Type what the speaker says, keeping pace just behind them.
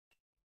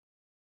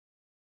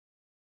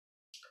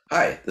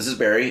Hi, this is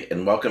Barry,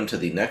 and welcome to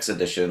the next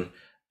edition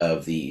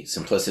of the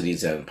Simplicity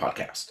Zen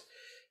podcast.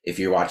 If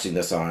you're watching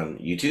this on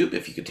YouTube,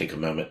 if you could take a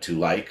moment to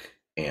like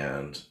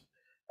and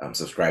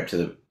subscribe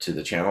to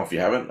the channel if you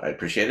haven't, I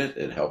appreciate it.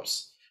 It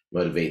helps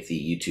motivate the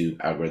YouTube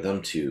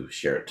algorithm to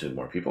share it to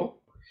more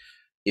people.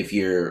 If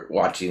you're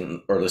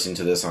watching or listening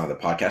to this on the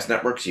podcast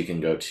networks, you can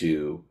go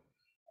to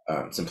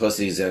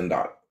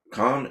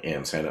simplicityzen.com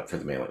and sign up for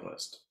the mailing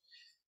list.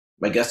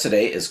 My guest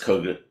today is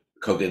Kogen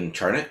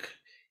Czarnik.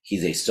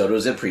 He's a Soto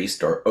Zen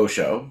priest, or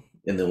Osho,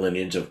 in the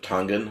lineage of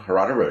Tangen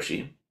Harada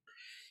Roshi.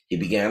 He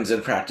began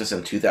Zen practice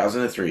in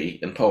 2003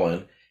 in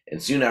Poland,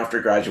 and soon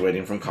after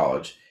graduating from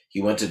college, he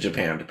went to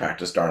Japan to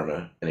practice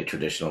Dharma in a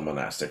traditional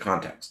monastic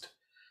context.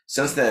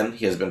 Since then,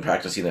 he has been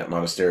practicing at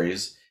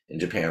monasteries in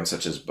Japan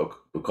such as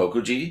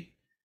Bukkoku-ji,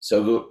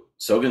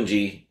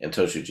 Sogen-ji, and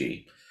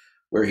Tosho-ji,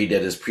 where he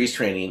did his priest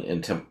training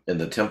in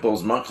the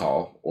temple's monk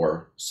hall,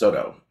 or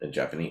sodo in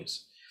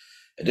Japanese.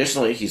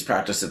 Additionally, he's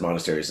practiced at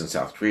monasteries in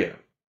South Korea.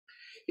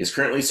 He is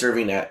currently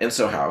serving at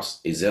Enso House,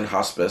 a Zen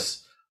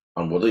hospice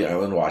on Whidbey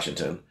Island,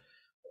 Washington,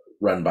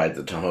 run by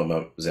the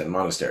Tahoma Zen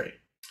Monastery.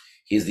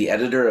 He is the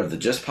editor of the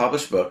just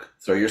published book,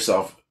 Throw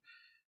Yourself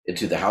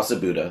into the House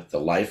of Buddha, The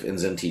Life and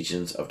Zen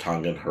Teachings of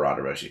Tangen Harada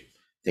Roshi.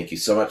 Thank you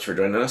so much for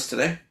joining us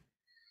today.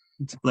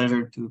 It's a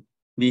pleasure to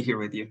be here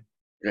with you.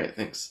 Great,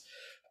 thanks.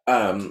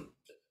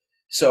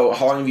 So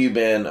how long have you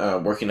been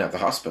working at the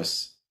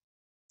hospice?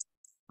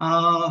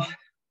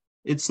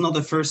 It's not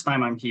the first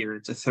time I'm here.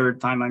 It's the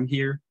third time I'm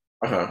here.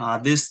 Uh-huh.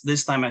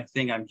 This time I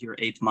think I'm here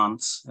 8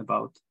 months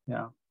about.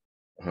 Yeah.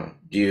 Uh-huh.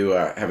 Do you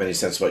have any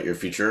sense what your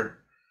future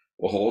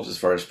will hold as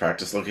far as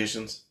practice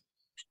locations?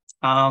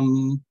 I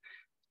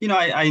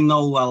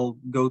know I'll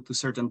go to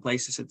certain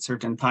places at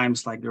certain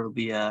times. Like there will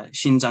be a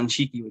Shinzan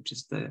Shiki, which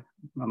is the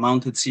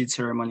mounted seed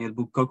ceremony at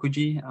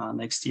Bukkoku-ji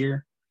next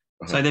year.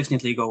 Uh-huh. So I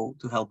definitely go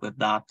to help with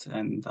that.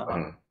 And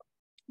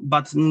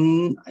but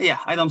yeah,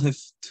 I don't have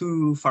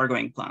too far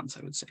going plans,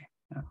 I would say.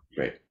 Yeah.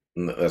 Great.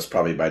 That's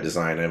probably by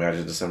design, I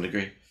imagine, to some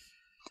degree.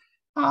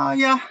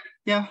 Yeah.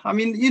 I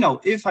mean,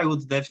 if I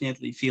would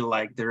definitely feel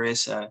like there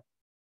is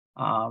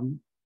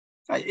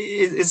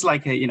it's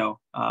like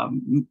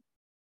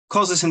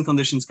causes and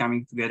conditions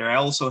coming together. I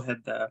also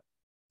had a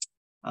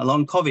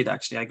long COVID.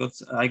 Actually,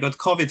 I got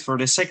COVID for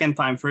the second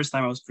time. First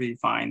time I was pretty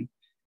fine.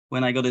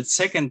 When I got it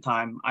second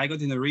time, I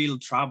got in a real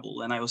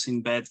trouble, and I was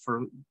in bed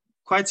for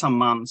quite some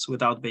months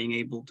without being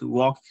able to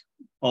walk.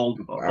 Wow.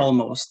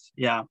 Almost,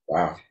 yeah.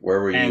 Wow.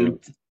 Where were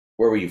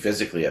you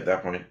physically at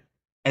that point?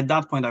 At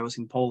that point, I was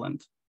in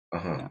Poland.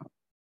 Uh-huh. Yeah.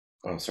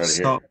 Oh, sorry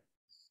to hear.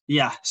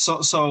 Yeah.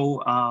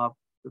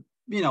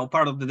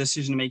 Part of the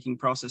decision-making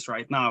process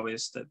right now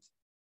is that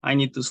I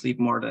need to sleep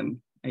more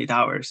than 8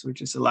 hours,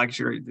 which is a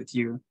luxury that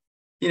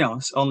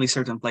only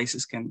certain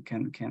places can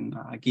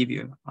give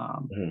you.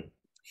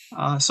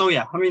 So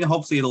yeah, I mean,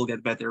 hopefully it'll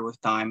get better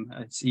with time.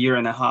 It's a year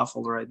and a half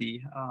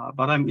already,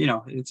 but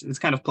it's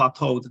kind of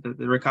plateaued.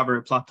 The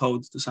recovery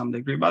plateaued to some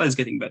degree, but it's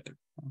getting better.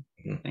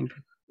 Thank you.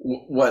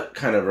 What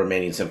kind of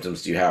remaining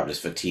symptoms do you have?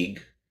 Just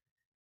fatigue?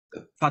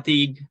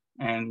 Fatigue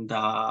and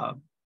have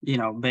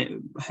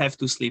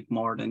to sleep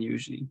more than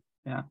usually.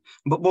 Yeah,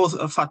 but both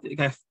fatigue,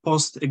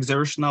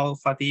 post-exertional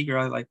fatigue,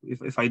 right? Like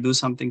if I do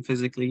something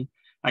physically,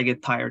 I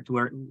get tired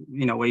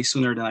way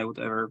sooner than I would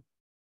ever,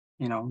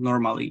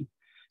 normally,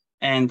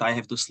 and I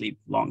have to sleep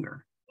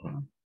longer.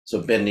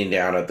 So bending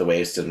down at the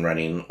waist and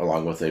running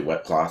along with a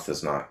wet cloth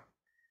is not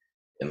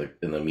in the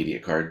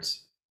immediate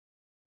cards.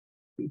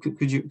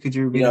 Could you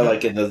repeat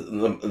like in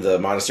the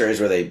monasteries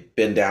where they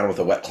bend down with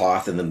a wet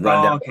cloth and then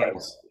run down. Okay.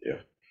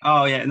 Yeah.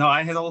 Oh yeah, no,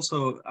 I had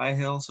also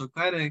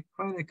quite a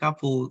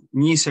couple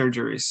knee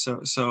surgeries.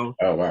 So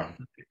oh wow,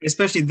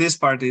 especially this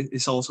part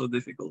is also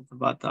difficult.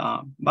 But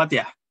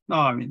yeah, no,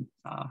 I mean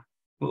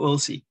we'll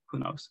see. Who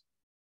knows?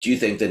 Do you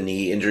think the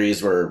knee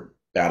injuries were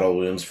battle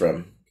wounds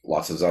from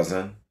lots of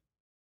zazen?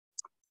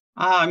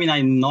 I mean,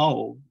 I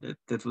know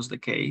that was the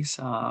case,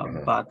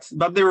 but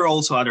there were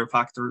also other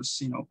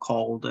factors,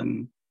 cold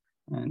and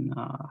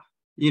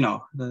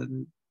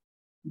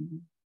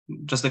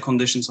just the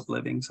conditions of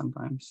living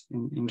sometimes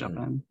in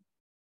Japan.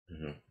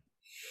 Mm-hmm.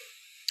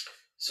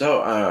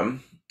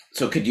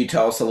 So could you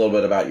tell us a little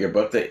bit about your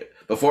book?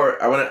 Before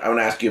I want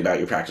to ask you about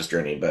your practice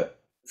journey,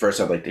 but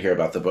first I'd like to hear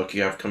about the book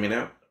you have coming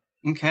out.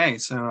 Okay,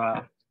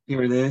 so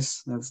here it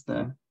is. I'm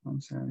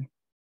sorry.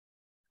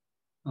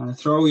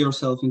 Throw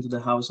Yourself into the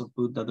House of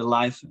Buddha, the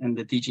life and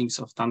the teachings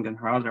of Tangen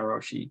Harada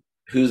Roshi.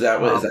 Who's that?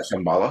 What is that?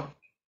 Shambhala?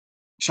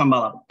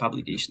 Shambhala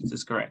Publications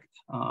is correct.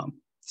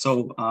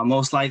 So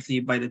most likely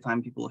by the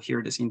time people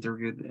hear this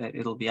interview,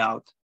 it'll be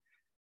out.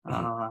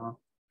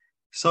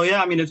 So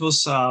yeah, I mean, it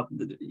was,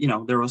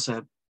 there was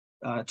a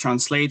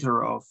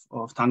translator of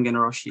Tangen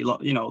Roshi,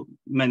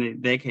 many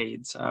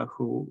decades,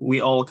 who we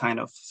all kind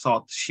of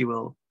thought she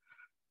will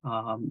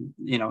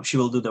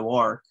do the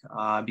work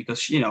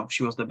because,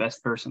 she was the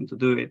best person to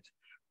do it.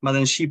 But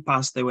then she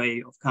passed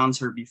away of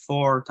cancer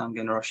before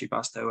Tangen Roshi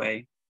passed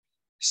away.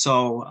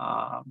 So,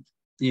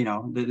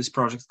 this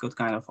project got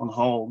kind of on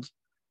hold.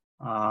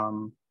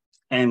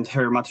 and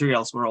her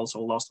materials were also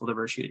lost,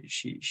 whatever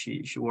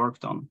she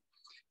worked on.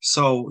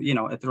 So, you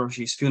know, at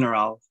Roshi's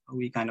funeral,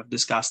 we kind of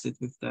discussed it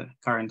with the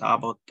current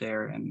abbot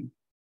there, and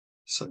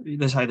so we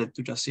decided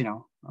to just, you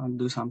know,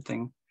 do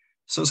something.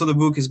 So the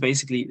book is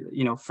basically,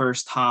 you know,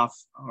 first half,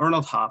 or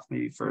not half,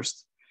 maybe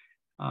first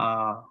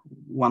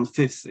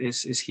 1/5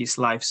 is his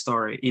life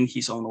story in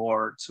his own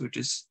words, which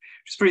is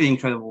pretty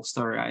incredible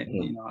story.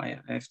 I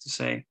have to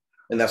say.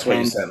 And that's what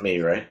you sent me,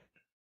 right?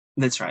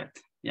 That's right.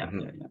 Yeah,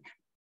 yeah.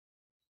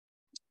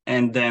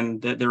 And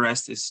then the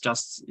rest is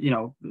just, you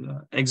know,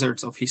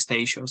 excerpts of his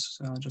teishos,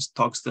 just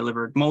talks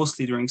delivered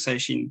mostly during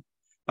session,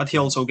 but he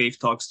also gave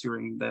talks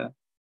during the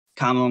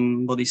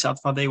Canon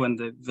Bodhisattva Day when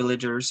the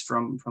villagers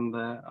from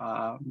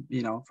the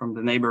you know, from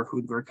the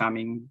neighborhood were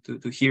coming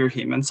to hear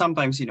him, and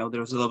sometimes, you know,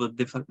 there was a little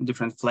bit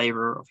different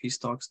flavor of his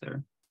talks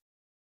there.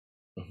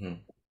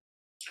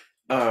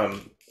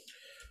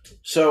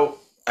 So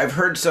I've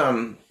heard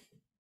some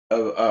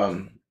of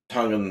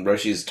Tangen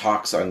Roshi's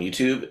talks on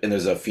YouTube, and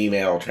there's a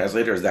female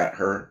translator. Is that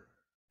her?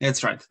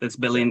 That's right. That's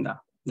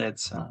Belinda.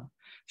 That's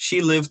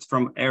she lived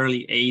from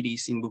early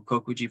 80s in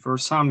Bukkoku-ji for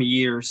some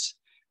years.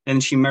 Then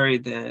she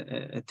married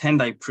a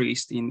Tendai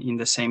priest in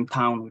the same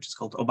town, which is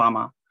called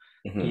Obama,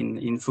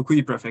 in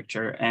Fukui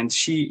Prefecture. And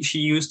she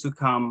used to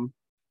come,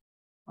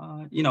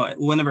 you know,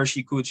 whenever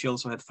she could. She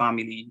also had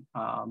family,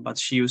 but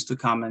she used to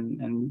come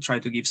and try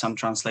to give some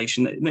translation.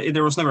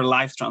 There was never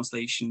live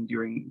translation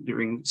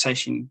during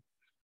session,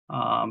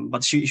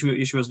 but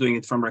she was doing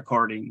it from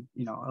recording,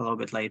 you know, a little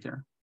bit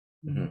later.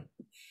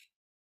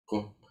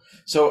 Cool.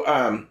 So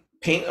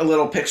paint a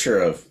little picture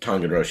of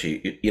Tangen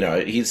Roshi. You know,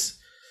 he's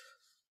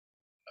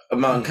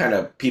among kind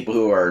of people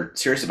who are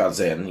serious about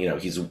Zen. You know,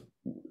 he's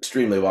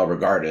extremely well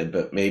regarded,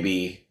 but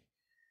maybe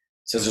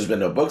since there's been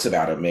no books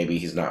about him, maybe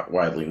he's not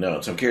widely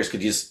known. So I'm curious,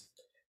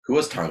 who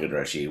was Tangen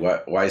Roshi?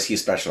 Why is he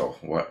special?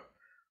 Why,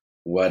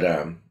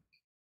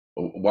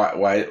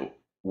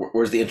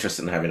 where's the interest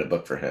in having a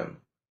book for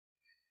him?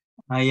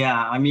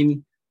 Yeah, I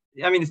mean,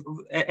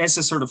 as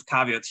a sort of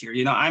caveat here,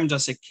 you know, I'm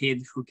just a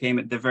kid who came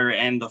at the very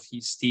end of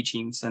his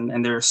teachings,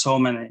 and there are so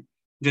many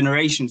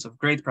generations of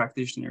great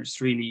practitioners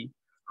really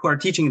who are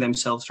teaching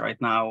themselves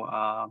right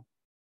now.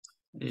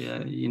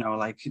 You know,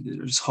 like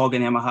there's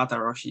Kogen Harada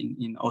Roshi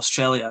in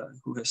Australia,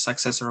 who is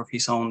successor of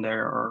his own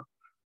there, or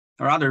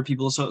other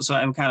people. So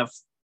I'm kind of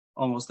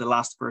almost the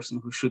last person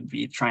who should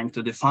be trying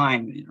to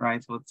define,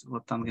 right,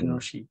 what Tangen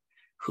Roshi,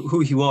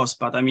 who he was.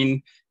 But I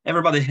mean,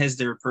 everybody has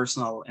their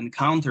personal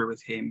encounter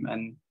with him,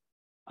 and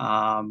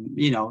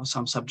you know,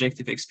 some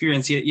subjective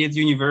experience. Yet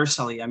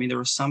universally, I mean, there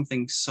was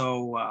something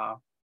so.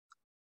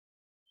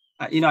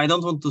 You know, I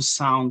don't want to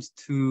sound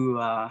too,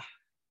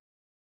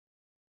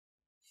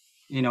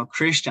 you know,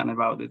 Christian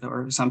about it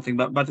or something,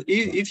 but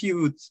if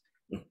you would,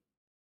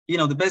 you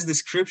know, the best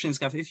description is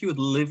if you would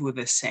live with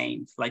a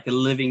saint, like a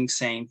living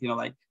saint, you know,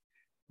 like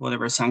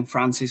whatever, Saint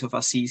Francis of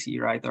Assisi,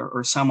 right,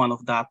 or someone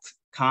of that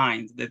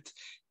kind, that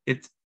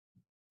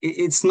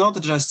it's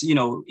not just, you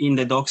know, in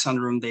the Doksan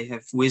room they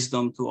have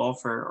wisdom to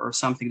offer or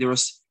something. There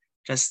was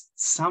just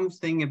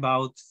something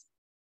about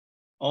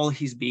all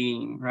his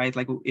being, right?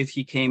 Like if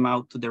he came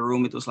out to the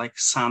room, it was like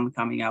sun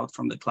coming out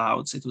from the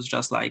clouds. It was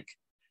just like,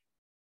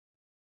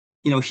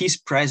 you know, his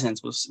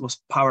presence was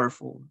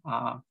powerful.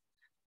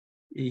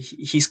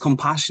 His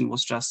compassion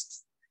was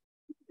just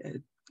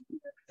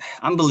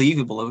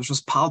unbelievable. It was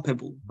just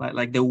palpable,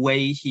 like the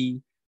way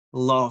he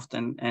loved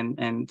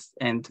and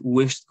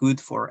wished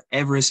good for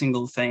every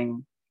single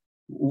thing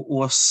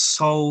was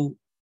so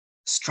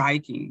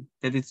striking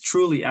that it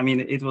truly, I mean,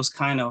 it was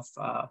kind of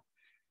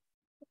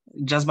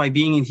just by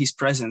being in his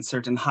presence,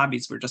 certain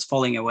habits were just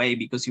falling away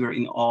because you were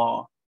in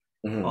awe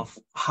of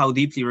how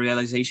deeply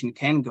realization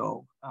can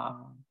go.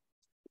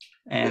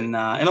 And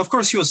of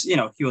course he was, you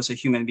know, he was a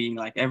human being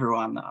like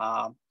everyone.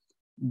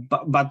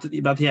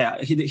 But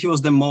yeah, he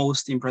was the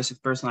most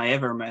impressive person I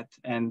ever met,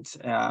 and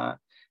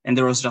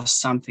there was just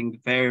something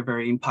very,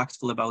 very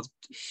impactful about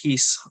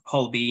his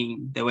whole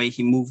being, the way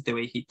he moved, the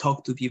way he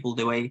talked to people,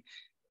 the way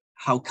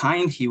how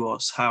kind he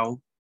was, how,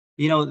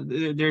 you know,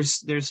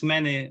 there's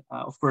many,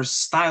 of course,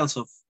 styles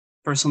of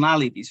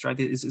personalities, right?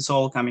 It's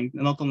all coming,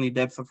 not only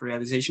depth of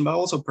realization, but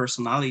also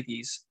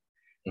personalities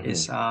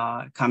is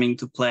coming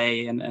to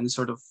play, and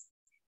sort of,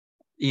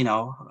 you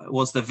know,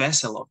 was the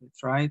vessel of it,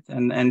 right?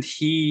 And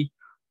he,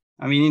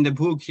 I mean, in the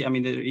book, I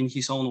mean, in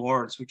his own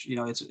words, which, you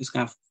know, it's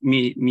kind of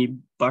me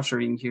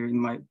butchering here in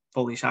my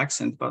Polish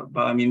accent, but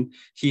I mean,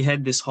 he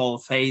had this whole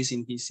phase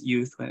in his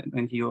youth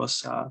when he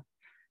was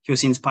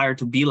inspired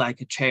to be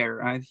like a chair,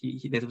 right?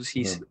 That was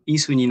his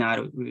isu ni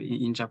naru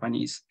in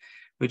Japanese,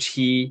 which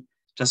he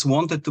just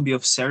wanted to be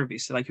of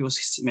service. Like he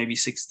was maybe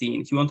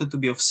 16. He wanted to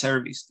be of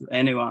service to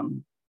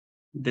anyone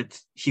that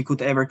he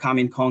could ever come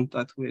in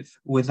contact with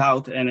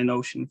without any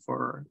notion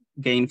for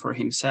gain for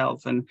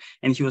himself. And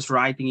he was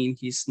writing in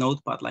his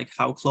notepad, like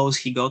how close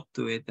he got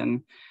to it,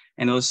 and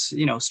was,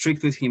 you know,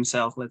 strict with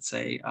himself, let's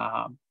say,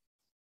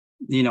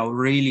 you know,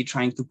 really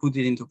trying to put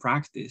it into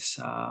practice.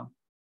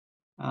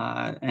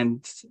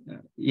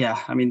 Yeah,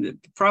 I mean,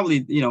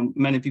 probably,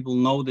 many people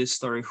know this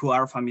story who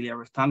are familiar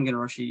with Tangen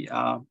Roshi.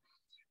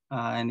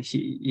 And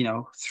he,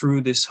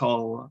 through this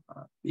whole,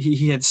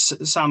 he had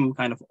some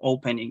kind of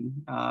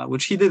opening,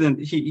 which he didn't.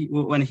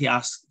 When he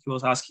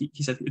was asked, he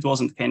said it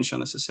wasn't Kensho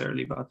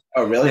necessarily, but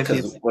oh, really?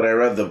 Because when I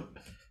read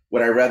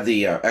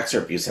the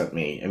excerpt you sent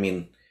me, I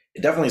mean,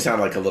 it definitely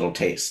sounded like a little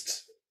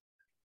taste.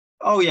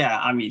 Oh yeah,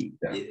 I mean,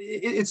 yeah.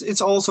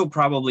 It's also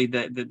probably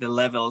the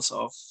levels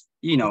of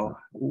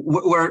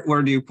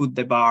where do you put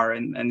the bar,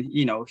 and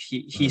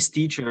his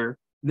teacher.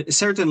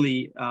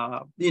 Certainly,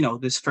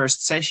 this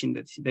first session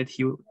that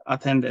he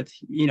attended,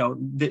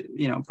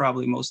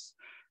 probably most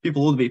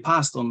people would be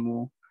passed on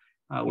more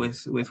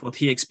with what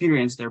he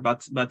experienced there.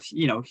 But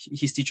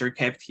his teacher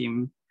kept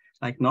him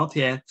like not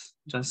yet,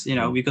 just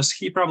because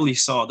he probably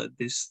saw that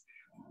this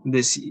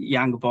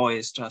young boy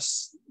is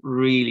just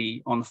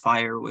really on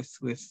fire with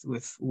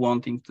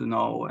wanting to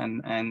know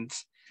and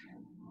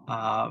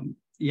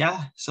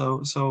yeah.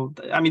 So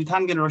I mean,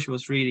 Tangen Roshi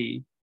was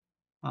really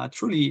a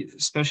truly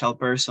special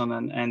person,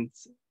 and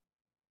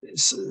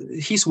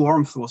his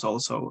warmth was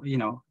also,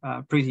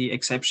 pretty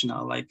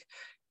exceptional. Like,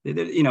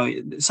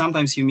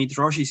 sometimes you meet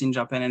Roshis in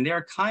Japan, and they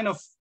are kind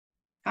of,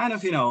 on a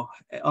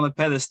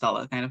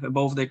pedestal, kind of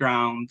above the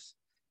ground.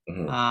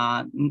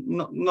 Not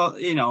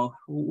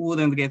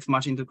wouldn't get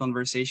much into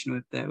conversation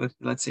with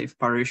let's say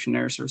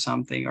parishioners or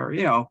something, or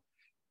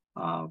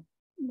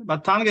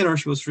but Tangen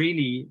Roshi was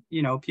really,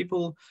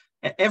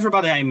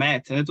 everybody I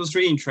met, and it was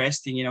really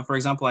interesting. For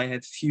example, I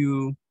had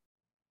few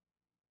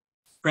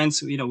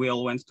friends, we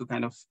all went to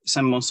kind of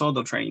Senmon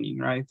Sodo training,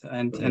 right?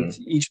 And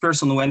each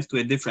person went to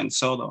a different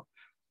Sodo.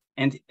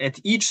 And at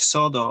each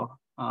Sodo,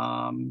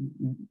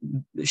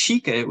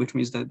 Shike, which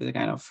means the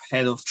kind of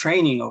head of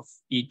training of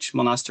each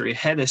monastery,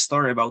 had a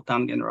story about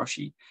Tangen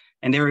Roshi.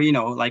 And they were,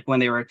 like when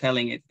they were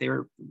telling it, they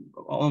were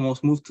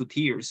almost moved to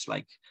tears.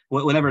 Like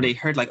whenever they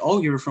heard, like,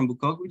 oh, you're from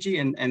Bukkoku-ji,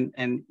 and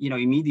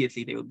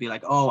immediately they would be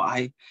like, oh,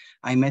 I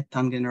met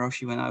Tangen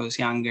Roshi when I was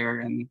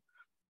younger. And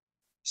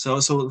so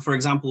for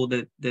example,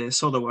 the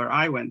Sodo where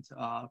I went,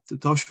 to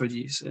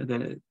Tosho-ji,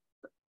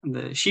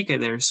 the Shike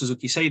there,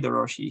 Suzuki Seido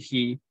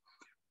Roshi,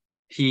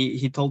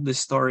 he told this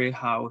story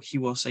how he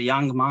was a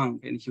young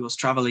monk and he was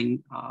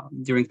traveling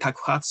during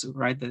Takuhatsu,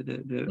 right,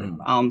 the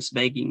alms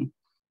begging.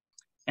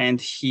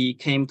 And he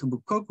came to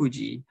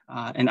Bukkoku-ji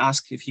and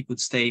asked if he could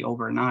stay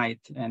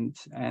overnight, and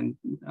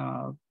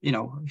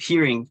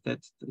hearing that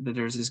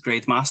there's this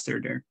great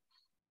master there.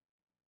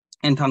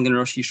 And Tangen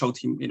Roshi showed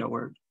him,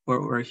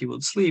 where he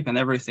would sleep and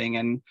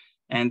everything.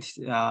 And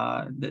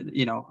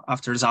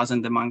after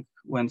Zazen, the monk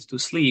went to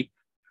sleep,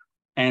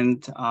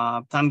 and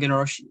Tangen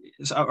Roshi,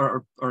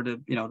 or the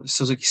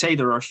Suzuki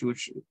Seido Roshi,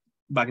 which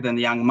back then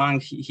the young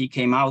monk, he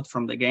came out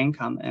from the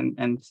Genkan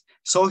and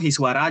saw his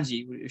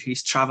waraji,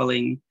 his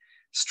traveling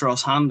straw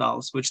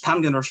sandals, which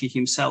Tangen Roshi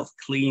himself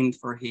cleaned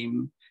for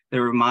him. They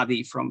were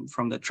muddy from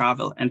the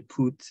travel, and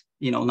put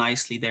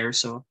nicely there.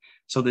 So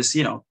this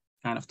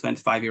kind of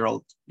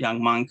 25-year-old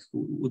young monk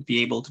who would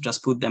be able to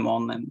just put them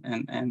on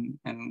and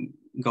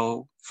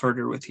go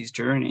further with his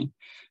journey.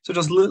 So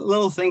just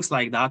little things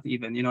like that.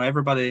 Even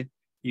everybody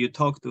you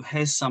talk to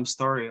has some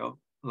story of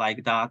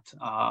like that,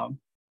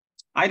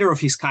 either of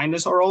his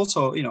kindness or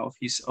also of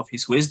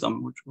his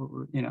wisdom, which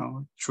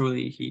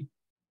truly he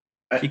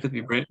could be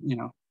great.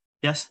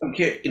 Yes.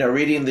 Okay,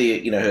 reading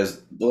the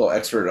his little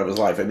excerpt of his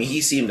life. I mean,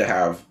 he seemed to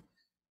have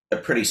a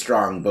pretty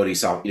strong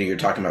bodhisattva. You're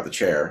talking about the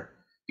chair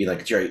being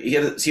like a chair.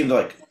 He seemed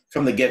like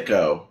from the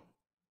get-go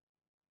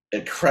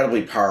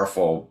incredibly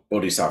powerful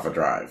bodhisattva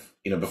drive.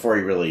 Before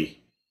he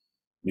really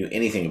knew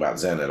anything about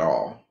Zen at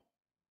all.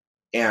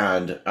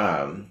 And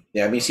I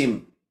mean, he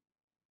seemed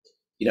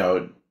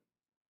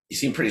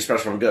pretty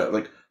special from good.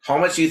 Like, how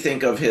much do you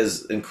think of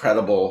his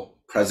incredible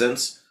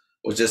presence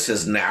was just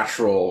his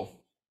natural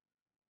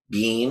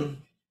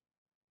being,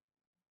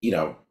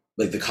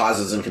 like the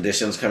causes and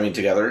conditions coming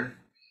together,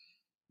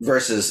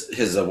 versus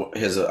his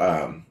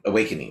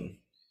awakening,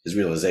 his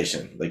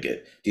realization? Like, do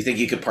you think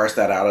you could parse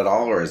that out at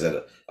all, or is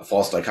it a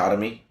false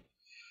dichotomy?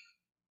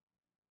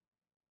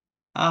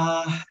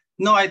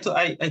 No, I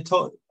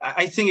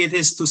think it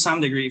is to some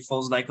degree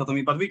false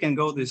dichotomy, but we can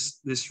go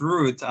this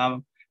route.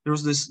 There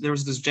was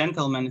this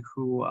gentleman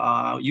who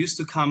used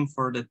to come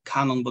for the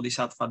Canon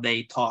Bodhisattva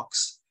Day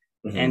talks.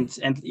 And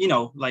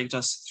like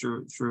just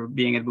through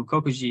being at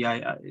Bukkoku-ji,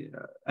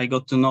 I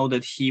got to know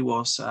that he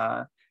was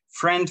a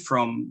friend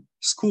from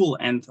school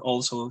and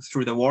also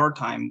through the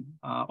wartime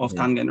of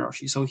Tangen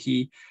Roshi. So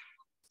he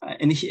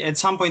at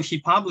some point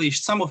he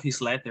published some of his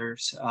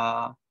letters,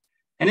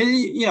 and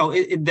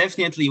it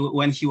definitely,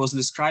 when he was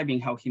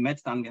describing how he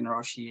met Tangen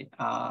Roshi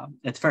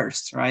at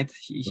first, right?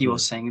 He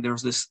was saying there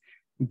was this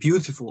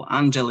beautiful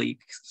angelic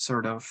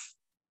sort of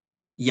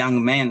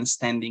young man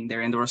standing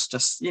there, and there was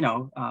just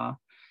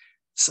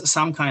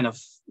some kind of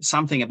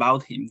something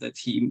about him that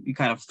he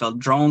kind of felt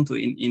drawn to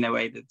in a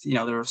way that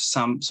there was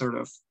some sort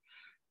of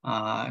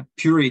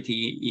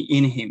purity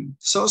in him.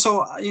 So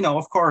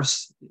of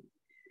course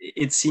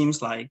it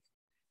seems like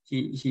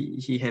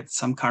he had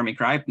some karmic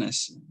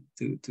ripeness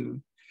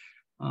that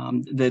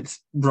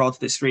brought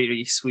this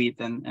really sweet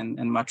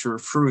and mature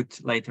fruit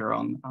later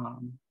on.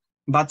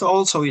 But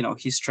also,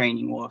 his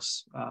training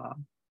was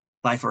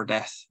life or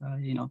death.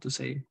 To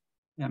say,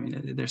 I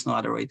mean, there's no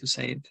other way to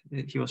say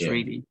it. He was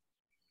really.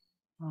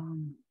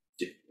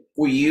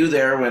 Were you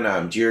there when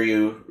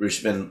Jiryu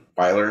Rushman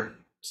Weiler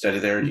studied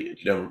there? Do you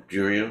know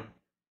Jiryu?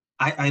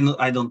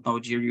 I don't know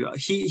Jiryu.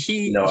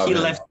 He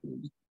left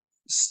a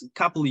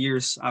couple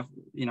years after,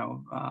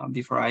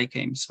 before I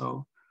came.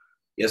 So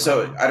yeah.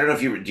 So I don't know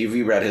if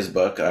you read his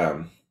book.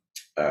 I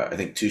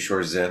think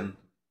Tosho Zen.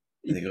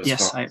 I think it was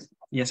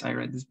Yes, I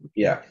read this book.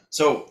 Yeah.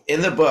 So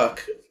in the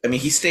book, I mean,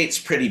 he states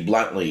pretty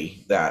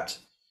bluntly that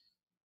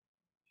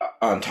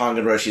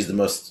Tangen Roshi is the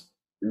most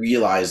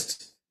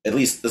realized. At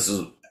least this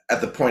is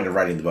at the point of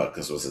writing the book.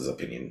 This was his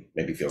opinion.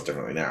 Maybe feels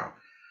differently now,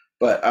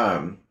 but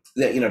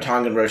that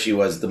Tangen Roshi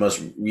was the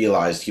most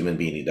realized human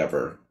being he'd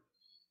ever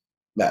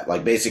met.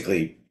 Like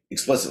basically,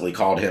 explicitly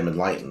called him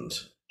enlightened,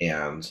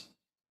 and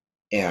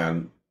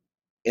I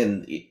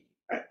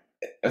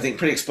think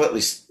pretty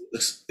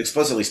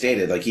explicitly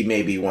stated like he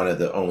may be one of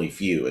the only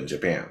few in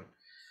Japan.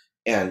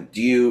 And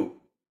do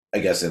you, I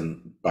guess,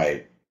 and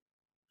that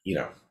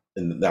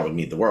would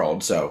mean the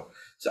world. So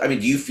I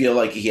mean, do you feel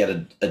like he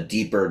had a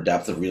deeper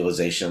depth of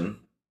realization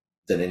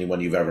than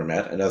anyone you've ever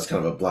met? I know it's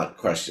kind of a blunt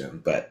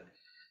question, but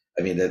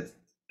I mean,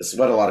 it's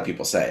what a lot of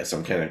people say. So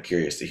I'm kind of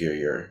curious to hear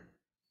your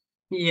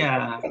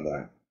on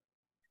that.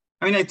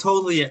 I mean, I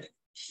totally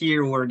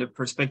hear where the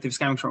perspective is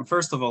coming from.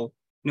 First of all,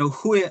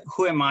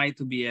 who am I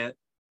to be a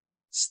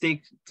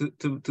stick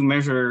to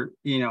measure,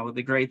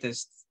 the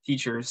greatest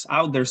teachers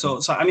out there? So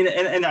I mean,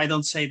 and I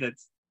don't say that.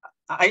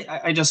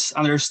 I just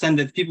understand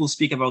that people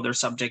speak about their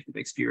subjective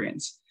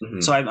experience.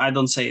 Mm-hmm. So I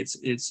don't say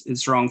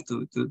it's wrong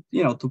to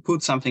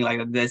put something like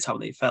that. That's how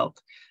they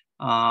felt.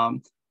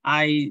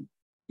 I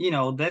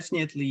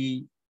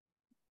definitely,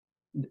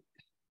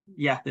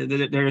 yeah.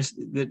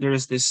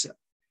 There's this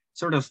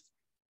sort of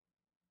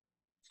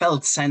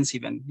felt sense,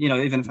 even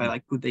if I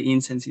like put the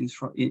incense in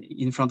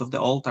front of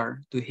the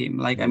altar to him.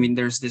 Like, I mean,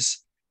 there's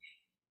this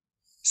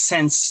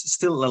sense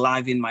still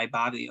alive in my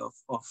body of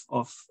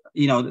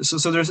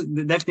so there's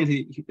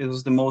definitely, it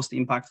was the most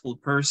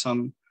impactful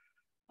person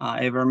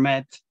I ever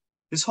met.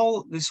 This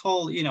whole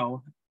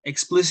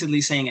explicitly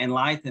saying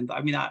enlightened,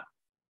 I mean,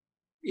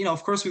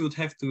 of course we would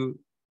have to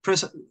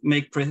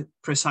make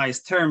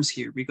precise terms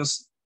here,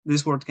 because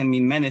this word can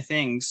mean many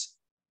things,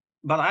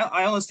 but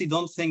I honestly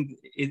don't think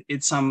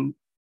it's some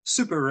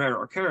super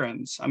rare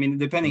occurrence. I mean,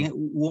 depending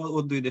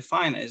what do you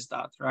define as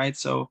that, right?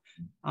 So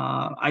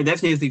I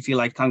definitely feel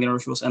like Tangen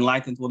Roshi was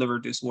enlightened, whatever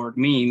this word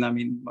mean. I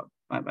mean,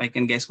 I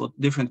can guess what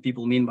different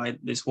people mean by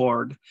this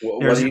word.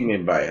 What do you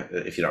mean by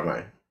it, if you don't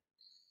mind?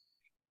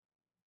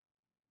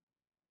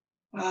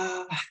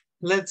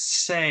 Let's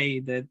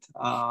say that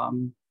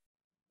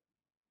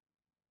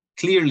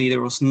clearly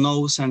there was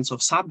no sense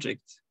of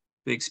subject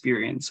to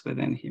experience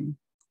within him.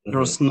 Mm-hmm. There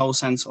was no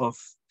sense of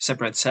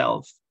separate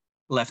self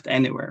left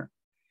anywhere.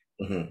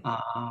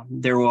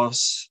 Mm-hmm. There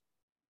was,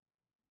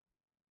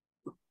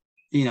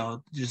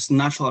 just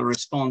natural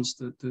response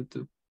to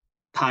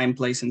time,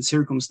 place, and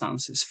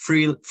circumstances,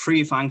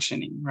 free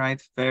functioning, right?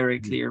 Very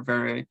clear,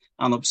 very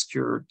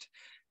unobscured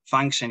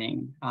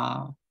functioning.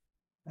 The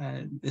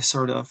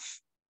sort of,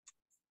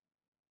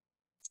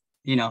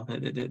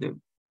 the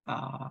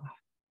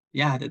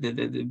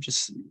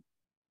just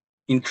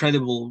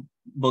incredible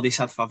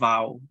bodhisattva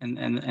vow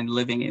and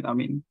living it. I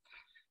mean,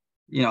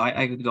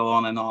 I could go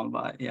on and on,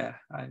 but yeah.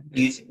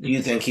 Do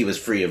you think he was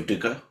free of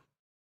dukkha?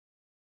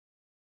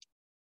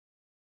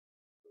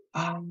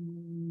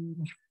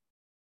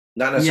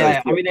 Not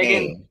necessarily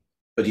pain,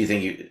 but do you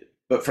think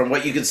but from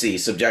what you can see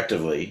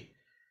subjectively,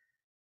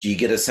 do you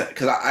get a sense?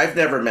 Because I've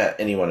never met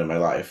anyone in my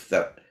life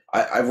that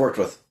I've worked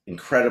with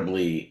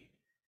incredibly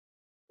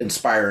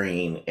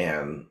inspiring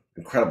and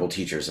incredible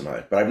teachers in my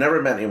life, but I've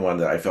never met anyone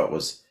that I felt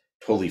was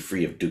totally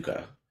free of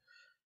dukkha.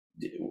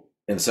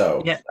 And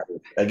so,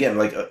 again,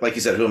 like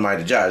you said, who am I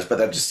to judge? But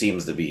that just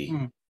seems to be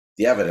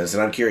the evidence.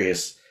 And I'm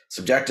curious,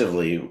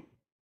 subjectively,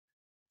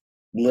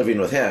 living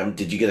with him,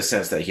 did you get a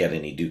sense that he had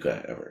any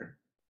dukkha ever?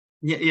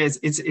 Yeah,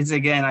 it's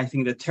again, I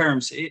think the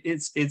terms,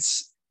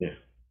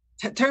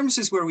 terms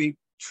is where we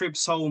trip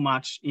so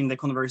much in the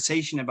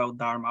conversation about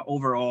Dharma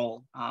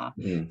overall.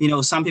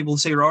 Some people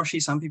say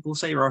Roshi, some people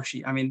say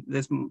Roshi. I mean,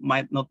 this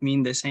might not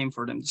mean the same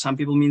for them. Some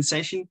people mean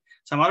session,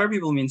 some other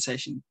people mean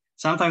session.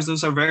 Sometimes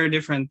those are very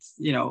different,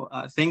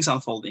 things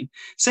unfolding.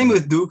 Same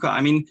with dukkha.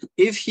 I mean,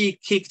 if he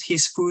kicked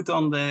his foot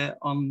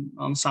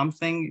on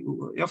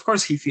something, of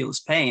course he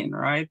feels pain,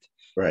 right?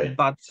 Right.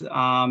 But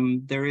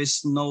there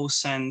is no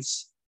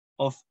sense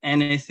of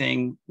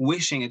anything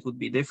wishing it would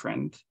be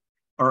different,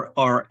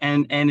 or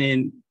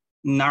any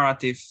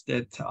narrative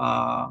that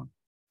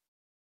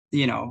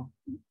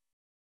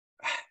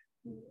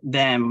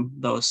damn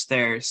those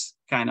stairs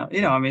kind of.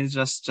 I mean,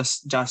 it's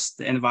just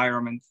the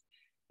environment.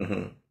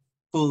 Mm-hmm.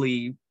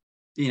 Fully,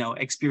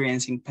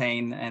 experiencing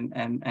pain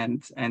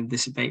and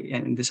dissipate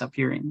and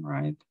disappearing,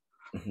 right?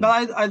 Mm-hmm.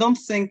 But I don't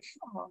think,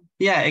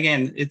 yeah,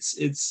 again,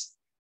 it's,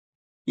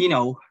 you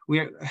know,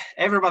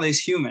 everybody's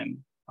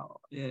human,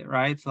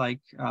 right?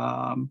 Like,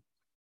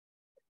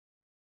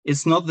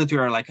 it's not that you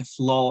are like a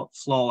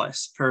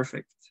flawless,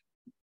 perfect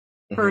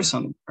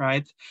person,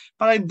 right?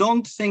 But I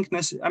don't think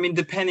necessarily, I mean,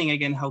 depending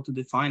again how to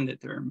define the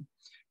term,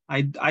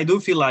 I do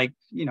feel like,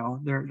 you know,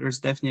 there's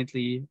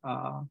definitely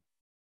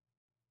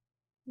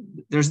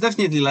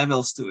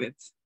levels to it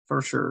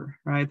for sure,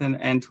 right?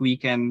 And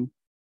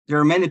there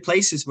are many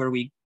places where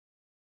we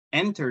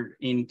enter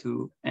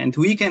into, and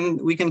we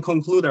can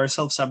conclude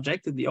ourselves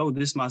subjectively, oh,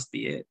 this must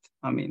be it.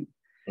 I mean,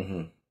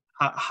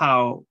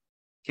 how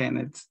can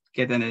it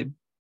get any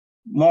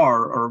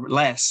more or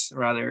less,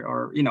 rather,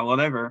 or, you know,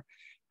 whatever.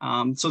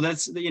 So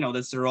that's, you know,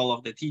 that's the role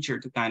of the teacher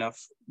to kind of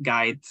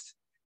guide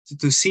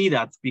to see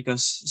that,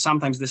 because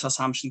sometimes this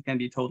assumption can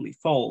be totally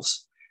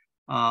false.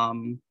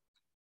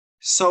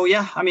 So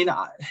yeah, I mean,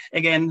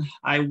 again,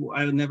 I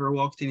never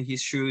walked in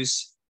his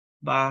shoes,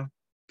 but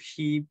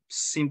he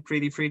seemed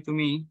pretty free to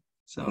me.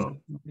 So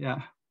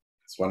yeah,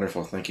 it's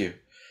wonderful. Thank you.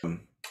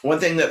 One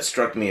thing that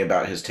struck me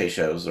about his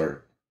teishos,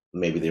 or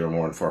maybe they were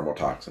more informal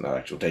talks and not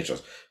actual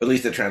teishos, but at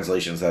least the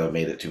translations that have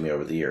made it to me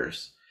over the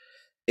years,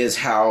 is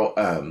how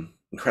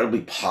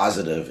incredibly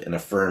positive and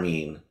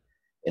affirming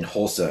and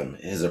wholesome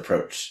his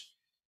approach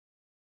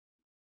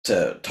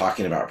to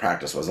talking about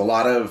practice was. A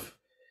lot of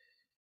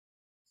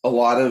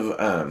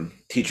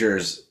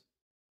teachers,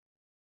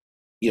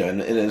 you know,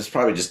 and it's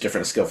probably just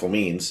different skillful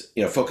means,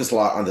 you know, focus a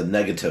lot on the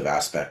negative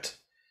aspect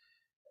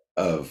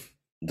of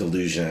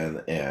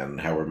delusion and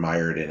how we're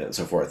mired in it and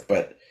so forth.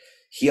 But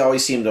he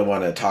always seemed to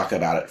want to talk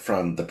about it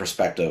from the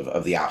perspective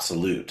of the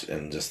absolute,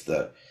 and just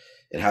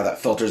and how that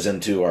filters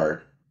into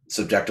our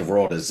subjective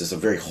world is just a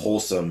very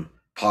wholesome,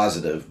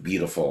 positive,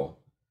 beautiful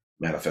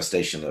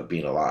manifestation of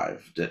being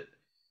alive. Do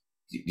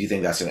you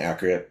think that's an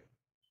accurate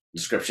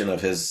description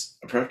of his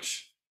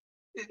approach?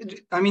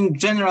 I mean,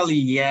 generally,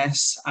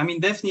 yes. I mean,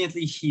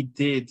 definitely he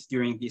did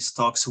during his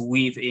talks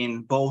weave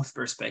in both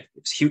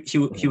perspectives.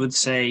 He would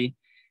say,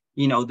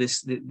 you know,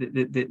 this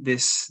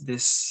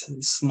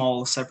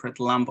small separate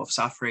lump of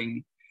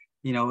suffering,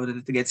 you know,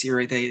 that gets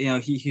irritated. You know,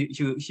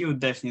 he would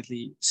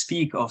definitely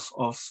speak of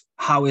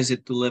how is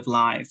it to live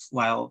life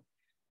while,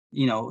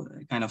 you know,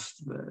 kind of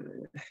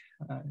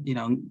you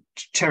know,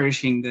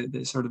 cherishing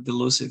the sort of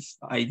delusive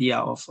idea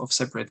of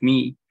separate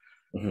me.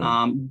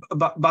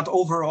 But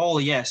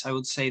overall, yes, I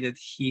would say that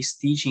his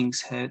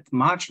teachings had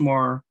much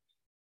more,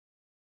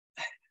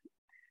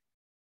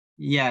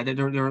 yeah,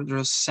 there's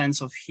a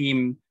sense of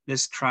him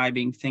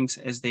describing things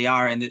as they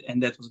are,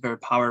 and that was very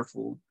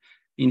powerful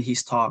in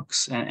his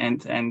talks,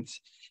 and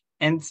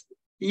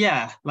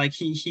yeah, like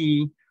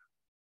he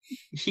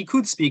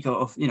could speak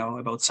of, you know,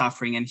 about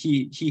suffering, and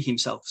he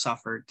himself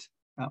suffered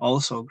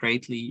also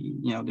greatly,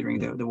 you know, during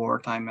the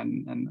wartime,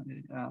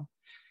 and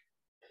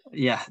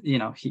yeah, you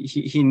know,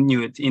 he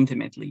knew it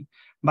intimately.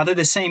 But at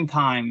the same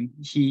time,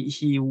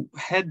 he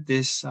had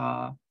this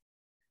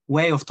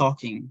way of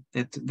talking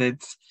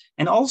that,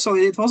 and also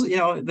it was, you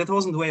know, that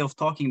wasn't the way of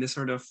talking. The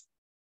sort of,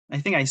 I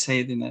think I say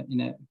it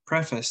in a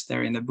preface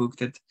there in the book,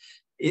 that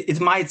it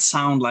might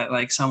sound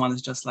like someone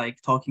is just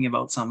like talking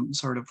about some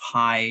sort of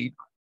high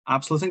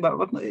absolute thing, but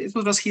it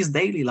was just his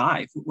daily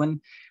life.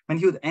 When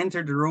he would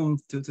enter the room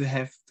to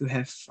have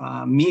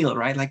a meal,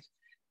 right? Like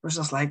it was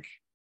just like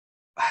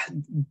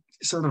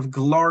sort of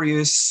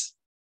glorious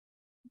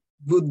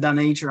Buddha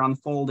nature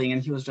unfolding,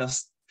 and he was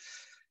just,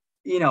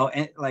 you know,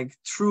 like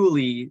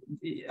truly,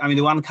 I mean,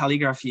 the one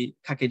calligraphy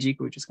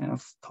kakejiku, which is kind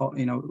of,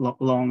 you know,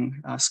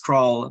 long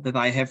scroll that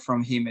I have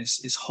from him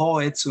is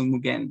Hoetsu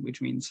Mugen,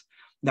 which means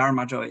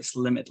Dharma joy is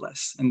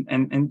limitless,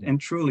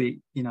 and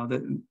truly, you know,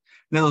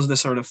 that was the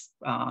sort of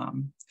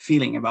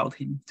feeling about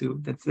him too.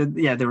 That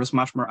yeah, there was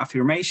much more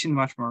affirmation,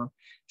 much more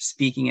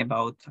speaking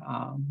about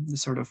the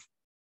sort of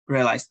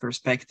realized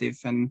perspective,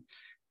 and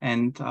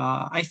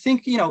I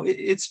think, you know,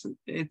 it's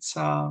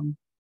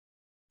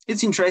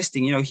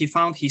interesting. You know, he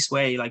found his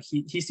way. Like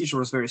his teacher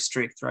was very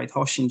strict, right?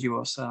 Hoshinji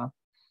was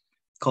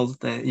called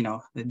the, you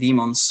know, the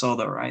demon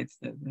sodo, right?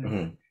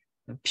 The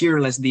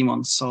peerless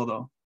demon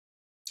sodo.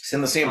 It's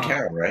in the same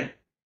town, right?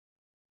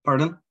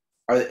 Pardon?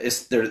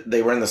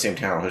 They were in the same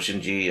town,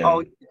 Hoshinji. And...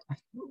 Oh,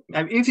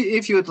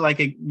 if you would like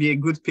be a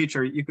good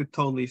pitcher, you could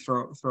totally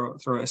throw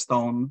a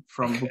stone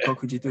from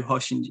Bukkoku-ji to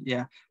Hoshinji.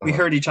 Yeah, we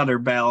heard each other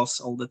bells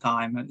all the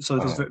time, so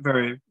it was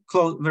very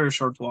close, very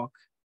short walk.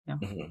 Yeah.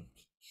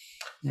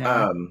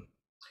 Yeah.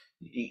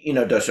 You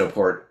know Dosho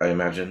Port, I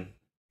imagine.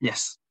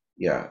 Yes.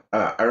 Yeah.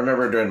 I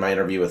remember during my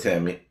interview with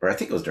him, or I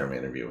think it was during my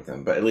interview with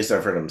him, but at least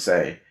I've heard him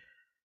say,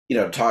 you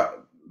know,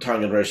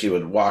 Tangen Roshi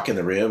would walk in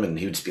the room and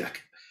he would just be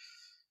like,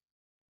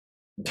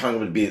 Tangen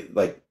would be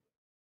like,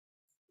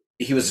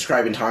 he was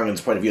describing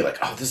Tangen's point of view, like,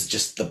 oh, this is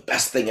just the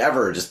best thing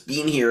ever, just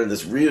being here in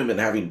this room and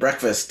having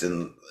breakfast,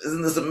 and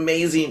isn't this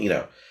amazing? You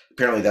know,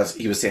 apparently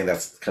he was saying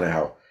that's kind of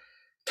how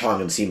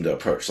Tangen seemed to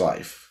approach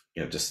life,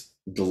 you know, just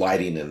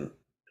delighting in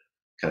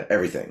kind of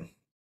everything.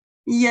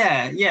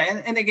 Yeah,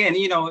 and again,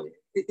 you know,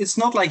 it's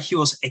not like he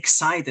was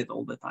excited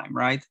all the time,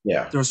 right?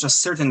 Yeah. There was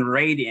just certain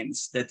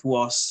radiance that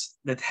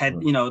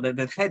had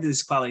that had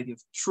this quality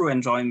of true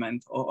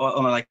enjoyment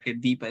on like a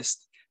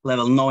deepest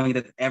level, knowing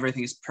that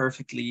everything is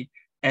perfectly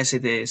as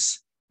it is.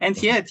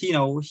 And yet,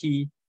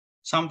 he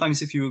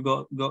sometimes, if you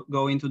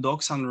go into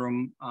Doksan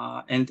room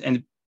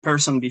and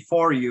person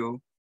before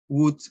you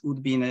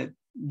would be in a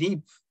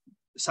deep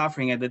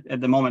suffering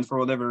at the moment for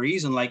whatever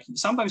reason, like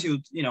sometimes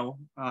you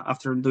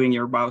after doing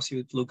your bows, you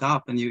would look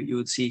up and you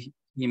would see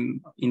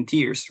him in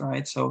tears,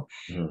 right? So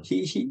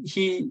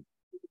he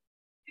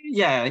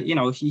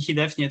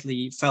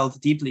definitely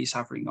felt deeply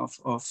suffering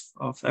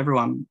of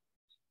everyone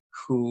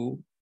who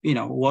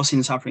was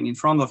in suffering in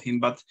front of him,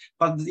 but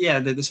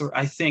yeah,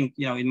 I think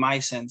in my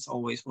sense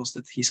always was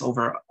that his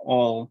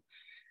overall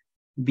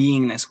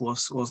beingness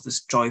was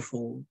this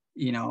joyful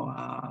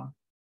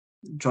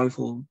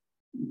joyful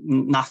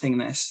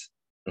nothingness.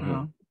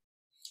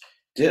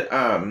 Did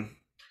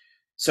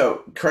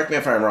so correct me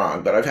if I'm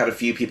wrong, but I've had a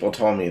few people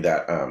tell me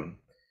that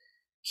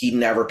he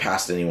never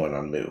passed anyone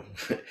on Mu.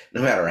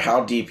 No matter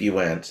how deep you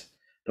went,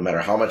 no matter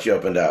how much you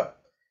opened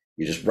up,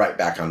 you're just right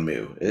back on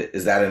Mu.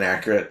 Is that an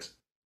accurate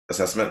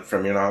assessment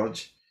from your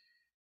knowledge?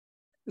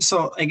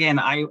 So again,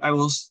 I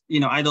was,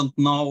 I don't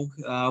know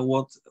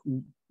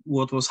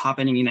what was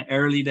happening in the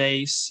early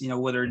days,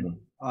 whether,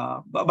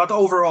 but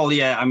overall,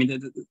 yeah, I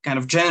mean, kind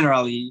of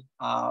generally,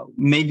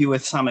 maybe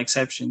with some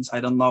exceptions, I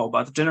don't know,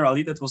 but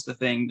generally that was the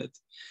thing that,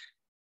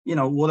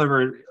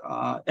 whatever,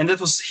 and that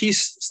was his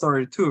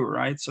story too,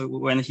 right? So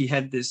when he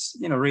had this,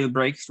 real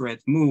breakthrough at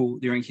Mu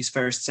during his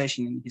first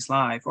session in his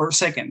life, or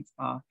second,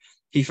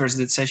 he first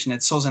did session at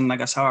Sozen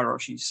Nagasawa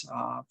Roshi's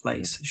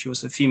place. She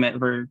was a female,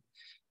 very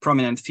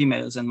prominent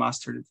female Zen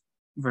master that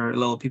very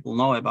little people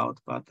know about,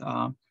 but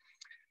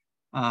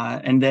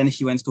and then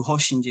he went to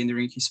Hoshinji, and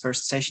during his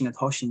first session at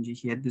Hoshinji,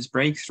 he had this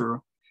breakthrough,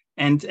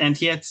 and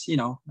yet,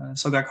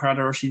 Sogen Harada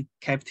Roshi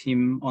kept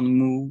him on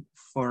Mu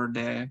for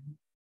a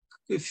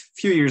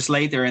few years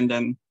later, and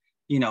then,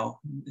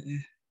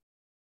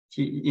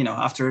 he,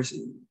 after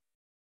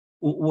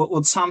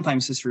what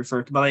sometimes is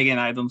referred to, but again,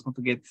 I don't want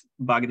to get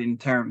bugged in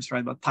terms,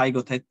 right? But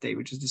Taigo Tette,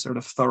 which is this sort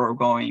of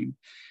thoroughgoing,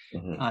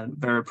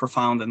 very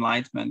profound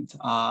enlightenment,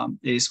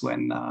 is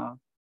when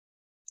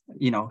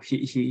he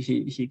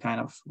kind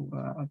of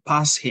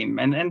passed him,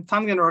 and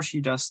Tangen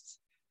Roshi just,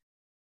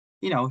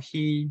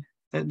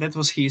 that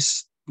was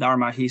his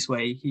Dharma, his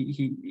way.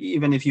 He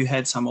even if you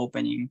had some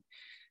opening,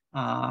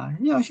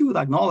 he would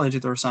acknowledge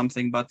it or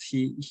something, but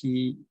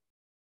he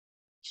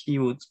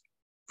would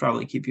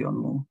probably keep you on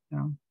Mu.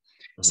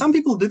 Some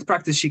people did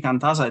practice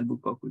shikantaza at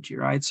Bukkoku-ji,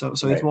 right? So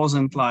right. It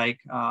wasn't like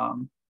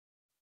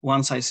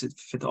one size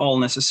fit all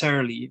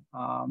necessarily,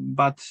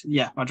 but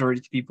yeah, majority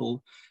of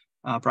people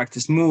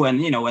practiced Mu, and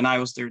when I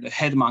was there, the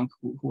head monk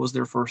who was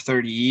there for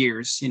 30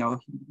 years,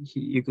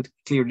 you could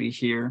clearly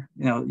hear,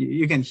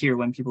 you can hear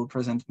when people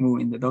present Mu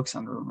in the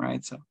Doksan room,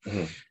 right?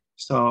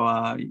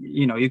 So,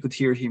 you could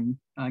hear him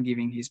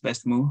giving his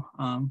best Mu.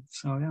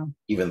 So yeah,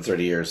 even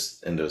 30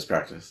 years into his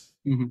practice.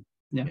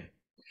 Yeah.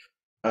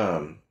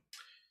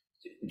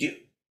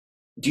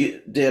 Did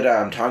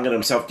Tangen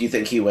himself, do you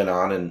think he went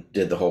on and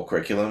did the whole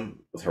curriculum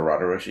with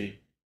Harada Roshi?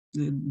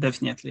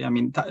 Definitely. I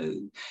mean,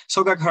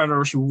 Sogen Harada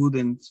Roshi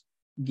wouldn't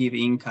give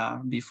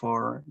Inka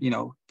before,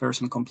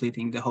 person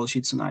completing the whole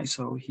Shitsunai.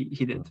 So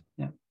he did.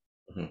 Yeah.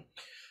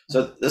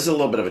 So this is a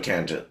little bit of a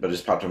tangent, but it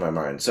just popped in my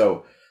mind.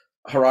 So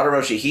Harada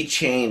Roshi, he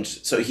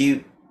changed. So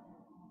he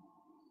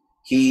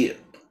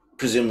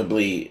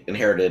presumably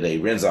inherited a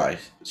Rinzai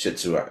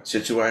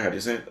Shitsuai. How do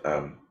you say it?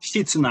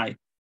 Shitsunai.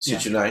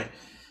 Shitsunai. Yeah.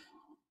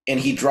 And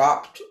he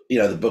dropped,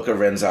 the Book of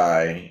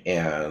Rinzai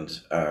and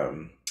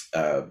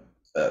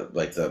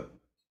like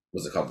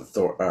what's it called?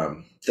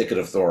 The Thicket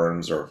of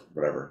Thorns or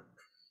whatever.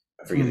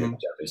 I forget the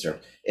Japanese term.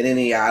 And then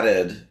he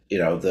added,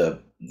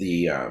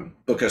 the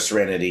Book of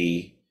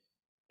Serenity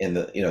and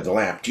the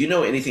lamp. Do you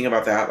know anything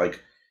about that?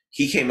 Like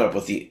he came up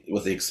with the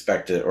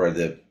expected, or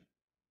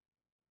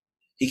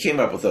he came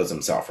up with those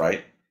himself,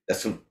 right?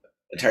 That's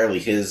entirely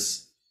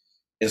his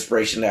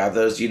inspiration to add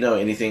those. Do you know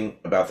anything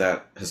about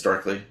that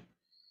historically?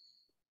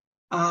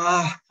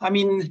 I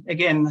mean,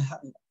 again,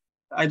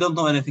 I don't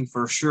know anything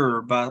for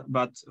sure, but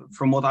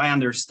from what I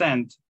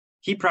understand,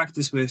 he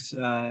practiced with,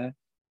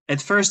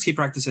 at first he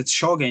practiced at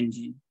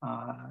Sogen-ji,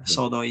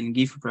 Sodo in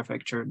Gifu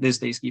Prefecture, this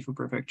day's Gifu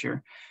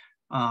Prefecture.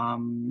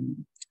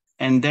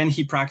 And then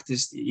he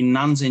practiced in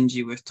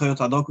Nanzenji with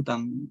Toyota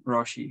Dokutan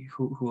Roshi,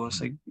 who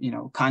was a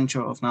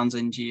kancho of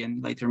Nanzenji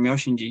and later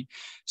Myoshinji.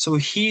 So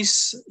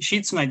his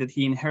Shitsunai that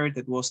he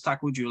inherited was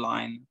Takuju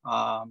line,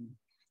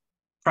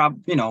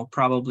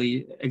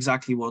 probably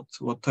exactly what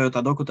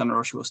Toyota Dokutan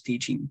Roshi was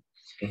teaching.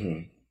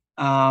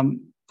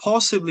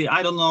 Possibly,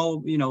 I don't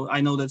know. I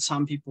know that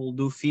some people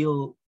do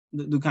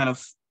kind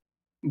of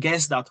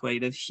guess that way,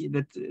 that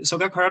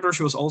Sogen Harada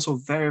Roshi was also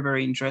very,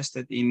 very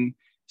interested in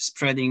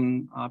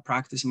spreading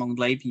practice among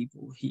lay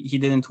people. He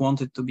didn't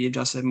want it to be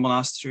just a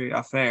monastery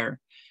affair.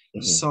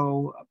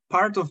 So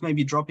part of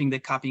maybe dropping the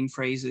capping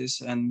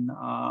phrases and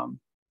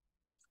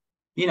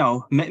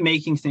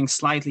making things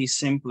slightly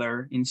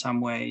simpler in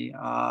some way.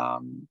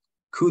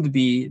 Could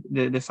be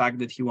the fact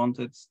that he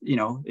wanted,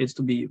 it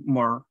to be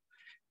more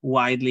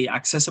widely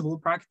accessible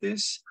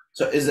practice.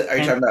 So are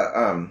you talking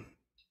about,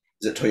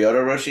 is it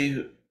Toyota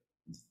Roshi?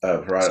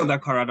 Sogen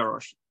Harada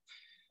Roshi.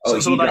 Oh,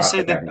 so what I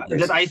said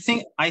that I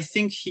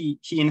think he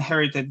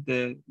inherited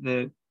the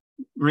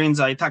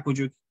Rinzai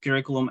Takuju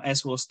curriculum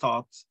as was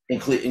taught.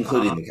 Including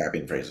the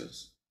capping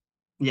phrases.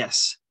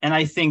 Yes. And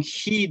I think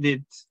he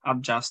did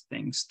adjust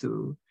things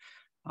to,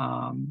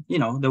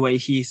 the way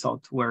he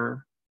thought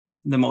were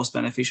the most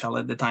beneficial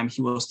at the time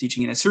he was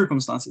teaching, in the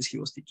circumstances he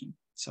was teaching.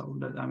 So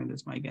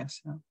that's my guess.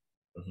 Yeah.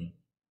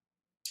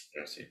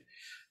 I see.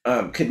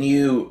 Can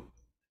you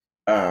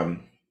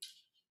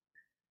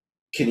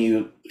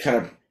kind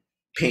of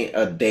paint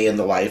a day in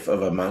the life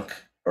of a monk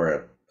or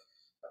a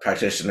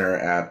practitioner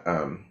at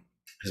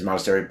his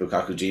monastery,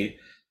 Bukkoku-ji?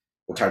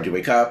 What time do you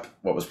wake up?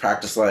 What was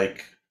practice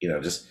like?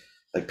 Just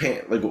like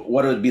paint, like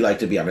what it would be like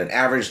to be on an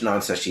average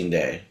non-sesshin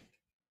day.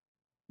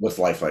 What's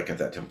life like at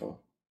that temple?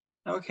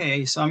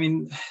 Okay, so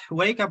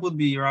wake up would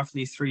be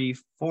roughly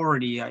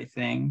 3:40, I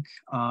think.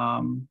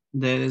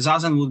 The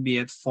zazen would be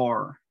at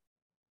 4.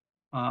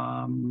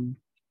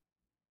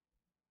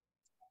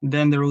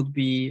 Then there would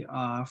be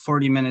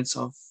 40 minutes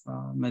of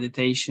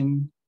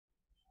meditation,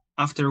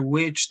 after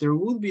which there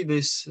would be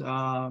this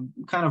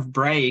kind of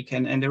break,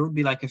 and there would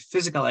be like a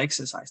physical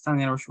exercise.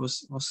 Tangen Roshi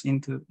was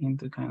into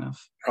kind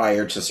of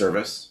prior to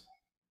service.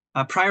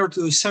 Prior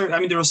to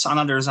service, there was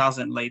another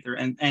zazen later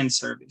and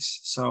service.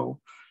 So,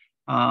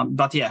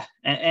 but yeah,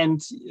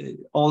 and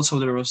also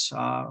there was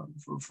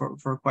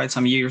for quite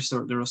some years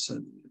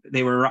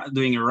they were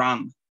doing a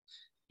run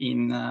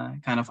in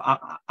kind of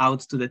out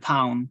to the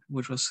town,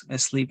 which was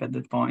asleep at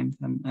that point,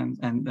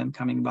 and then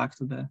coming back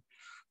to the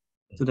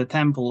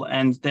temple.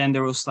 And then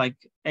there was like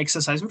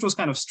exercise, which was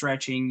kind of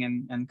stretching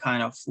and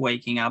kind of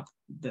waking up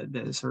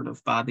the sort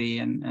of body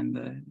and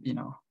the,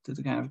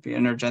 to kind of be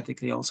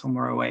energetically also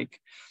more awake.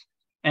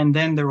 And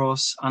then there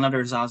was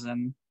another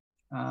zazen.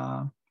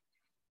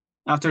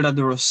 After that,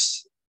 there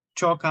was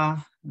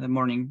choka, the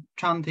morning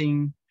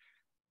chanting,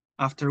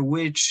 after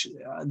which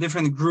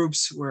different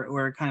groups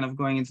were kind of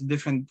going into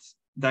different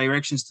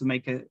directions to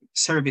make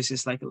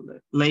services, like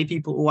lay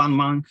people, one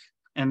monk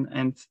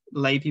and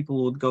lay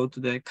people would go to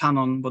the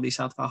Canon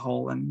Bodhisattva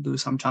Hall and do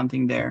some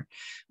chanting there.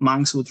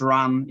 Monks would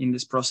run in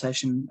this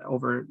procession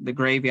over the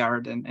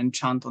graveyard and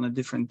chant on the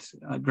different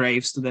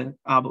graves to the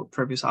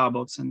previous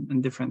abbots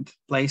and different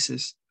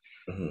places.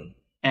 Mm-hmm.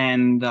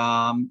 And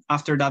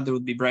after that, there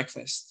would be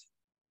breakfast.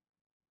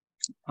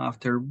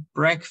 After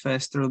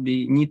breakfast, there will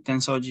be Nitten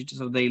Soji,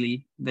 so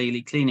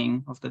daily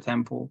cleaning of the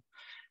temple.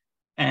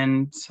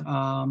 And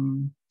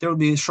there will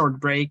be a short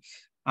break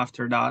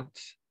after that,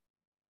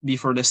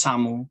 before the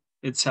Samu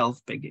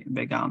itself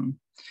began.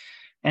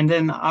 And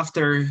then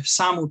after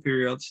Samu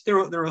period,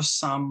 there was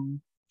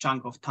some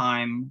chunk of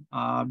time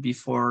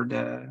before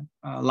the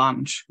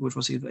lunch, which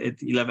was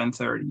at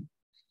 11:30.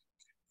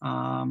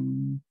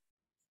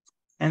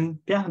 And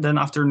yeah, then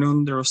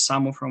afternoon, there was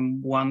Samu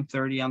from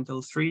 1:30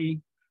 until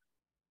 3.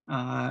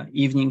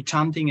 Evening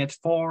chanting at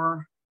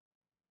 4,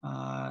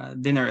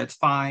 dinner at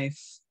 5,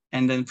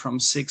 and then from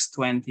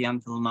 6:20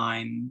 until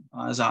 9,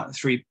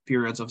 3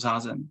 periods of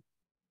zazen.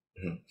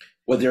 Mm-hmm.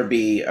 Would there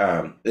be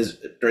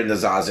during the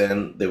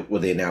zazen,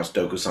 would they announce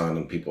dokusan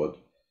and people would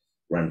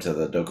run to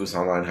the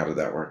dokusan line? How did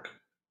that work?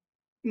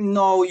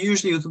 No,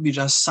 usually it would be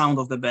just sound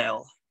of the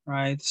bell,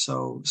 right?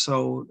 So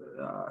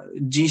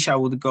Jisha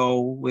would go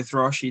with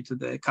Roshi to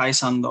the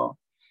Kaisando,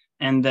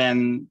 and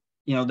then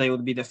they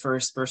would be the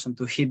first person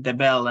to hit the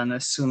bell, and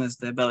as soon as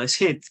the bell is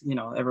hit,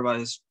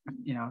 everybody's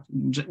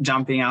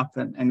jumping up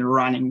and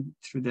running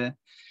through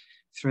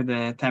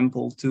the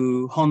temple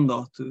to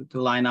Hondo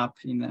to line up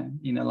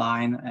in a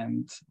line,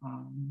 and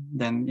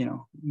then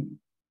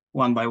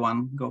one by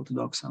one go to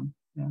Doksan.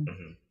 Yeah.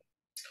 Mm-hmm.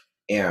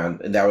 And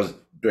that was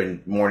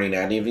during morning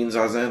and evening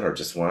zazen, or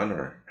just one,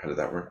 or how did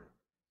that work?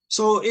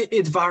 So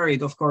it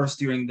varied, of course,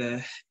 during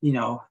the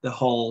the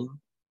whole.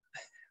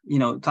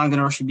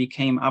 Tangen Roshi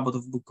became abbot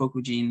of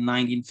Bukkoku-ji in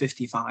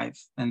 1955,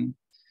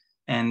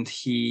 and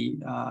he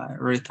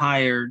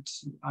retired.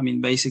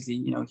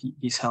 Basically,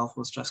 his health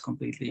was just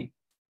completely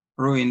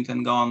ruined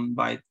and gone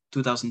by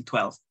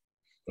 2012.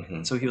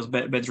 Mm-hmm. So he was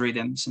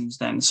bedridden since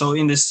then. So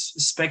in this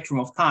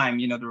spectrum of time,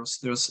 there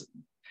was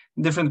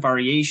different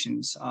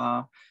variations.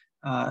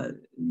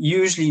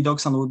 Usually,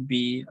 Doksan would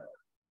be,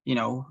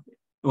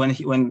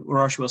 when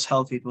Roshi was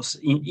healthy, it was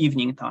in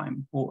evening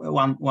time,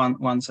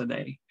 once a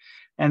day.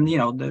 And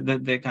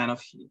the kind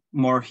of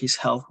more his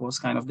health was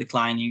kind of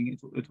declining.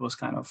 It was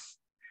kind of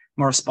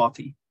more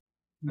spotty.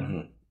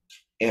 Mm-hmm.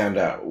 And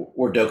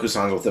were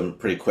dokusans with them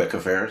pretty quick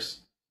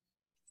affairs?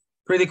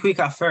 Pretty quick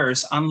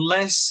affairs,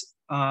 unless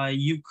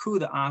you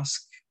could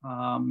ask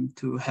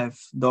to have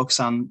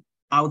doksan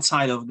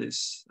outside of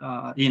this,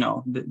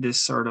 this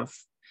sort of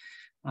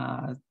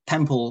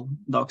temple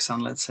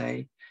doksan, let's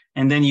say,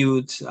 and then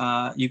you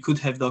could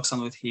have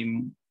doksan with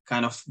him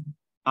kind of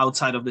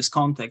outside of this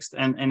context,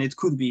 and it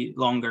could be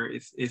longer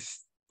if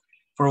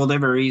for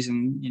whatever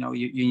reason,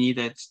 you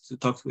needed to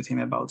talk with him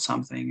about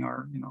something,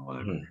 or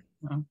whatever.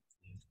 Mm-hmm.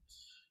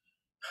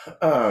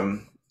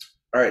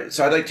 All right,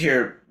 so I'd like to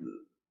hear.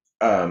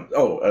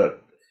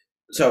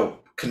 So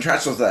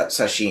contrast with that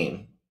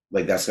sesshin,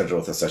 like that schedule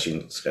with the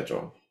sesshin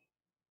schedule.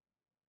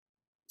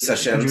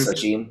 Session,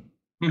 sesshin.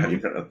 Mm-hmm.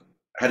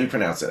 How do you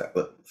pronounce it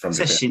from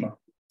Sesshin. Japan?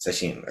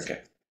 Sesshin. Okay.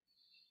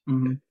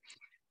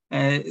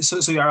 Mm-hmm.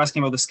 So you are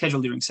asking about the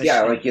schedule during sesshin?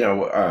 Yeah, like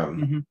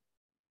mm-hmm.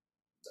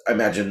 I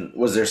imagine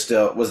was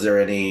there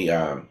any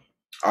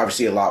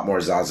obviously a lot more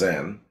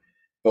zazen,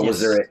 but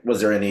yes. was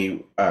there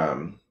any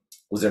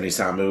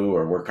samu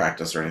or work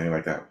practice or anything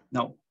like that?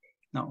 No.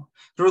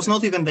 There was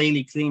not even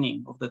daily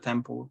cleaning of the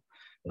temple.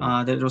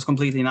 Mm-hmm. There was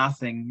completely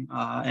nothing.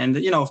 And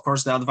of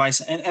course, the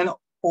advice and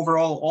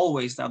overall,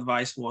 always the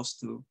advice was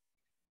to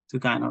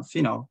kind of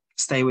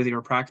stay with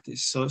your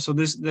practice. So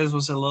this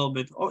was a little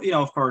bit,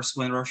 of course,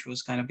 when Roshi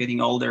was kind of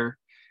getting older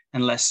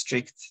and less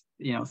strict,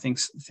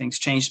 things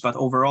changed. But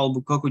overall,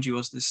 Bukkoku-ji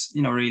was this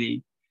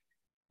really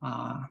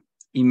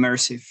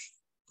immersive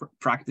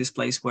practice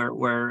place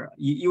where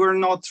you were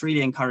not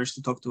really encouraged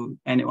to talk to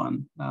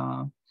anyone.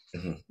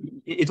 Mm-hmm.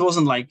 It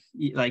wasn't like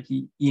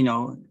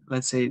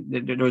let's say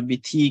there would be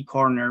tea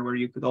corner where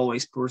you could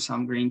always pour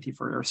some green tea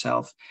for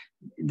yourself,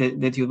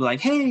 that you'd be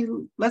like, hey,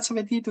 let's have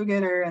a tea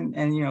together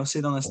and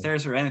sit on the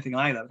stairs or anything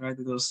like that, right?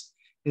 It was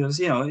if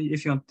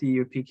you want tea,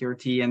 you pick your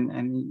tea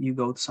and you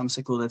go to some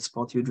secluded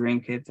spot, you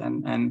drink it,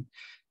 and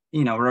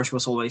Roshi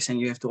was always saying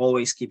you have to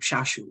always keep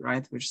shashu,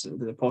 right, which is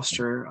the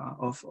posture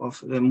of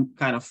the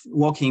kind of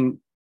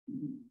walking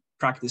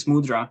practice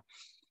mudra.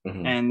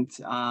 Mm-hmm.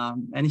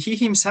 And he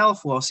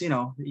himself was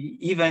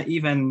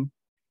even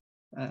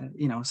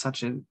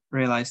such a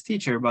realized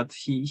teacher, but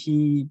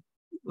he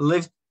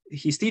lived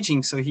his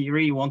teaching, so he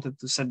really wanted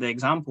to set the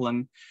example.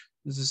 And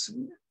this is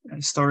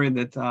a story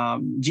that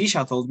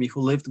Jisha told me,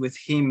 who lived with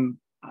him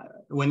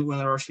when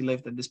Roshi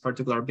lived at this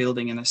particular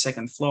building in the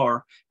second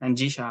floor, and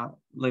Jisha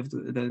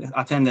the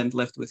attendant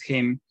lived with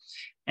him,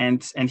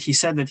 and he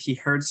said that he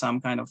heard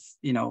some kind of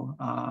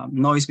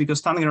noise,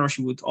 because Tangen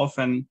Roshi would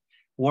often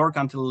work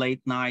until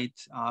late night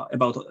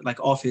about like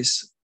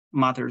office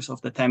matters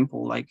of the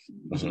temple. Like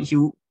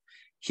mm-hmm.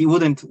 he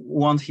wouldn't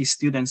want his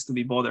students to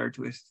be bothered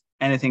with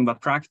anything but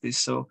practice.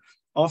 So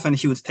often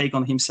he would take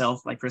on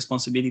himself like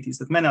responsibilities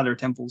that many other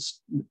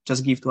temples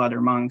just give to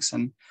other monks.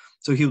 And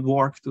so he would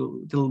work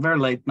till very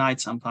late night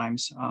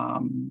sometimes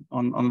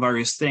on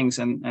various things.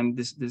 And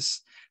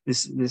this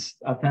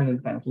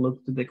attendant kind of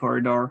looked to the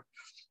corridor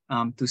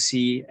to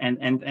see, and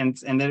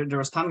there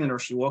was Tangen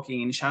Roshi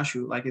walking in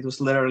shashu, like it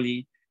was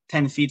literally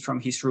 10 feet from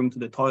his room to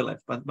the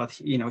toilet, but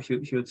he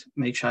would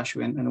make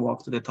shashu and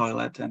walk to the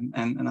toilet,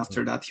 and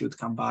after that he would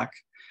come back.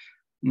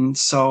 And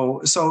so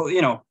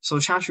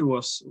shashu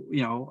was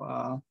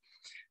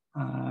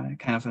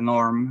kind of a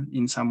norm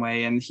in some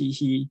way, and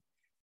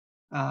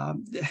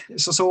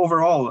so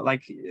overall,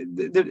 like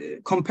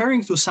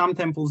comparing to some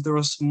temples, there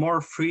was more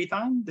free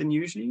time than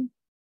usually,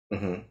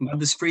 mm-hmm. but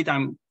this free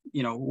time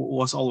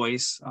was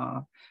always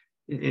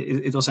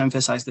it was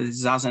emphasized that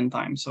it's zazen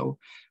time. So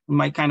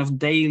my kind of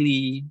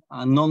daily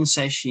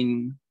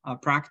non-session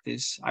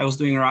practice, I was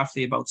doing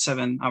roughly about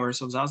 7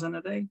 hours of zazen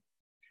a day,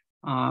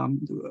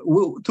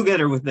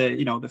 together with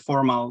the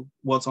formal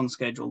what's on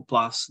schedule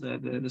plus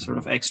the sort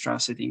of extra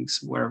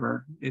sittings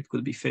wherever it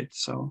could be fit.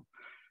 So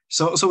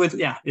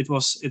it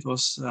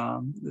was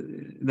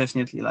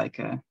definitely like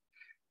a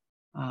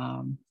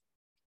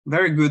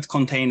very good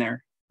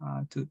container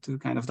to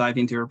kind of dive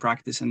into your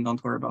practice and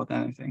don't worry about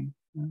anything.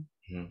 Yeah.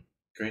 Mm-hmm.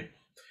 Great.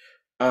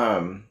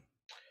 So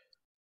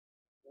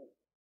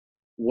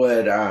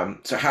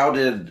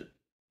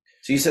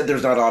you said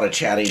there's not a lot of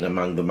chatting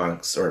among the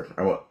monks, or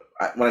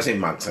when I say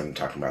monks, I'm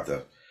talking about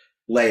the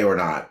lay or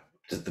not,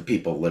 just the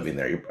people living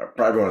there.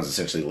 Everyone is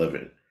essentially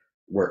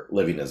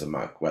living as a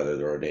monk, whether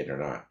they're ordained or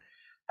not.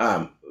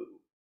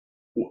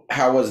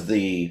 How was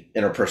the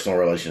interpersonal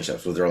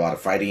relationships? Was there a lot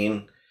of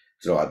fighting?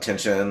 Was there a lot of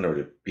tension, or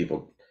did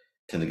people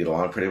tend to get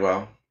along pretty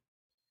well?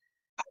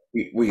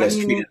 Were you guys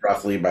treated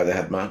roughly by the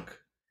head monk?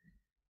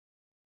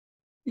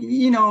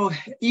 Each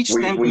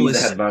temple were you the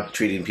head monk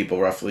treating people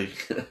roughly?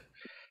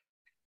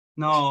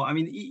 No, I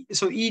mean,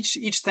 so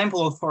each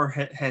temple of course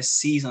has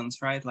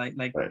seasons, right? Like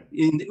right.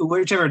 In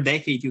whichever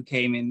decade you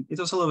came in, it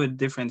was a little bit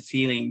different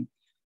feeling.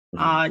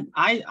 Mm-hmm.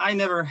 I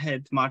never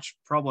had much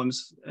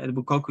problems at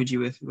Bukkoku-ji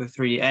with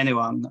really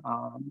anyone.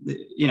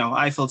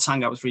 I felt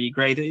Sangha was really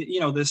great.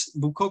 This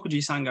Bukkoku-ji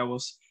Sangha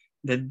was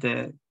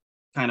the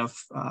kind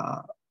of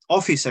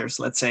officers,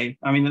 let's say.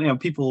 I mean,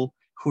 people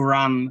who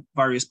run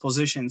various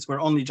positions were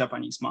only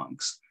Japanese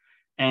monks,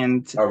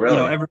 and oh,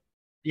 really?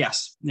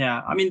 Yes, yeah.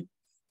 I mean,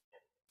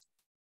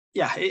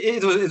 yeah,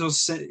 it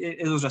was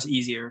just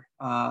easier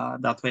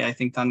that way. I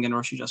think Tangen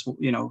Roshi just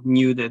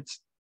knew that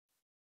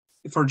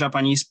for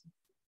Japanese,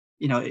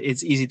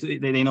 it's easy to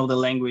they know the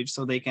language,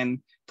 so they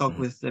can talk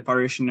mm-hmm. with the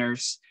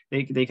parishioners.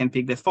 They can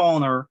pick the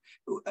phone, or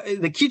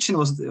the kitchen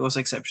was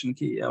exception.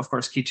 Of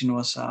course, kitchen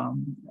was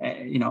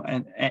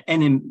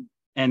any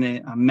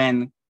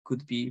man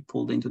could be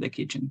pulled into the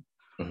kitchen.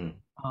 Mm-hmm.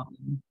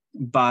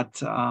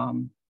 But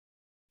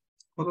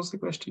what was the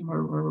question?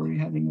 Where were we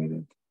heading with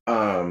it?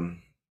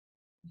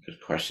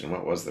 Good question.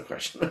 What was the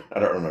question? I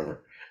don't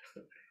remember.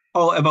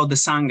 Oh, about the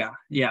Sangha.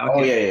 Yeah. Okay.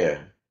 Oh,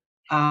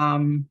 yeah.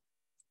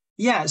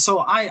 Yeah.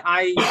 So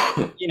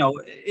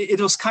it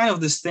was kind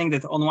of this thing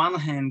that on one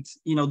hand,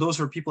 those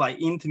were people I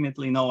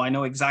intimately know. I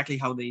know exactly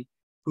how they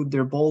put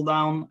their bowl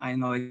down. I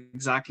know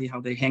exactly how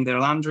they hang their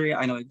laundry.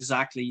 I know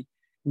exactly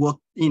what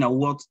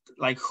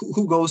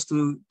who goes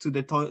to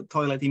the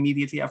toilet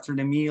immediately after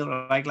the meal.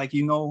 Like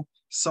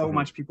so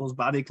much people's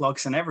body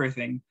clocks and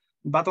everything.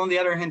 But on the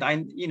other hand,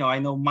 I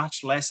know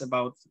much less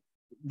about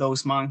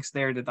those monks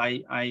there that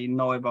I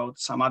know about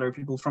some other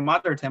people from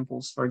other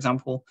temples, for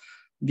example,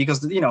 because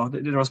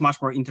there was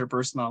much more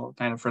interpersonal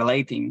kind of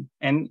relating.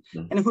 And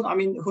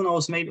who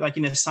knows, maybe like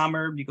in the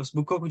summer, because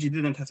Bukkoku-ji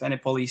didn't have any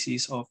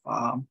policies of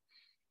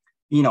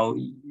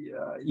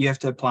you have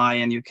to apply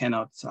and you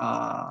cannot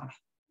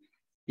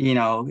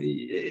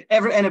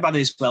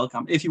anybody is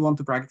welcome. If you want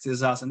to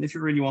practice Zazen, if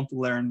you really want to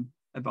learn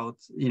about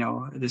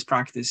this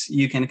practice,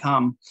 you can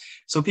come.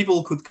 So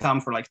people could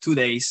come for like 2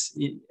 days,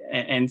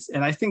 and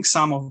I think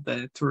some of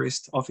the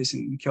tourist office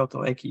in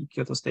Kyoto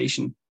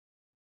Station,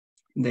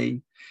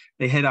 they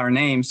had our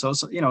name. So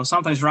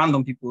sometimes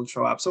random people would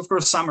show up. So of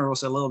course summer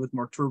was a little bit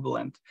more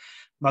turbulent,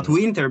 but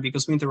winter,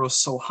 because winter was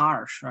so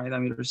harsh, right? I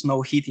mean, there's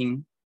no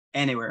heating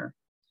anywhere.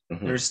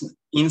 There's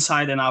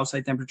inside and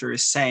outside temperature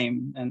is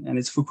same, and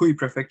it's Fukui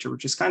Prefecture,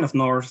 which is kind of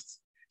north,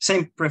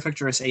 same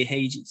prefecture as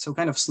Eiheiji, so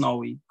kind of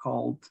snowy,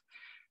 cold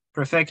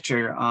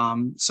prefecture.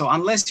 So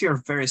unless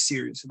you're very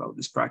serious about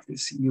this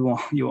practice, you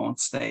won't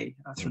stay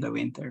through the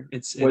winter.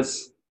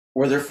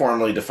 Were there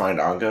formally defined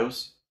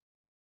angos?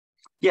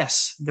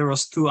 Yes, there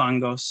was 2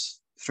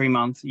 angos, 3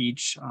 months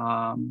each.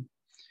 A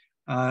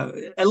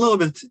little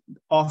bit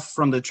off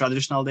from the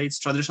traditional dates.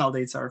 Traditional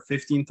dates are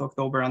 15th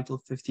October until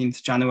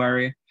 15th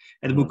January.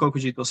 At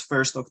Bukkoku-ji, it was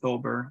 1st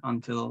October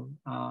until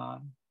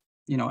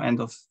end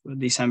of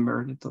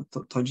December, the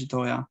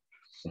Tojitoya,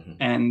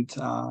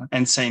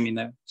 and same in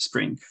the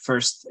spring,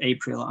 1st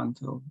April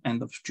until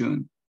end of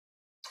June.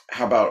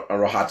 How about a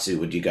Rohatsu?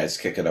 Would you guys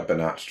kick it up a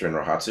notch during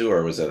Rohatsu,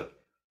 or was it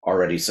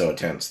already so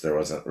intense there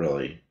wasn't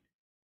really?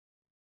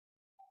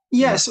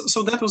 Yeah,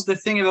 so that was the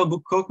thing about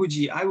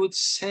Bukkoku-ji. I would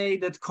say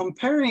that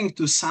comparing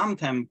to some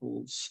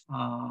temples,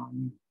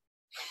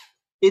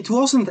 it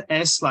wasn't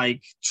as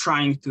like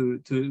trying to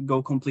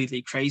go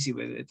completely crazy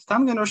with it.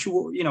 Tangen Roshi,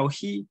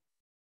 he,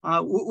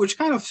 which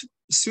kind of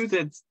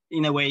suited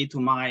in a way to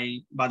my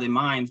body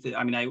mind.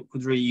 I mean, I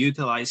could really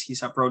utilize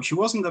his approach. He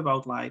wasn't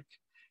about like,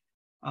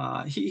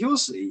 he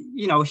was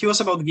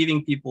about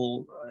giving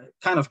people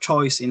kind of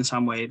choice in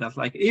some way, that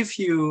like if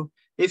your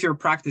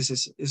practice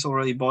is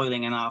already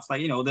boiling enough,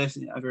 like there's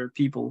other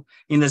people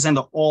in the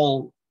Zendo,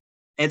 all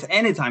at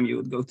any time you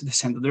would go to the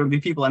Zendo, there would be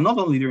people, and not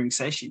only during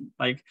session,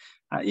 like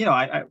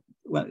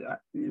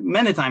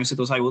many times it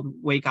was I would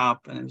wake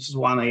up and it was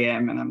 1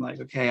 a.m. and I'm like,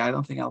 okay, I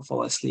don't think I'll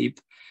fall asleep.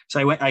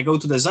 So I go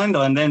to the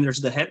Zendo, and then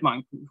there's the head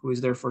monk who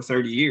is there for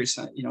 30 years,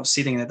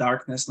 sitting in the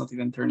darkness, not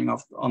even turning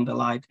off on the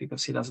light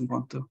because he doesn't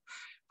want to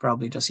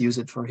probably just use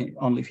it for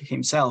only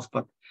himself,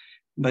 but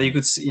you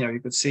could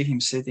see him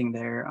sitting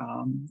there.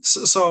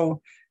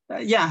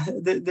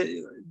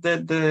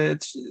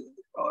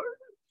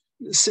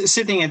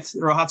 Sitting at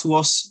Rohatsu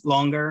was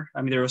longer.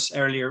 I mean, there was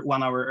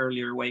 1 hour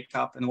earlier wake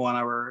up and 1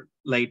 hour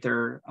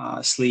later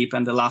sleep,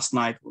 and the last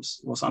night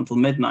was until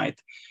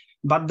midnight.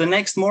 But the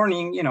next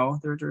morning,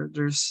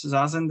 there's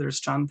zazen, there's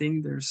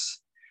chanting,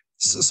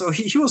 so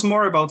he was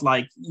more about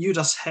like, you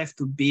just have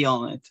to be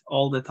on it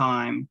all the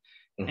time.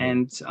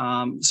 And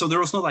so there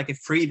was not like a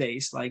free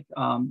days, like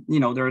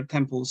there are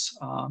temples,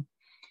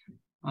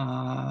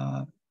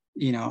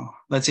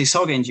 let's say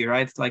Sogen-ji,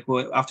 right? Like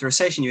after a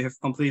session you have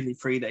completely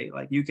free day.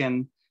 Like you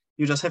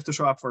just have to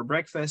show up for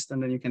breakfast,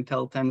 and then you can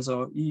tell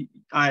Tenzo,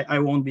 I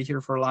won't be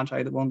here for lunch,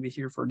 I won't be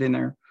here for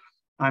dinner,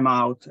 I'm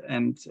out,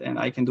 and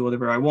I can do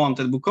whatever I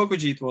want. At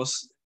Bukkoku-ji, it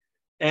was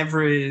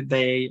every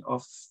day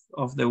of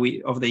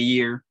the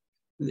year.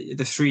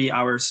 The 3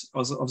 hours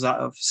of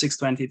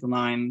 6:20 to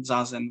 9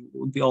 zazen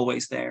would be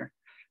always there.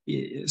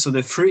 So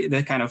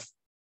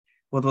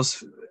what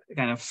was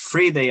kind of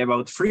free day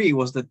about free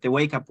was that the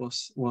wake up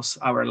was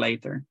hour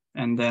later,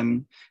 and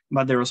then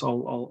but there was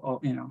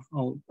all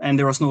and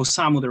there was no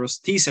samu. There was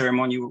tea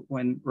ceremony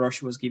when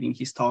Roshi was giving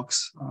his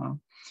talks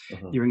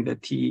during the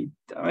tea.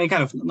 I mean,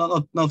 kind of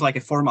not like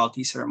a formal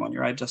tea ceremony,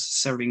 right?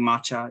 Just serving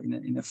matcha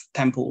in a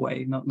temple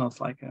way,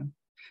 not like a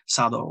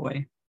sado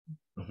way.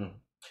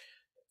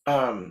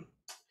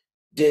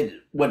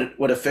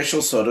 Would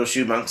official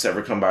Soto-shu monks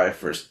ever come by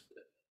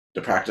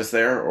to practice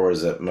there, or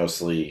is it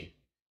mostly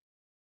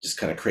just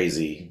kind of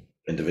crazy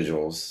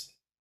individuals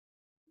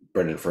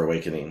burdened for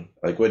awakening?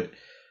 Like,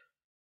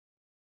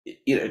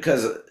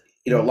 because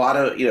a lot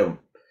of you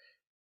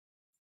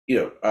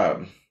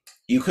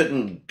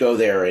couldn't go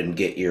there and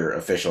get your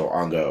official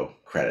Ongo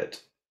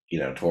credit,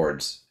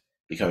 towards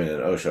becoming an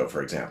Osho,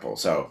 for example.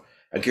 So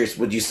I'm curious,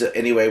 would you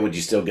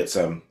still get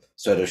some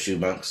Soto-shu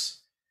monks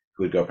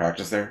who would go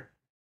practice there?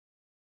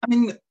 I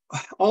mean,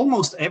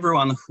 almost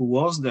everyone who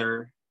was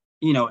there,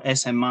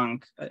 as a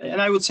monk,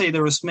 and I would say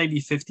there was maybe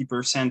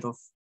 50% of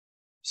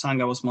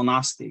Sangha was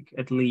monastic,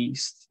 at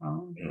least.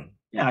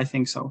 Yeah, I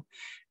think so.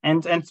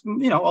 And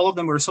all of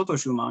them were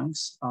Soto-ji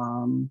monks.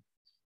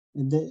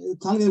 The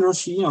Tangen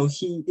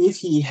Roshi, if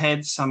he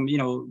had some,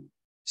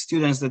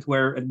 students that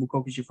were at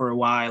Bukkoku-ji for a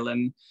while,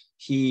 and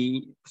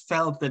he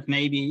felt that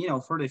maybe,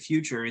 for the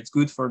future, it's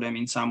good for them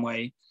in some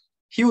way,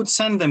 he would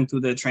send them to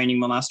the training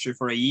monastery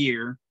for a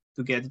year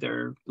to get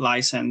their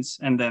license.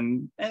 And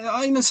then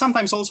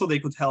sometimes also they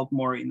could help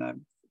more in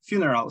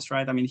funerals,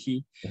 right? I mean,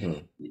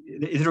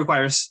 it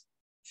requires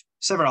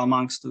several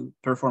monks to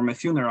perform a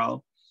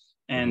funeral.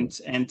 And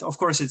of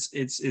course,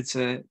 it's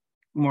a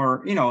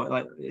more,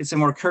 it's a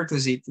more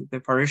courtesy to the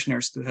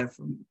parishioners to have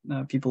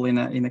people in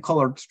a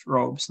colored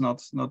robes,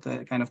 not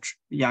a kind of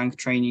young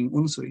training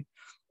unsui.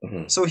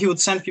 So he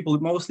would send people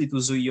mostly to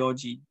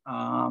Zuyoji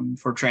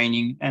for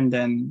training, and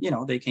then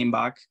they came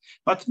back.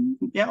 But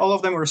yeah, all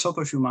of them were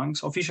Soto-ji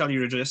monks, officially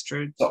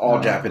registered. So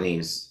all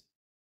Japanese.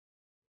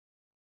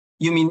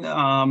 You mean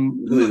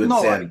who we would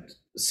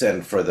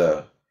send to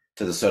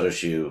the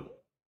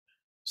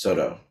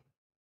Soto?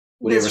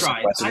 Would that's ever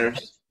right.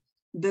 Westerners?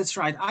 That's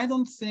right. I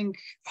don't think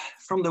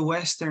from the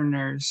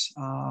Westerners.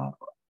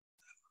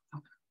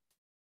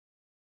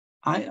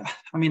 I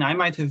mean, I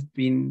might have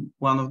been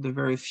one of the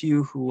very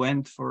few who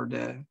went for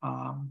the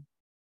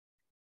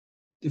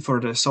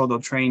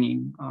sodo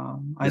training.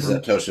 Is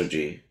that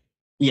Tosho-ji?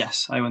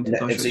 Yes, I went to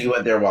Tosho-ji. And so you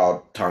went there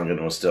while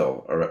Tangen was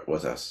still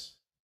with us.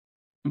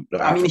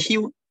 I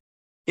mean,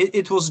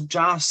 it was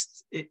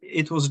just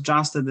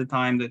at the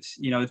time that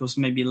it was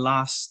maybe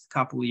last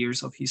couple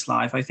years of his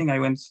life. I think I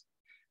went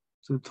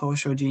to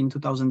Tosho-ji in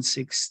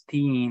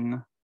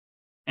 2016,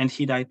 and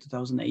he died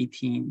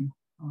 2018.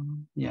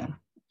 Yeah.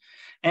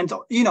 And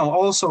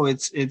also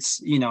it's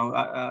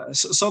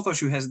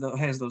Soto-ji has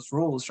those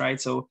rules,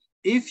 right? So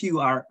if you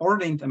are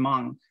ordained a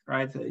monk,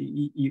 right,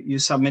 you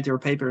submit your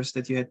papers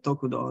that you had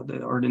tokudo,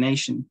 the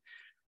ordination.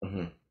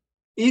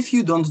 If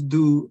you don't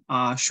do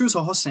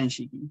shuso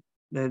hosenshiki,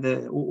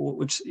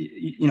 which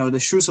the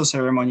shuso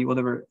ceremony,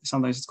 whatever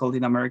sometimes it's called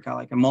in America,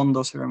 like a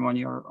mondo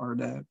ceremony or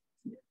the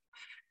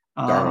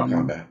Dharma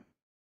combat.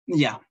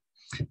 Yeah.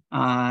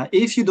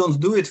 If you don't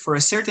do it for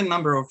a certain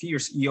number of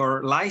years,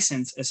 your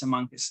license as a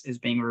monk is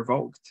being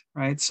revoked,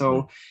 right?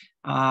 So,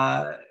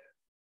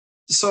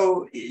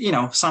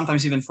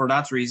 sometimes even for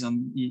that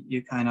reason,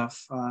 you kind of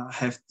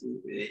have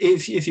to,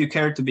 if you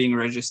care to being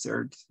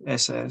registered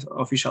as an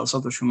official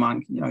Soto-ji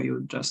monk, you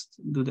would just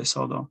do the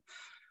sodo.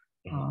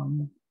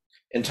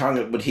 And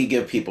Tonga, would he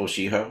give people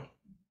shiho?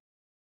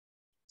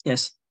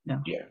 Yes.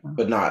 Yeah. Yeah,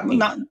 but not.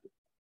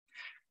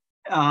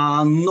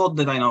 Not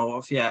that I know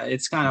of. Yeah,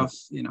 it's kind of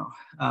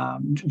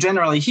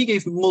generally he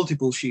gave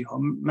multiple shiho.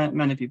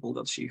 Many people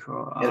got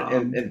shiho.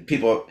 And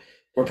people,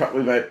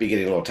 we might be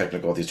getting a little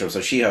technical with these terms. So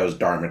shiho is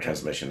Dharma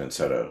transmission and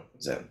Soto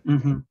Zen.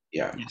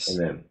 Yeah, yes.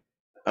 And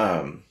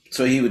then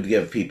so he would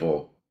give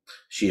people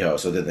shiho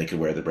so that they could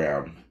wear the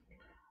brown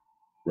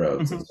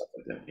robes and stuff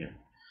like that. Yeah,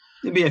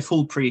 they'd be a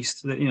full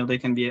priest. They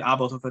can be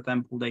abbot of a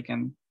temple. They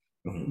can.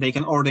 They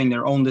can ordain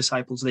their own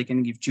disciples. They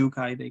can give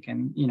jukai. They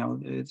can,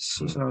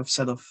 it's a sort of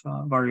set of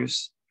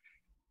various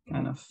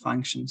kind of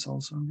functions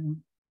also. Yeah.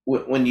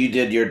 When you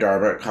did your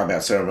Dharma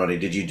combat ceremony,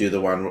 did you do the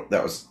one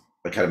that was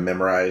kind of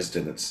memorized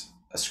and it's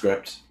a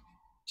script?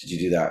 Did you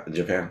do that in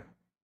Japan?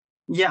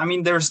 Yeah, I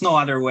mean, there's no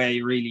other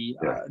way really.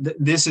 Yeah.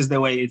 This is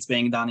the way it's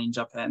being done in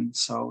Japan.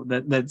 So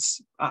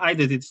I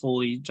did it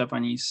fully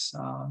Japanese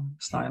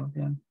style.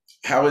 Yeah.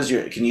 How is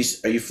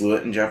are you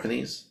fluent in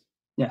Japanese?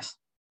 Yes.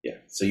 Yeah,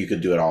 so you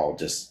could do it all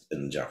just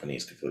in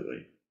Japanese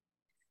completely.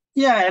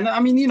 Yeah, and I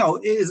mean,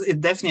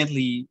 it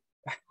definitely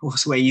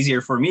was way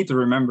easier for me to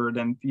remember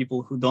than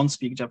people who don't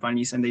speak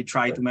Japanese and they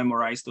try to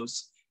memorize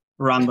those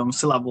random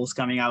syllables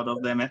coming out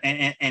of them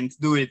and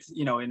do it,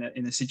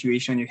 in a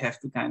situation you have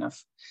to kind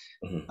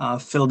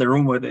of fill the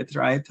room with it,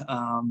 right?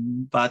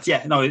 But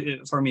yeah, no,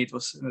 for me it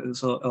was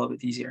a little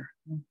bit easier.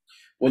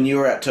 When you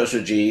were at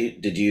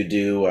Tosho-ji, did you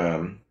do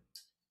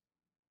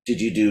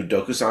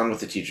dokusan with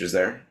the teachers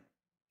there?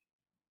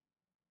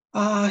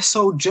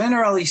 So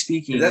generally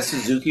speaking, is that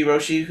Suzuki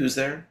Roshi who's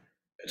there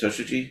at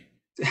Tosho-ji?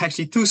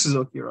 Actually, two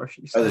Suzuki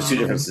Roshis. Oh, there's two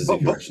different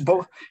Suzuki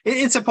Roshis.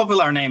 It's a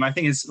popular name. I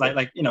think it's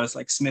it's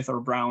like Smith or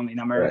Brown in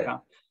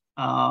America.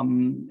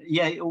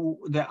 Right.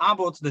 The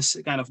abbot, this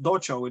kind of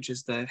docho, which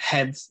is the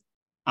head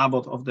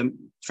abbot of the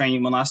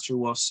training monastery,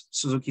 was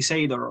Suzuki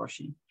Seido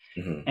Roshi.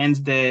 And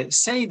the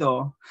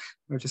Seido,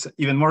 which is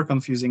even more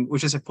confusing,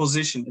 which is a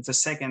position, it's a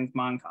second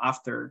monk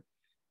after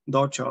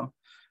docho.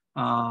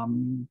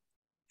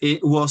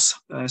 It was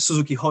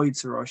Suzuki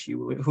Hoitsu Roshi,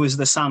 who is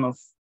the son of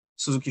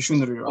Suzuki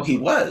Shunryu Roshi. Oh, he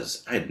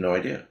was? I had no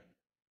idea.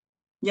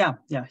 Yeah.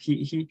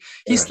 He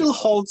still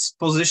holds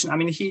position. I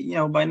mean, he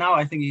by now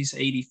I think he's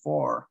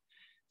 84,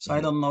 so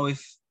I don't know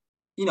if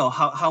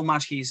how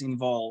much he's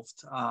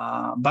involved.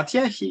 But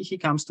yeah, he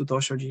comes to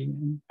Tosho-ji.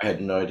 I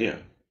had no idea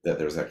that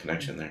there was that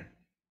connection there.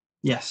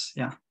 Yes,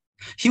 yeah.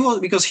 He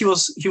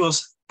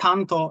was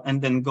Tanto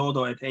and then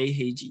Godo at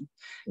Eiheiji.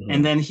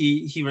 And then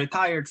he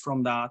retired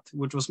from that,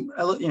 which was,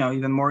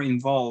 even more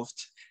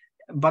involved.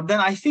 But then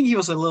I think he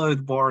was a little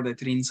bit bored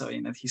at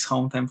Rinso-in, at his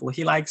home temple.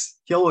 He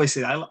always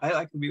said, I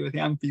like to be with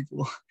young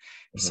people.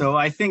 So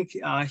I think,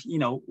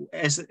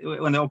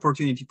 when the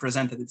opportunity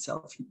presented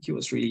itself, he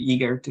was really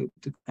eager to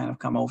kind of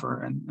come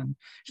over. And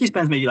he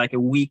spent maybe like a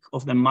week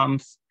of the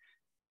month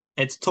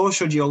at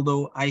Tosho-ji,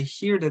 although I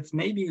hear that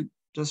maybe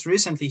just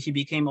recently he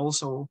became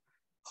also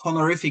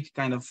honorific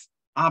kind of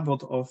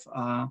abbot of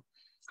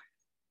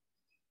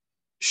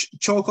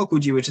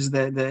Chokoku-ji, which is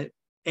the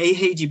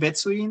Eiheiji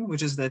Betsuin,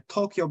 which is the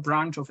Tokyo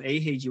branch of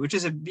Eiheiji, which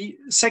is a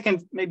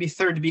second, maybe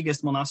third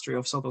biggest monastery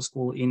of Soto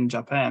school in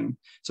Japan.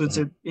 So it's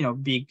a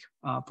big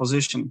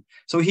position.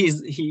 So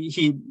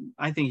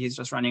I think he's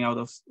just running out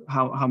of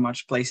how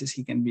much places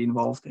he can be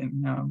involved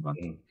in. But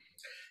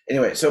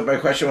anyway, so my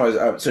question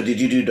was, so did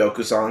you do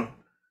Dokusan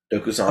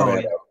at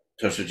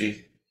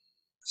Tosho-ji?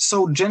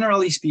 So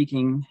generally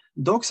speaking,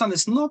 Dokusan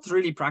is not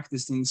really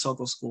practiced in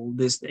Soto school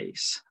these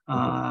days.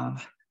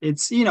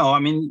 It's,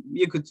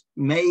 you could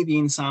maybe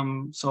in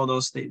some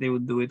sodos, they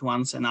would do it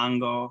once an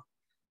ango.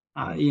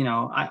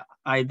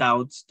 I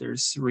doubt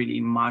there's really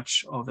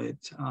much of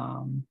it.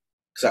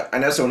 So I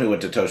know someone who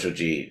went to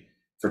Tosho-ji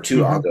for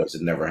 2 angos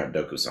and never had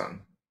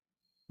Dokusan.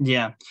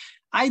 Yeah,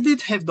 I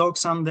did have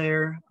Dokusan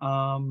there.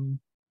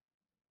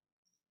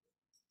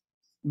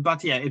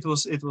 But yeah, it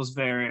was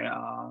very,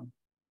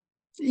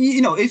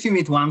 if you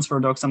meet once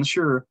for Dokusan,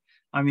 sure.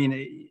 I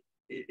mean,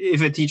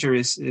 if a teacher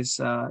is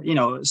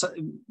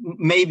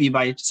maybe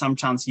by some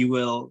chance you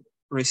will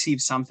receive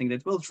something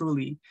that will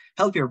truly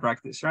help your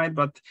practice, right?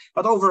 But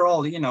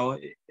overall,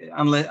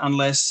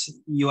 unless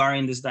you are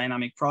in this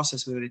dynamic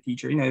process with a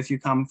teacher, if you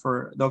come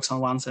for Dokusan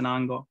once an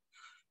ango,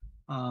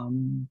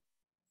 the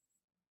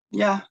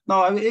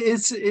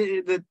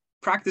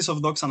practice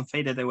of Dokusan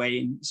faded away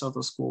in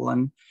Soto school,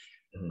 and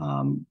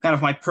kind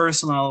of my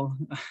personal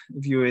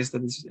view is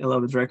that it's a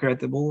little bit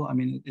regrettable. I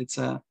mean, it's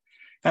a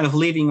kind of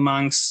leaving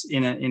monks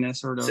in a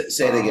sort of.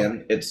 Say it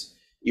again. It's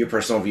your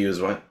personal view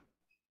is what?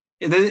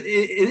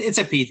 It's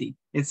a pity.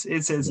 It's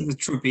a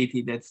true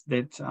pity that.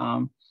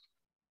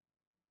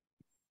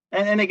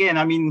 And again,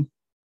 I mean,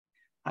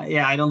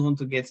 I don't want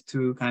to get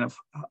too kind of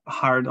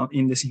hard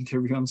in this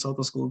interview on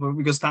Soto school, but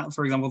because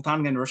for example,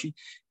 Tangen Roshi,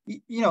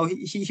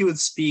 he would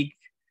speak.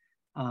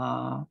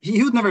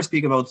 He would never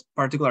speak about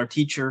particular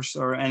teachers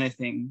or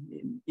anything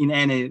in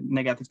any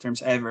negative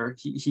terms ever.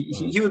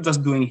 He was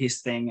just doing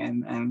his thing,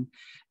 and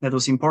that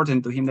was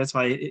important to him. That's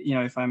why,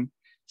 if I'm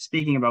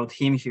speaking about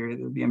him here, it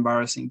would be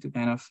embarrassing to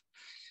kind of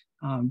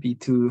be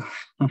too.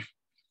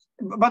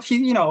 But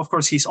he, of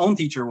course, his own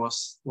teacher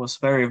was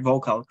very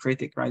vocal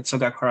critic, right?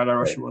 Sogen Harada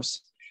Roshi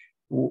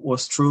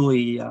was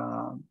truly,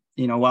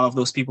 one of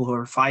those people who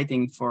are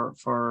fighting for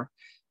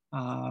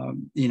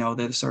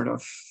the sort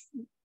of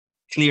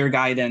clear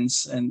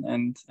guidance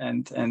and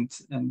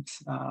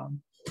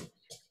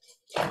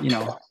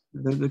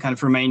the kind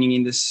of remaining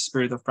in this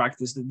spirit of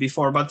practice that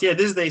before. But yeah,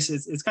 these days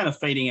it's kind of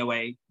fading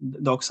away,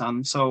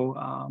 Dokusan. So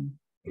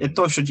at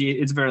Tosho-ji,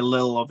 it's very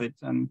little of it.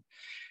 And,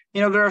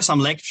 there are some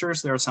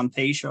lectures, there are some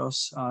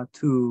teishos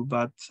too,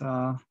 but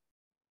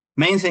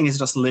main thing is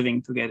just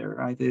living together,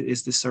 right?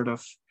 It's this sort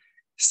of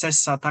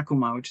sessa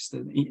takuma, which is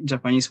the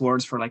Japanese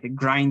words for like a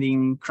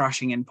grinding,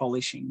 crushing, and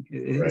polishing.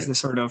 It's the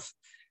sort of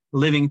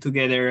living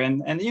together.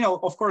 And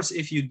of course,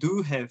 if you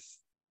do have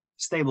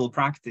stable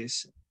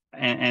practice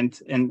and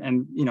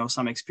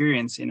some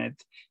experience in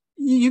it,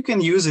 you can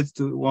use it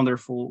to a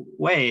wonderful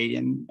way.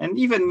 And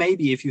even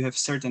maybe if you have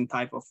certain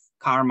type of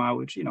karma,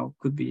 which,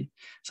 could be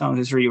something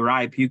that's really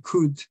ripe, you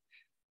could,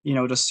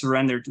 just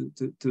surrender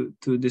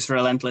to this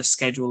relentless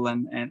schedule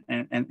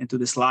and to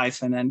this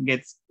life, and then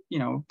get,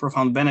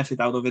 profound benefit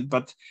out of it.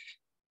 But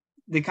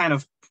the kind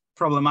of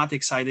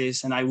problematic side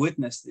is, and I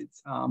witnessed it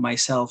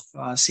myself,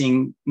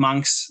 seeing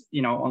monks,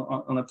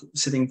 on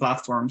sitting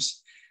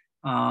platforms,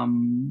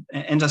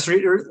 and just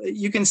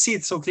you can see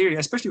it so clearly,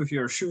 especially with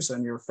your shoes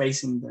and you're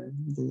facing the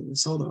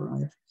sodo,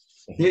 right?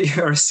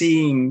 You're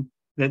seeing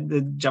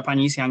the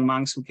Japanese young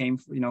monks who came,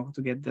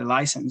 to get the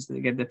license, to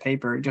get the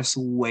paper, just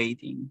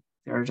waiting.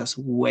 They're just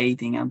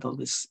waiting until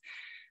this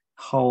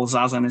whole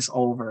zazen is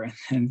over,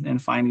 and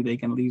finally they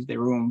can leave the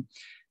room.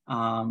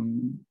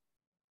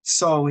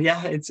 So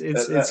yeah, that's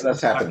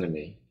happened to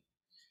me.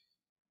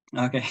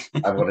 Okay.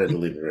 I wanted to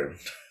leave the room.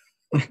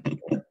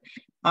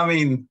 I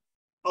mean,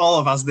 all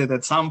of us did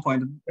at some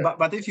point,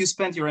 but if you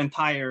spend your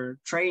entire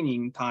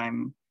training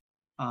time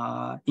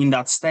in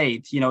that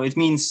state, it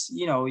means,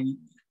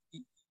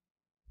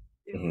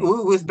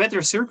 with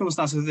better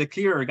circumstances, with a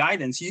clearer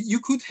guidance, you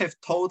could have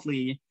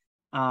totally,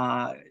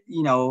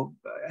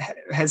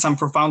 had some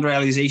profound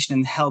realization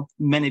and helped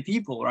many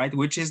people, right?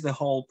 Which is the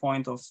whole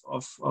point of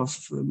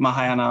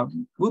Mahayana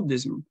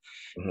Buddhism.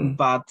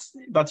 But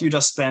you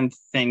just spend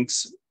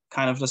things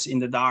kind of just in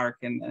the dark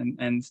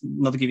and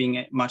not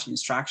giving much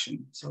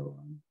instruction. So,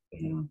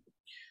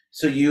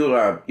 So you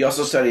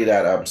also studied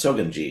at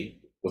Sogen-ji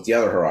with the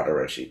other Harada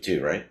Roshi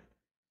too, right?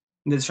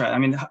 That's right. I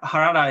mean,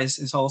 Harada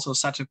is also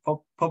such a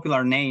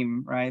popular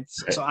name, right?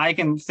 So I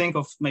can think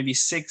of maybe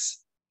 6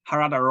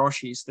 Harada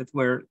Roshis that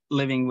were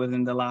living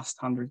within the last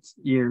 100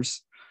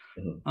 years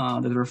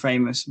that were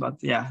famous. But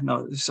yeah,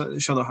 no,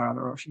 Soto Harada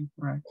Roshi,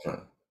 right?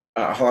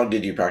 How long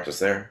did you practice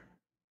there?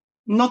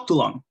 Not too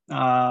long.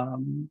 I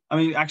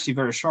mean, actually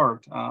very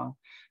short.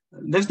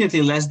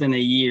 Definitely less than a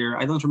year.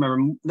 I don't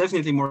remember.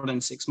 Definitely more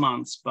than 6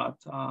 months, but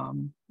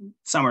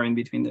somewhere in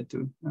between the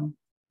two.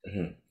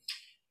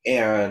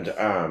 And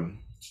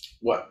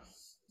what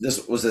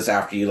was this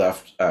after you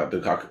left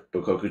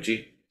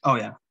Bukkoku-ji? Oh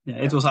yeah.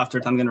 It was after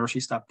Tangen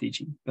Roshi stopped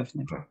teaching.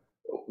 Definitely.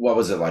 What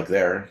was it like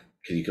there?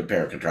 Can you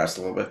compare and contrast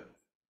a little bit?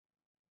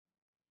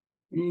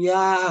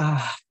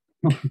 Yeah.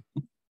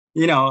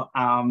 You know,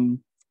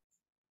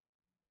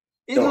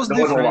 it was no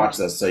different. one will watch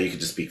this, so you can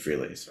just speak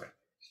freely. It's fine.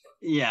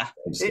 Yeah,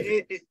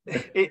 it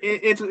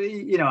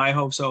you know, I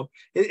hope so.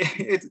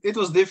 It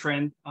was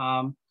different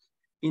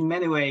in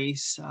many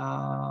ways,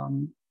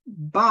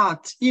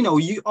 but you know,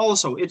 you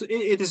also it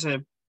is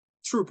a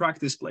true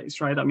practice place,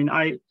 right? I mean,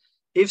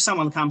 if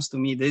someone comes to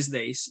me these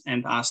days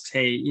and asks,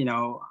 hey, you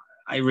know,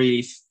 I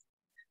really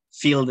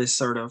feel this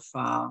sort of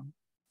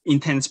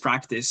intense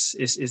practice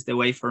is the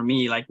way for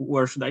me, like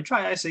where should I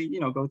try? I say, you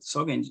know, go to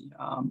Sogen-ji.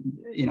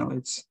 You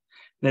know,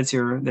 that's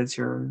your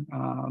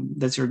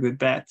good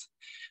bet.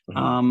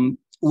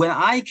 When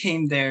I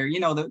came there, you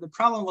know, the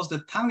problem was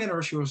that Tangen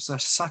Roshi was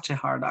such a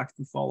hard act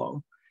to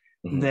follow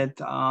that,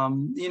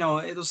 you know,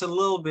 it was a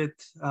little bit,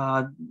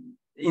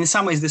 in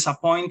some ways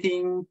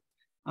disappointing.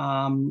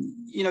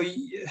 You know,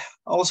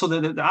 also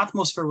the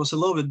atmosphere was a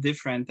little bit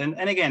different.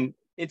 And again,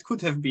 it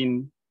could have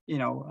been, you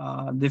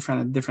know,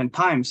 different at different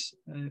times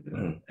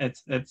at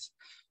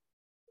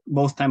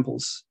both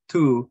temples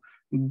too.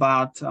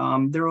 But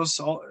there was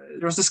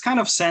this kind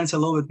of sense a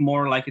little bit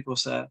more like it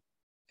was a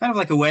kind of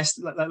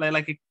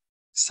like a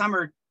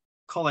summer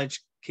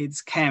college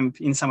kids camp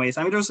in some ways.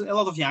 I mean, there's a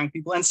lot of young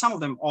people and some of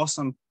them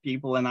awesome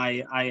people, and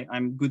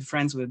I'm good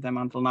friends with them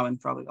until now, and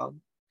probably I'll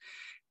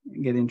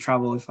get in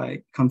trouble if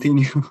I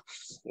continue.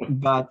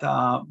 But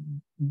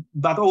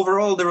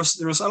overall, there was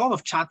a lot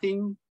of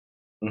chatting.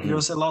 There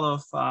was a lot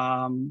of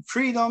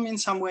freedom in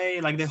some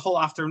way. Like the whole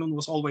afternoon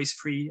was always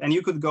free, and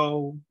you could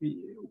go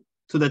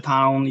to the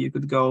town, you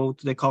could go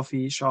to the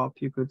coffee shop,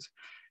 you could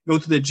go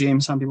to the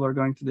gym. Some people are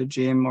going to the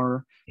gym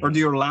or do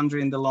your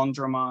laundry in the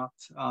laundromat.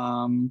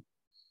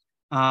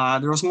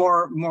 There was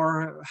more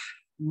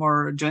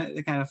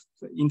kind of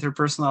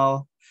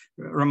interpersonal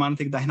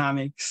romantic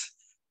dynamics.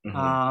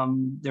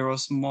 There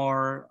was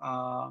more,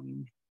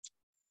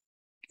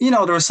 you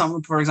know, there was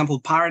some, for example,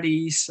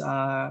 parties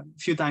a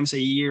few times a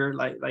year,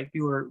 like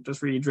people were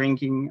just really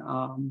drinking.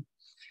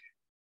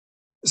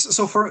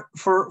 So for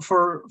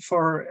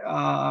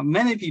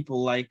many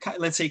people, like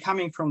let's say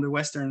coming from the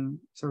Western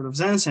sort of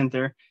Zen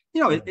center,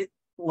 you know,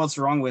 what's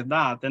wrong with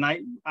that? And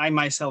I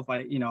myself,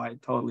 I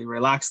totally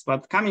relaxed.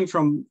 But coming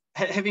from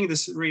having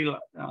this real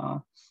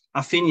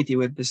affinity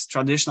with this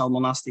traditional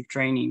monastic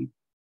training,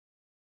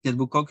 that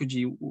Bukkoku-ji,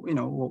 you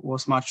know,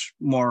 was much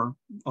more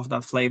of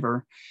that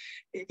flavor.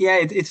 Yeah,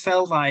 it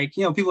felt like,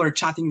 you know, people are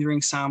chatting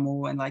during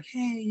Samu and like,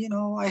 hey, you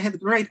know, I had a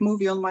great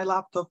movie on my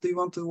laptop. Do you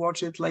want to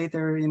watch it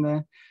later in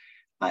the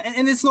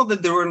and it's not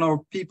that there were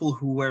no people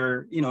who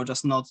were, you know,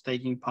 just not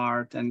taking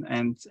part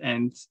and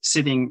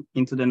sitting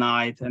into the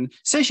night. And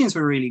sessions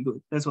were really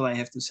good. That's what I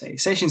have to say.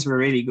 Sessions were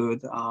really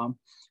good.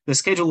 The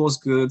schedule was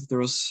good. There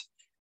was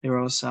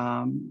literally.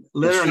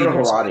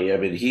 Harada, I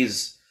mean,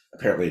 he's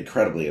apparently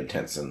incredibly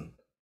intense in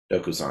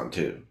Dokusan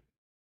too.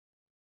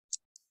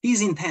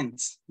 He's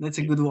intense. That's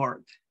a good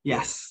word.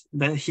 Yes,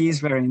 that he's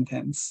very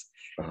intense.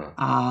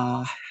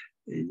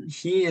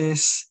 He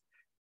is.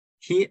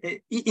 He,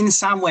 in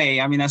some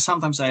way, I mean,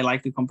 sometimes I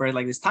like to compare it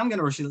like this. Tangen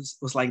Roshi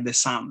was like the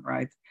sun,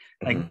 right?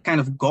 Like kind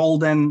of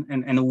golden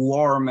and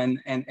warm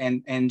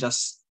and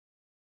just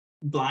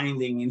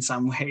blinding in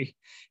some way.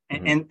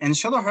 And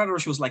Soto Harada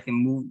Roshi was like a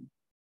moon,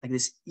 like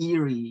this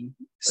eerie,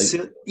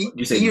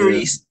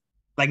 eerie,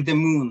 like the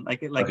moon, like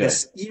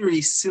this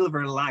eerie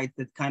silver light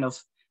that kind of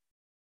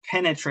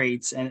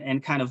penetrates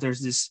and kind of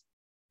there's this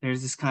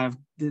kind of,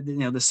 you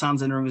know, the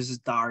sun's in the room is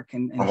dark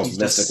and he's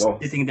mystical.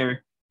 Just sitting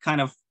there kind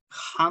of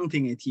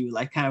hunting at you,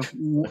 like kind of,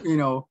 you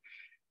know,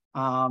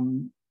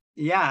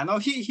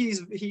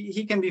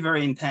 he can be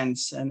very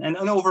intense and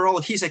overall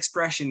his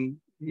expression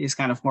is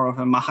kind of more of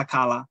a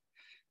Mahakala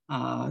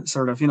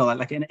sort of, you know,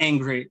 like an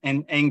angry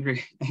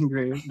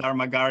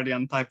Dharma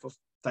guardian type.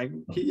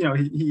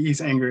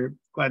 He's angry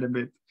quite a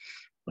bit.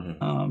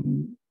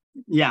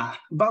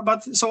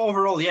 But so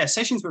overall,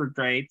 sessions were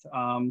great.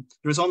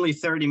 There's only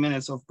 30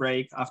 minutes of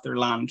break after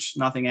lunch,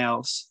 nothing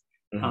else.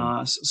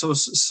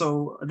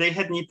 So they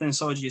had Nitten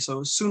Soji.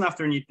 So soon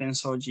after Nitten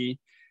Soji,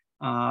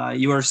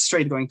 you were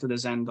straight going to the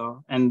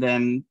Zendo, and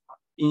then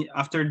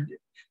after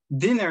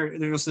dinner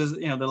there was this,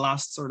 you know, the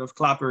last sort of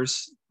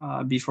clappers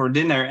before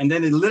dinner, and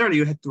then literally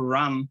you had to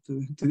run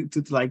to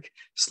like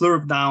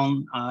slurp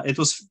down. It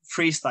was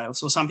freestyle,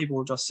 so some people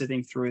were just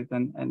sitting through it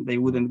and they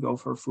wouldn't go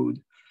for food.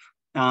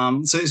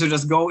 So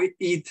just go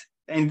eat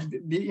and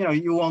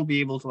you won't be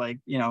able to like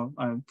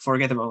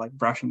forget about like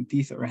brushing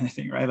teeth or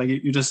anything, right? Like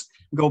you just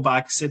go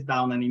back, sit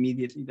down, and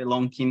immediately the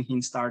long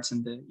kinhin starts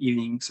in the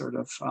evening sort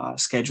of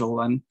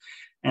schedule, and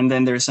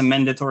then there's a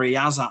mandatory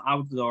yaza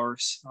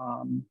outdoors.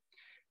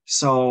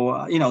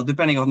 So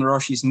depending on the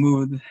Roshi's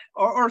mood,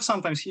 or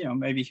sometimes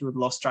maybe he would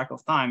lost track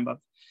of time, but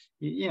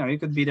you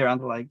could be there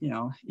until like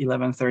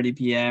 11:30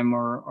 p.m.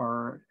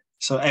 or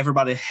so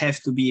everybody have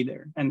to be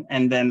there,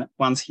 and then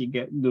once he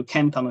do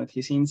kentan with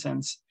his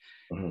incense,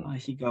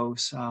 he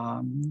goes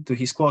to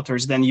his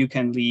quarters. Then you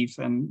can leave,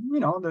 and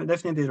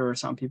definitely there are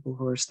some people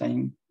who are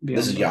staying beyond.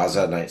 This is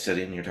yaza night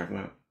sitting you're talking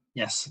about?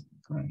 Yes,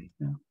 correct.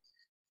 Yeah.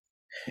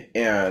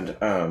 And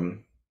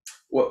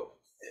what,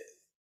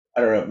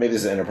 I don't know, maybe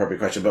this is an inappropriate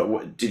question,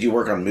 but did you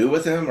work on mu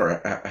with him,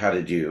 or how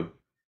did you?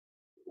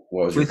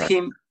 What was your with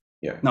him?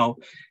 Yeah. No,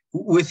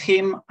 with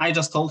him, I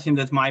just told him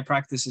that my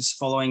practice is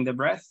following the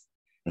breath.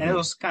 And it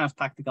was kind of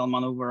tactical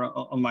maneuver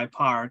on my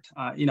part.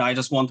 I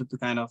just wanted to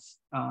kind of,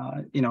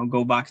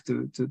 go back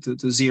to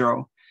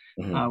zero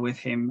with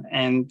him,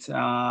 and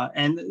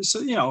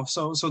so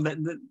so that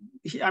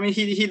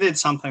he did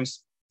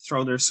sometimes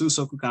throw their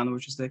susokukan,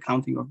 which is the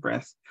counting of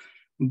breath,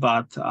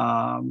 but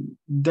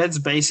that's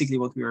basically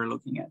what we were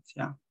looking at.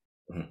 Yeah.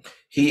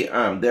 He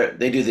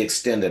they do the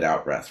extended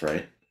out breath,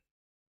 right?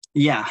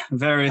 Yeah,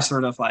 very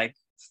sort of like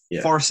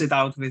force it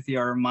out with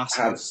your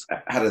muscles.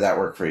 How did that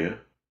work for you?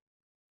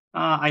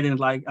 I didn't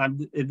like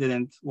it.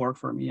 Didn't work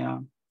for me.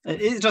 Yeah,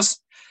 it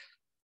just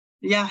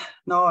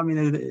no. I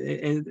mean,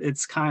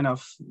 it's kind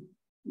of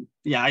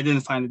I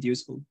didn't find it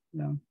useful.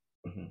 Yeah.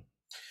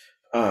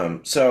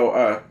 So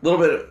a little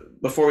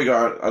bit before we go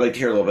on, I'd like to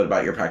hear a little bit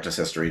about your practice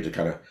history to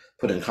kind of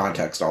put in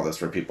context all this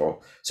for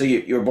people. So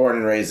you were born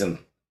and raised in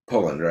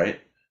Poland, right?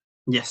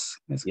 Yes.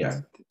 That's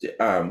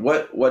correct.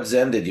 What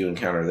Zen did you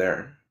encounter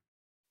there?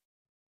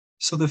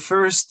 So the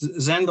first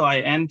Zendo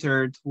I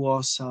entered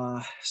was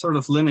sort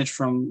of lineage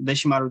from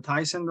Deshimaru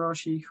Taisen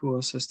Roshi, who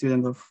was a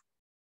student of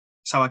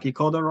Sawaki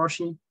Kodo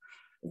Roshi.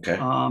 Okay.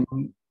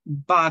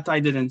 But I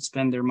didn't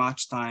spend there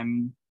much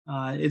time.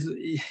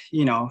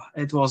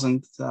 It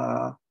wasn't.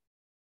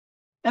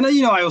 And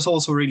I was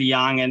also really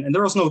young, and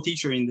there was no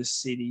teacher in this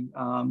city.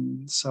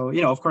 So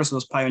of course, it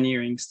was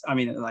pioneering. I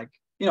mean, like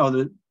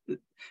the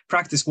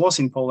practice was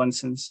in Poland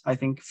since I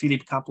think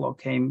Filip Kaplo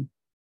came.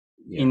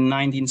 In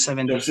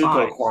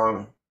 1975.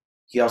 Kwang,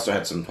 he also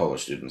had some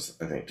Polish students,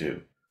 I think,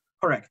 too.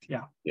 Correct.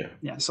 Yeah.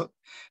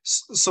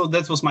 So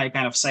that was my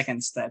kind of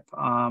second step,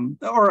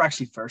 or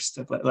actually first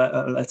step.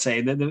 Let's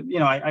say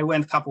I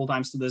went a couple of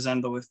times to the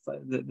Zendo with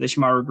the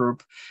Shimaru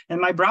group,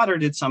 and my brother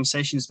did some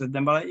sessions with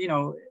them. But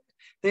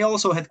they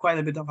also had quite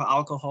a bit of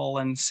alcohol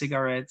and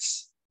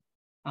cigarettes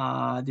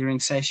during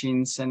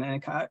sessions,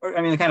 and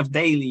kind of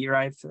daily,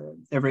 right,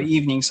 every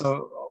evening.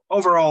 So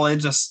overall,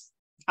 it just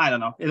I don't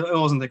know. It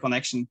wasn't a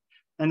connection.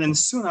 And then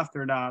soon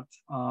after that,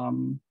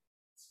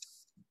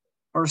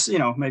 or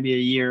maybe a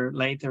year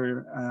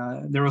later,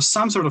 there was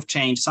some sort of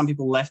change. Some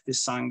people left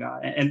this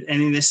sangha, and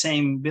in the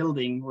same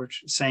building,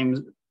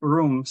 same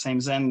room, same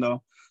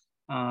Zendo,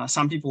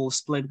 some people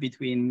split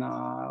between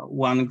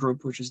one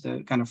group, which is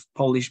the kind of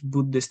Polish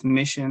Buddhist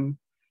mission,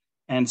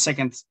 and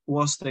second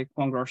was the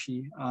Kwang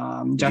Roshi,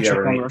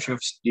 Jacho Kwang Roshi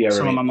of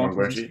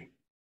Solomon.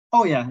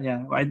 Oh yeah.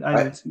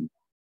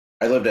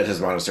 I lived at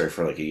his monastery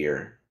for like a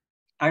year.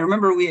 I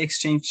remember we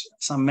exchanged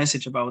some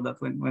message about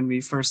that when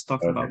we first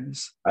talked about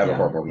this. I have a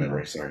horrible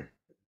memory, sorry.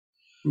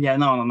 Yeah,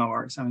 no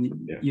worries. I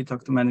mean, you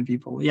talk to many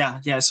people. Yeah.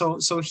 So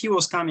he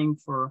was coming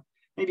for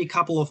maybe a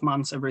couple of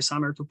months every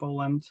summer to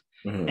Poland,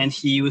 and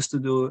he used to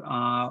do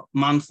a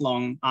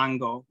month-long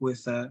ango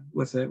with a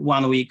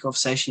 1 week of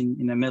session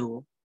in the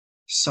middle.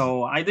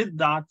 So I did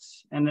that,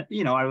 and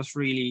I was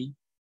really,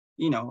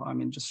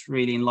 just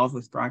really in love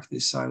with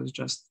practice. So I was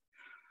just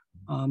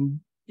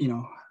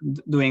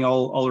doing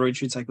all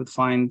retreats I could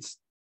find.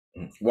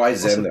 Why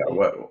Zen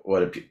though?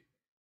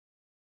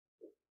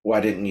 Why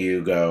didn't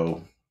you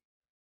go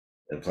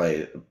and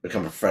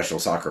become a professional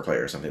soccer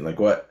player or something? Like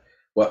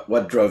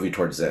what drove you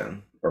towards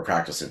Zen or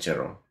practice in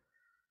general?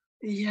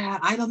 Yeah,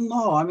 I don't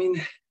know. I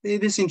mean,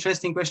 it is an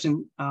interesting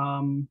question.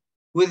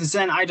 With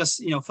Zen, I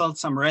just felt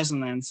some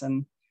resonance,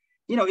 and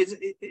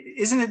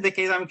isn't it the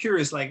case? I'm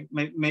curious. Like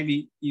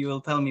maybe you will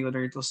tell me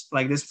whether it was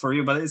like this for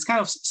you, but it's kind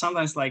of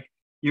sometimes like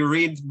you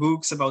read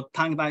books about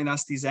Tang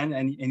Dynasty Zen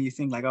and you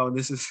think like, oh,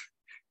 this is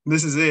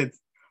it.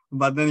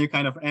 But then you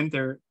kind of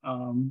enter,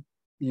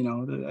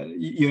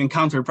 you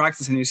encounter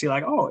practice and you see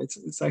like, oh,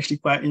 it's actually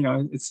quite,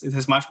 it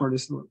has much more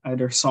this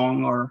either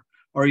song or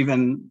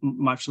even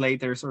much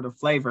later sort of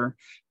flavor.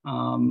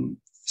 I mean,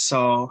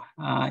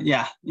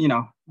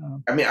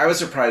 I was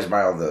surprised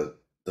by all the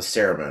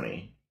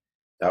ceremony.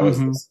 That was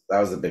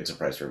the big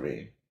surprise for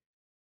me.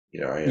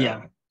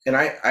 And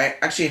I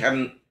actually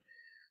hadn't.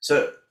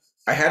 So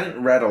I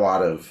hadn't read a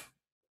lot of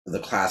the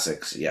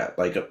classics yet.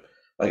 Like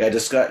I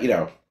just got,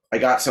 I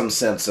got some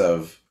sense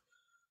of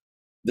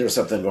there's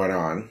something going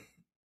on,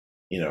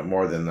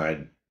 more than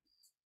I'd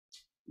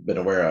been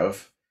aware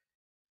of.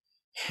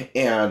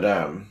 And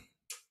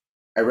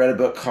I read a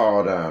book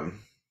called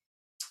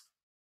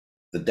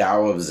the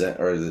Tao of Zen,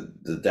 or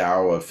the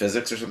Tao of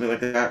physics or something like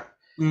that.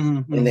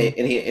 Mm-hmm, And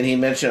mm-hmm. he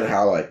mentioned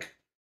how like,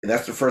 and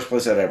that's the first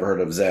place I'd ever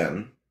heard of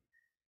Zen.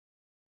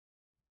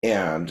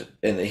 And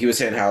he was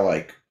saying how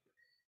like,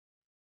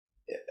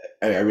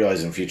 I mean, I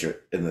realize in the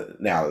future,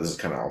 now this is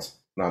kind of all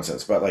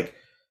nonsense, but like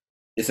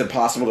it's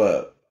impossible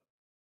to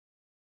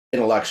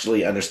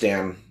intellectually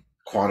understand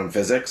quantum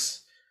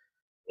physics.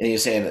 And he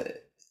was saying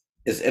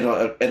it's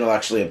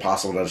intellectually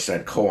impossible to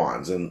understand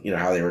koans, and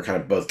how they were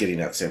kind of both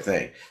getting at the same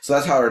thing. So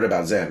that's how I heard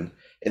about Zen.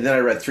 And then I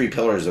read Three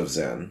Pillars of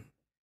Zen.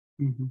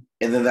 Mm-hmm.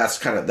 And then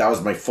that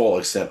was my full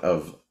extent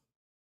of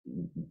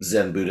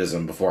Zen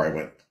Buddhism before I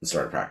went and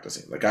started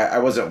practicing. Like I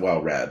wasn't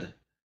well read.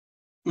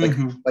 Like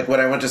Mm-hmm. like when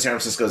I went to San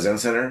Francisco Zen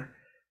Center,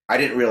 I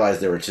didn't realize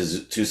there were two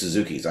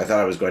Suzukis. I thought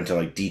I was going to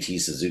like DT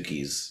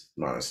Suzuki's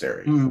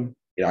monastery. Mm-hmm.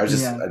 I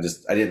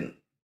Yeah.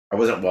 I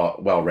wasn't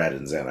well read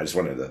in Zen. I just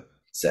wanted to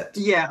sit.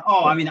 Yeah.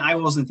 Oh, I mean, I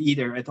wasn't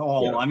either at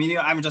all. Yeah. I mean,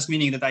 I'm just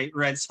meaning that I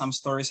read some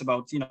stories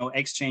about,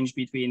 exchange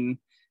between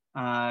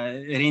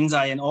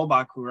Rinzai and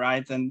Obaku,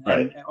 right? And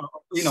Right.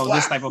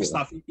 this type of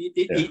stuff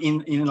Yeah.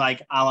 in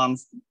like Alan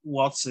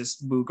Watts's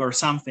book or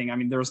something. I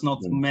mean, there's not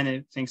Mhm.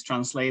 many things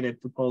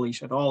translated to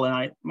Polish at all,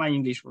 and my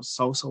English was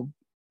so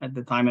at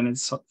the time, and it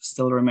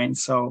still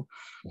remains so.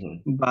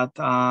 Mhm.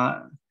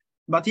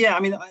 But yeah, I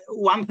mean,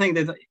 one thing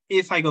that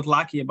if I got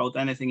lucky about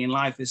anything in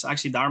life is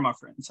actually Dharma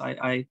friends.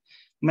 I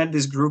met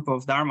this group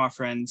of Dharma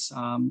friends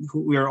who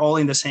we were all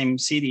in the same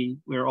city.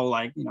 We were all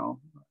like,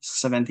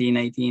 17,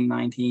 18,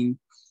 19.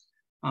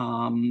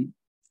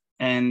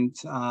 And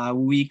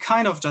we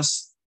kind of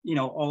just,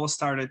 all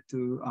started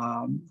to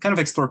kind of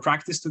explore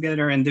practice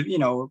together. And,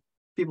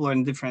 people are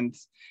in different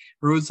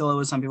routes a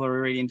little. Some people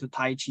are really into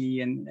Tai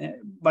Chi,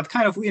 but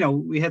kind of,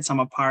 we had some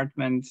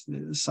apartment.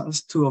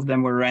 Two of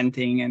them were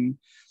renting, and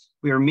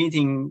we were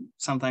meeting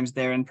sometimes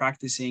there and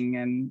practicing.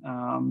 And,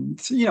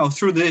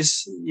 through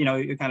this,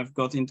 you kind of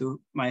got into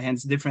my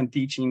hands different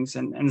teachings,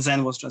 and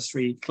Zen was just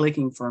really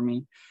clicking for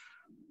me.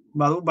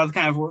 But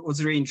kind of what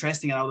was really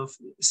interesting, out of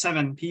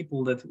 7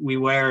 people that we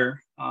were,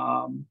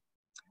 I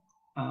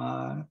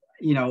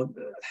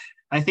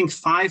think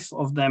 5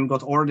 of them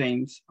got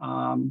ordained,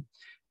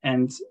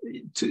 and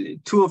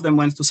two of them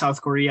went to South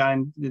Korea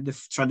and did the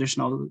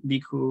traditional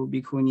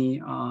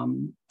bhikkhuni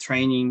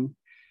training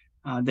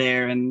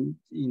there, and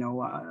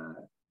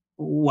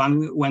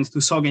one went to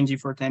Sogen-ji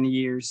for 10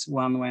 years.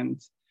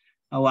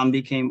 One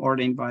became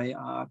ordained by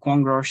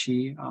Kogen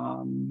Roshi.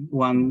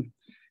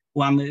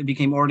 One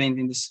became ordained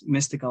in this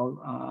mystical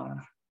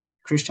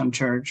Christian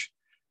church.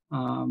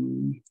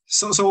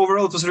 So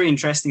overall, it was really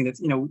interesting that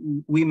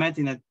we met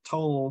in a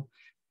total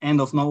end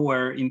of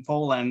nowhere in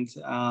Poland,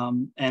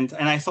 and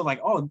I thought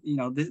like, oh,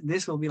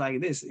 this will be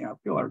like this.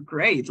 People are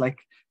great, like,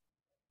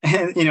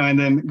 and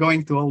then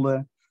going to all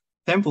the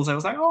temples, I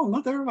was like, oh,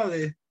 not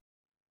everybody.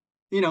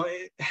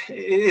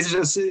 It's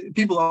just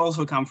people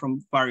also come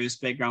from various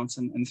backgrounds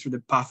and through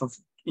the path of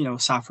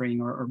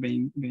suffering or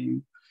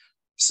being.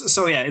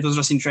 So yeah, it was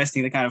just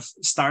interesting. They kind of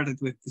started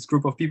with this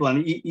group of people,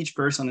 and each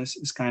person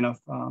is kind of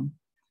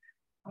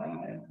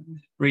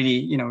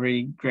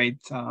really great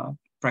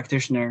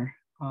practitioner.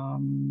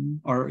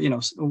 Or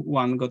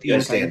one got You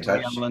guys stay in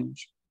Inca touch?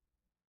 lineage.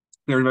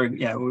 Very, very,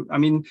 yeah. I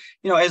mean,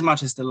 as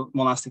much as the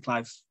monastic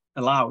life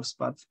allows,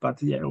 but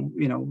yeah,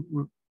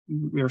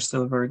 we're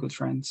still very good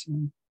friends.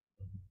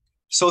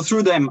 So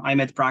through them, I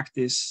met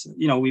practice.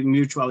 We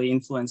mutually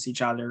influenced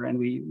each other, and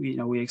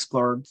we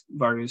explored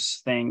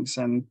various things,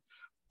 and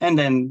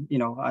then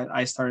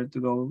I started to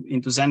go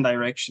into Zen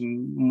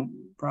direction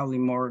probably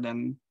more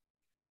than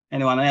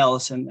anyone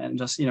else, and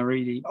just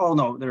really. Oh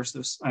no, there's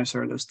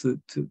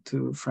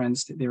two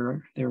friends.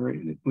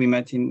 We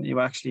met in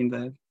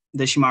the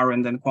Deshimaru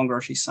and then Kogen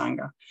Roshi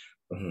Sangha.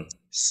 Mm-hmm.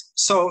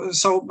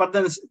 So but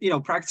then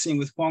practicing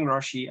with Kogen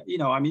Roshi,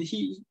 I mean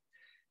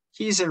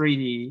he's a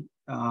really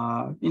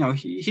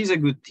he's a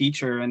good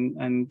teacher,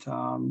 and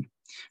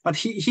but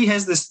he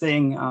has this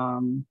thing. I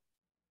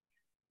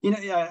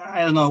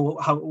don't know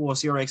how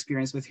was your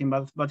experience with him,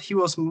 but he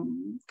was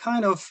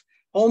kind of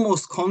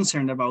almost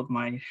concerned about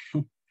my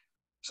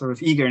sort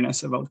of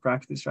eagerness about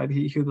practice, right?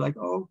 He would be like,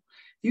 oh,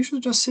 you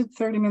should just sit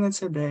 30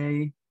 minutes a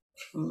day.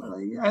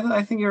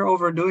 I think you're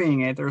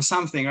overdoing it or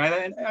something,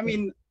 right? I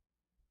mean,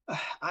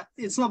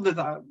 it's not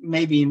that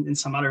maybe in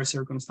some other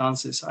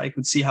circumstances I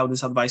could see how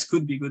this advice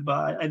could be good,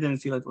 but I didn't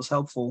feel it was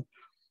helpful.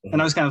 Mm-hmm.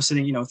 And I was kind of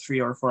sitting,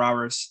 3 or 4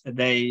 hours a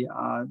day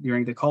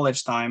during the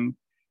college time,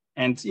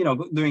 and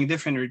doing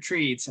different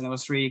retreats, and I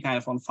was really kind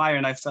of on fire.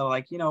 And I felt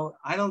like,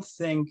 I don't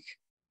think,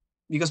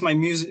 because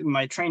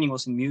my training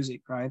was in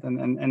music, right?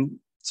 And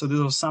so this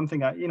was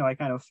something I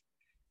kind of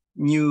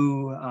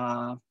knew,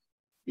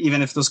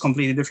 even if it was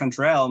completely different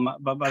realm.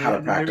 But how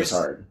to practice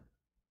hard.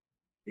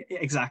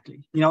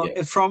 Exactly.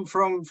 From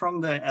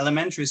the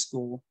elementary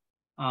school,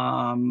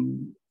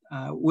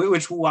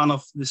 which one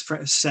of these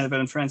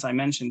 7 friends I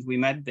mentioned, we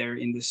met there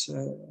in this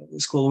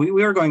school. We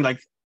were going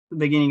like the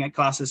beginning at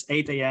classes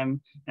 8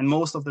 a.m. and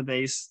most of the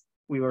days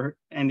we were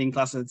ending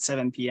classes at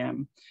 7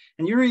 p.m.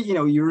 And you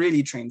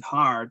really trained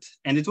hard,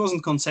 and it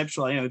wasn't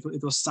conceptual.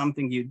 It was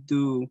something you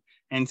do,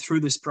 and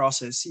through this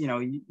process,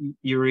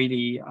 you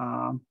really,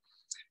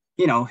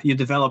 you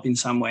develop in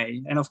some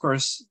way. And of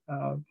course,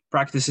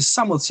 practice is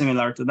somewhat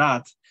similar to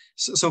that.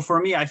 So for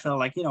me, I felt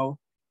like,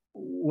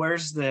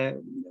 where's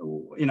the,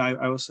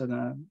 I was at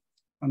a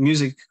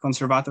music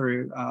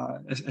conservatory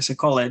as a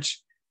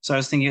college. So I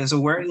was thinking, so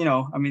where,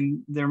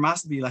 there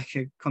must be like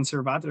a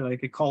conservatory,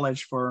 like a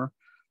college for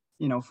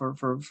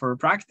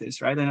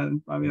practice, right?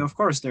 And of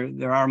course,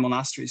 there are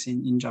monasteries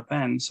in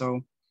Japan.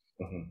 So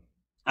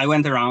I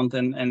went around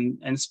and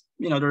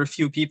there are a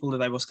few people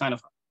that I was kind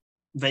of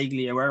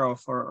vaguely aware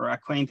of or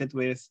acquainted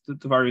with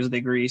to various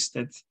degrees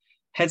that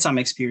had some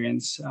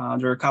experience.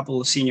 There are a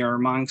couple of senior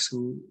monks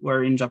who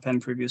were in Japan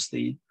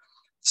previously.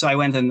 So I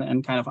went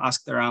and kind of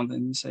asked around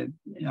and said,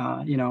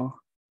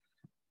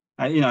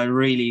 I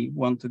really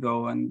want to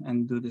go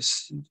and do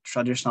this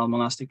traditional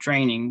monastic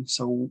training.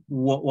 So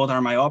what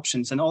are my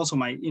options? And also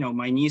my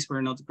knees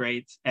were not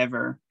great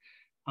ever.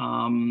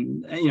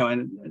 And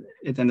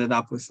it ended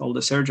up with all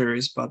the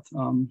surgeries, but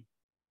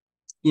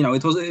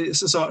it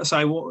was so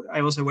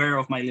I was aware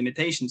of my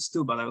limitations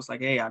too, but I was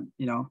like, hey,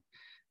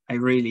 I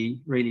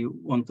really, really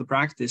want to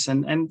practice.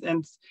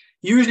 And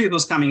usually it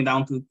was coming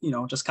down to,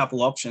 just a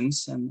couple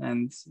options.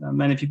 And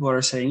many people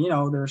are saying,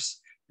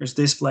 there's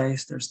this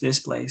place, there's this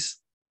place.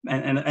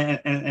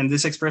 And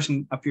this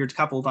expression appeared a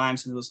couple of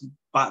times, and it was,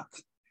 but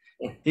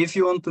if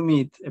you want to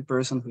meet a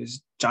person who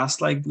is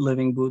just like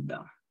living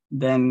Buddha,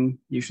 then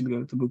you should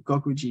go to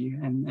Bukkoku-ji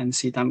and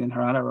see Tangen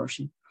Harada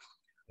Roshi.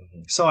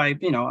 So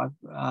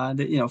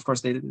of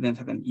course they didn't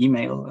have an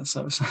email.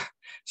 So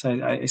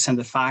I sent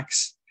a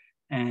fax,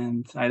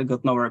 and I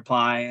got no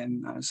reply.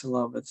 And I was a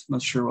little bit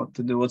not sure what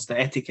to do. What's the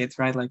etiquette,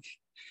 right? Like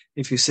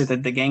if you sit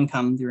at the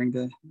Genkan during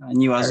the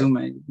new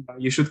Azume,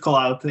 you should call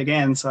out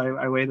again. So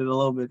I waited a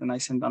little bit, and I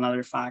sent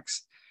another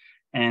fax.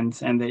 And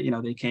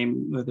they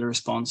came with a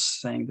response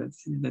saying that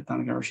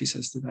Tangen Roshi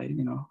says that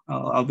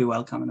I'll be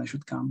welcome and I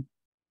should come.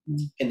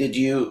 And did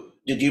you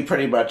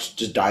pretty much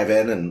just dive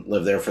in and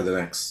live there for the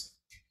next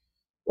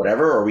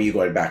whatever, or were you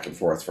going back and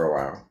forth for a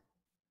while?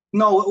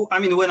 No,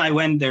 when I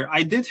went there,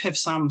 I did have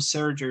some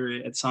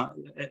surgery at some,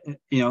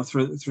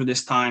 through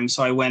this time.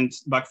 So I went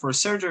back for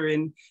surgery,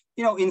 and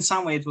in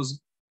some way it was,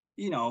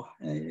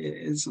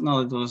 it's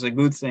not that it was a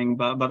good thing,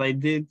 but I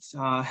did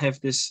have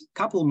this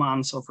couple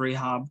months of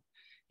rehab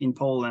in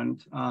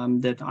Poland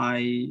that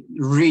I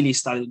really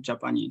studied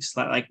Japanese,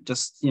 like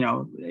just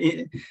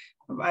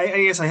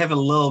I guess I have a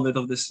little bit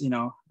of this,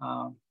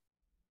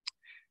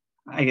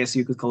 I guess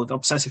you could call it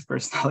obsessive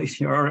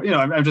personality, or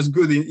I'm just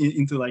good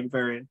into like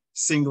very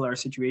singular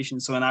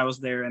situations. So when I was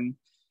there and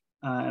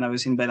I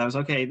was in bed, I was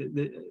okay.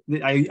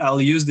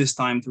 I'll use this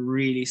time to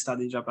really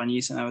study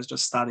Japanese, and I was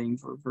just studying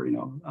for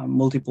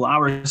multiple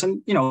hours.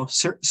 And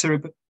what's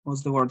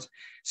the word?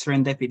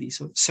 Serendipity.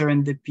 So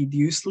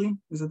serendipitously,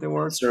 is that the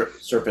word?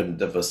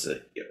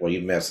 Serendipitously. Well,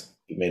 you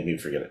made me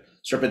forget it.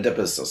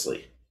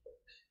 Serendipitously.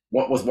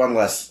 What with one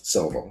less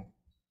syllable?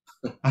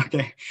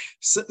 Okay,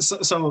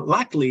 so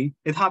luckily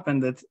it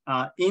happened that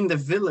in the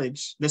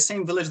village, the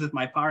same village that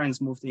my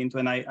parents moved into,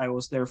 and I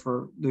was there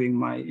for doing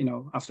my,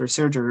 after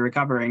surgery,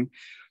 recovering,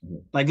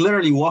 like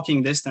literally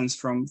walking distance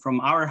from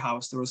our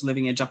house, there was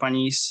living a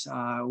Japanese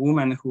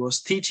woman who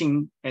was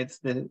teaching at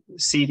the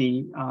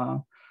city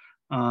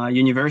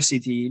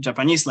university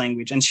Japanese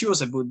language, and she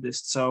was a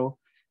Buddhist. So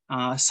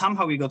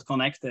somehow we got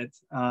connected.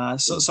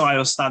 So I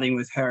was studying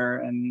with her,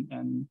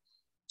 and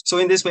so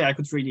in this way, I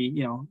could really,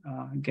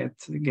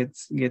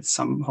 get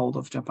some hold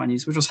of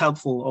Japanese, which was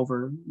helpful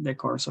over the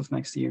course of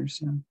next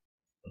years.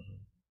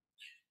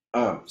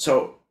 Yeah.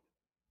 So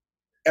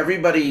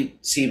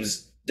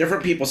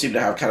different people seem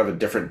to have kind of a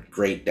different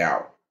great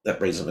doubt that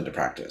brings them into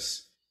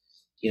practice.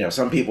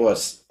 Some people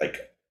it's like,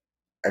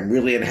 I'm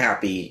really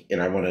unhappy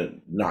and I want to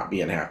not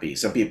be unhappy.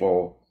 Some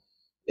people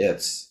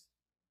it's,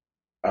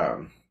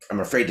 I'm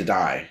afraid to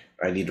die.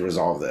 I need to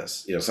resolve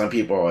this. Some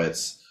people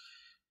it's,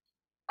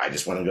 I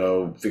just want to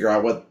go figure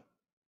out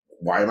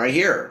why am I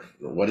here?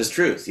 What is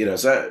truth?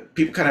 So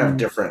people kind of have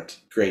different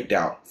great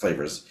doubt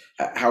flavors.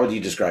 How would you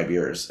describe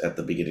yours at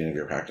the beginning of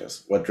your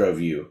practice? What drove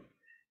you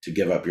to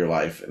give up your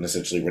life and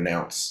essentially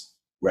renounce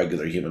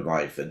regular human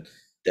life and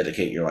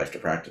dedicate your life to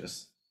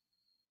practice?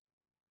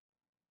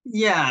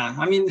 Yeah,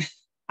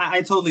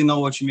 I totally know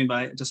what you mean, but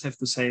I just have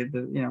to say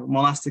that,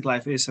 monastic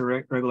life is a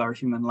regular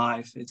human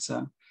life. It's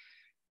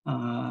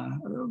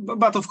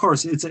but of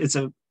course it's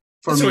a,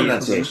 for me,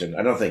 renunciation.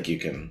 I don't think you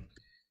can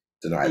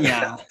deny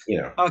that.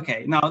 Yeah.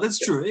 Okay. No, that's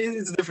true.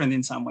 It's different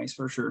in some ways,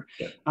 for sure.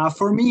 Yeah.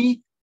 For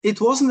me,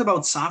 it wasn't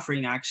about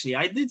suffering. Actually,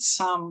 I did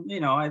some.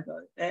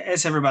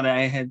 As everybody,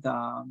 I had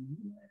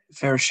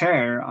fair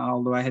share.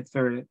 Although I had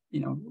very,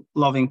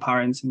 loving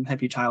parents and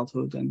happy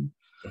childhood, and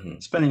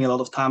spending a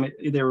lot of time.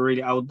 They were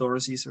really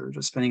outdoorsy, or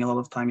just spending a lot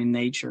of time in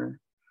nature.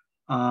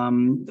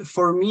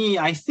 For me,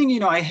 I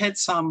think I had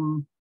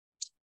some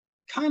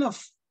kind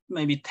of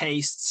maybe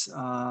tastes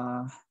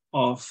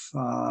of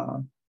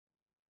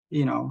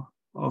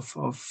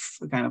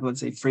kind of, let's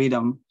say,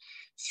 freedom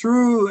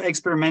through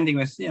experimenting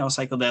with,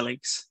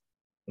 psychedelics.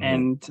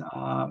 And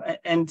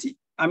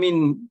I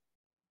mean,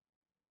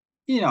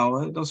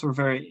 those were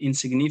very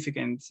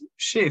insignificant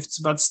shifts,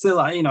 but still,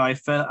 I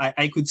felt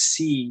I could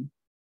see,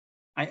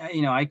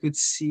 I could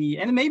see,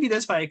 and maybe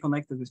that's why I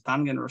connected with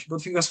Tangen Roshi,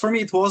 but because for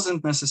me, it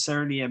wasn't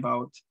necessarily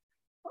about,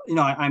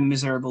 I'm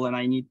miserable and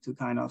I need to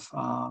kind of,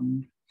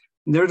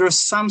 there's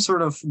some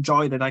sort of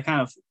joy that I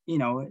kind of,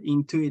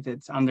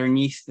 intuited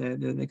underneath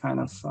the kind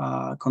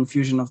of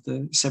confusion of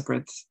the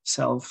separate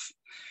self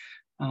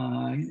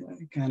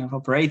kind of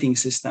operating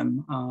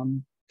system.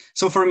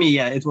 So for me,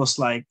 yeah, it was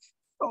like,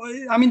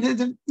 I mean,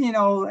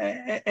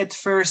 at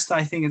first,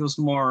 I think it was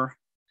more,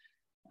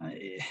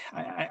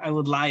 I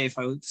would lie if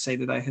I would say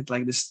that I had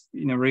like this,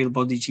 real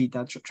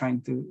bodhicitta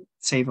trying to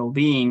save all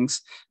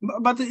beings.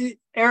 But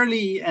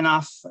early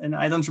enough, and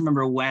I don't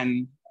remember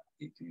when,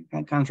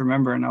 I can't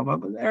remember now,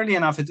 but early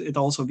enough, it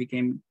also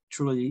became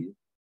truly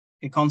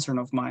a concern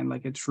of mine,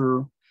 like a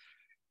true,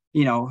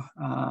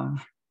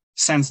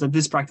 sense that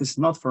this practice is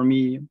not for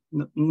me,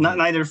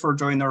 neither for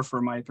joy nor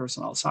for my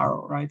personal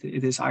sorrow, right?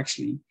 It is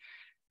actually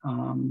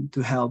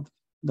to help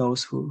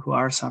those who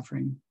are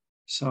suffering.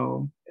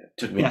 So it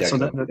took me decades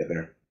to get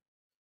there.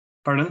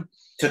 Pardon?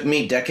 Took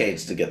me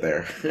decades to get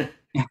there.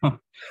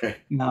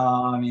 No,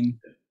 I mean,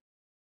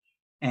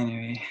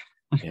 anyway.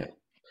 Yeah.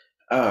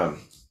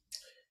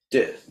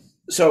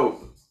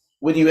 So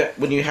when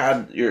you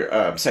had your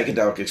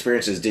psychedelic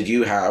experiences, did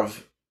you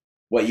have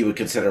what you would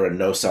consider a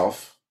no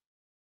self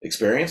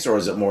experience, or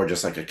is it more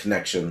just like a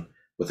connection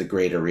with a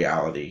greater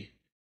reality?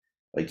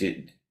 Like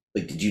did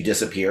you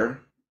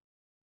disappear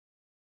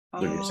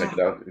during your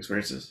psychedelic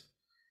experiences?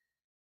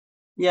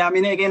 Yeah, I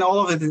mean, again,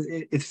 all of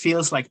it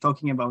feels like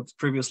talking about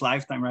previous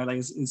lifetime, right? Like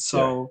it's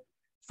so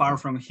far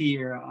from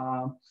here.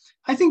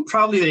 I think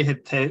probably they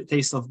had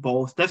taste of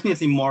both.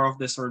 Definitely more of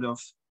the sort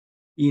of,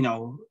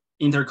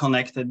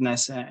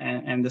 interconnectedness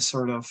and the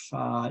sort of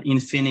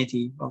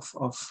infinity of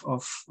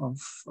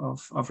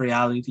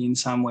reality in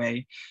some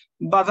way.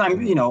 But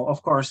I'm,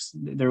 of course,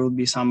 there would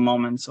be some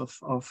moments of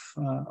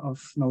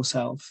no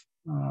self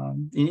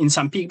in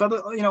some peak. But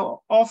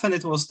often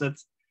it was that.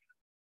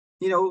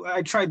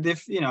 I tried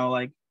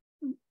like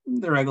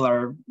the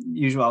regular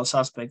usual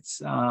suspects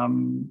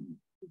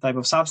type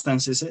of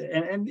substances.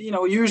 And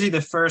usually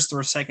the first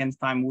or second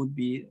time would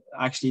be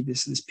actually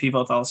this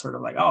pivotal sort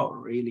of like, oh,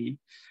 really,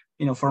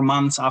 for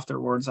months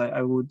afterwards,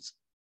 I would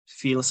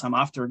feel some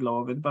afterglow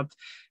of it.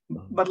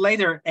 But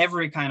later,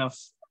 every kind of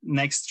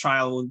next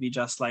trial would be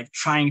just like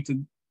trying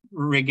to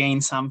regain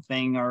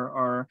something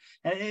or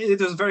it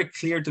was very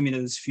clear to me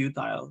that it's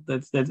futile,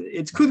 that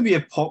it could be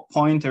a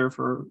pointer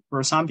for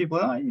some people.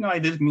 I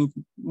did meet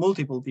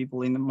multiple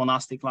people in the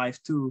monastic life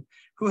too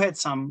who had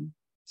some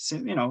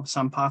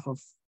path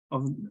of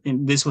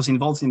this was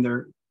involved in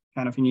their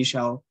kind of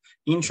initial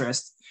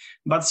interest,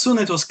 but soon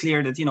it was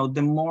clear that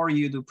the more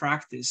you do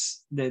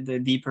practice, the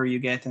deeper you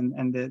get,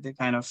 and the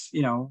kind of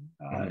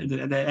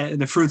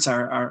the fruits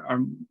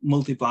are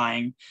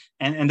multiplying,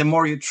 and the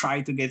more you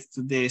try to get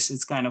to this,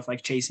 it's kind of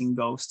like chasing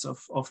ghosts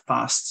of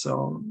past.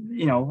 So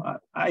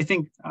I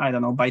think, I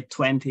don't know, by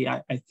 20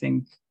 I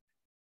think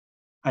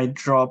I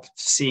dropped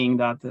seeing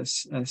that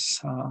as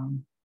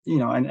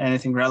and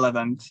anything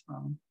relevant.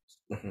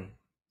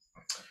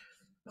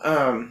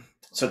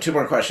 So two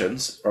more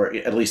questions, or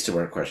at least two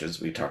more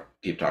questions. We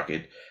keep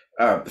talking.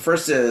 The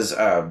first is,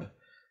 so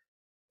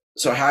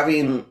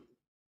having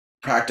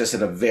practiced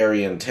in a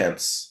very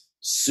intense,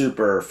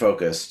 super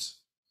focused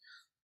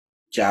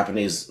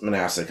Japanese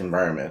monastic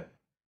environment,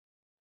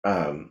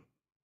 I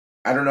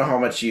don't know how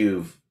much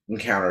you've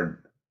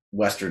encountered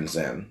Western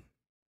Zen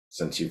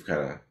since you've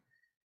kind of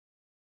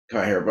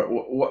come here, but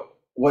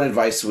what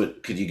advice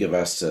could you give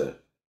us to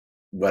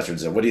Western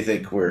Zen? What do you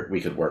think we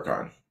could work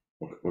on?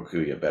 What could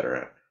we get better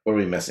at? What are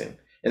we missing?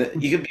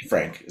 And you can be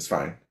frank, it's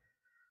fine.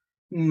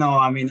 No,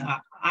 I mean,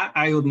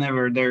 I would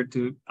never dare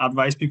to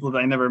advise people that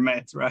I never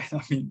met, right?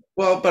 I mean,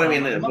 well, but I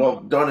mean,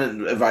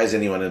 don't advise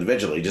anyone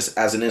individually, just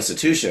as an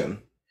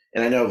institution.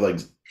 And I know like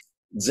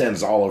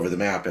Zen's all over the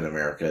map in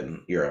America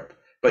and Europe,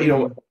 but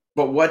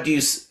but what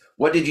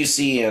did you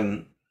see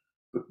in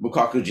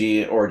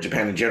Bukkoku-ji or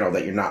Japan in general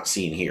that you're not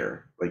seeing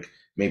here? Like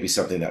maybe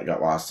something that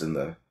got lost in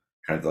the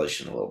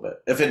translation a little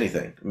bit, if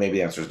anything. Maybe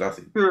the answer is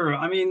nothing. Sure.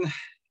 I mean,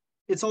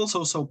 it's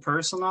also so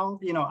personal.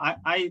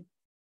 I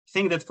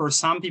think that for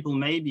some people,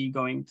 maybe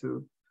going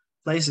to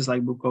places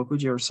like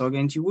Bukkoku-ji or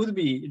Sogen-ji would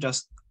be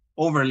just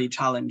overly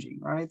challenging,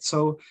 right?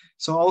 So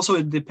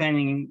also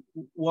depending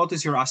what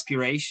is your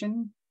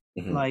aspiration,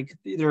 like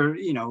there are,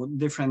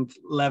 different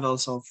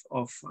levels of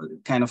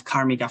kind of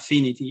karmic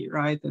affinity,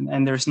 right?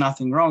 And there's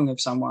nothing wrong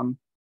if someone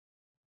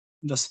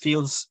just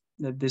feels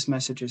that this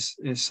message is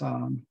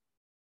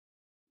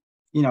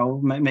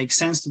makes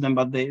sense to them,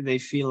 but they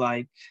feel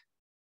like,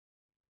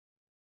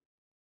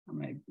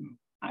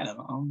 I don't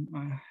know.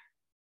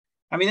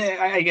 I mean,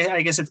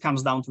 I guess it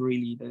comes down to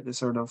really the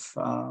sort of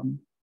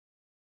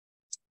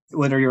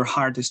whether your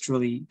heart is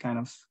truly kind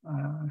of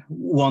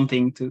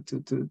wanting to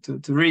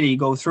really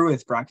go through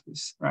with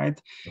practice,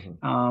 right?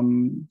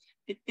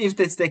 If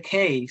that's the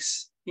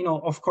case,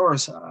 of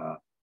course,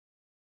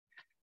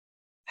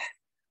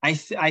 I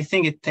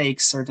think it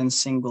takes certain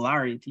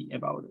singularity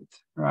about it,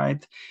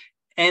 right?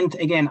 And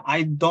again,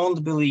 I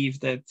don't believe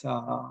that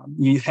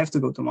you have to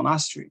go to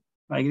monastery.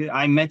 Like,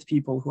 I met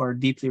people who are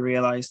deeply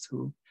realized,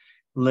 who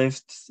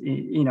lived,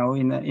 in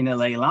a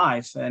lay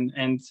life,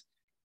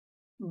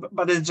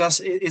 but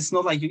it's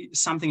not like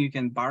something you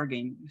can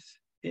bargain with.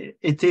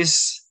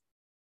 It's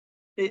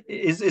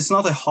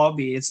not a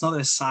hobby. It's not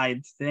a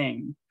side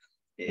thing.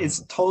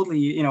 It's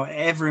totally,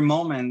 every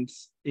moment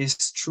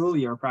is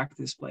truly your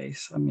practice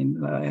place. I mean,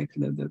 like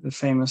the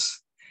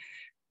famous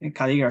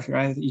calligraphy,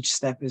 right? Each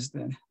step is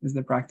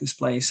the practice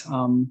place.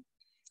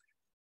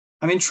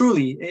 I mean,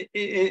 truly,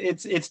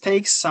 it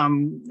takes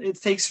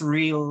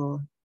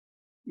real,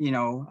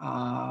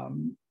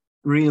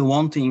 real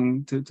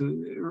wanting to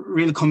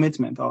real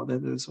commitment. Oh,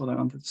 that is what I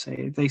wanted to say.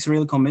 It takes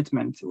real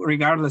commitment,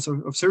 regardless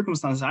of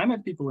circumstances. I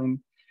met people in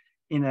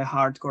a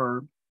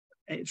hardcore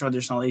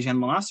traditional Asian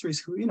monasteries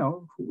who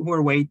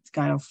are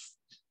kind of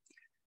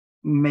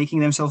making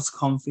themselves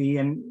comfy,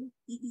 and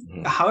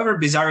however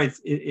bizarre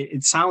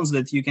it sounds,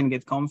 that you can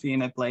get comfy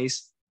in a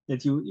place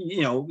that your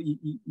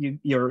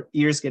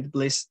ears get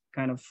bliss,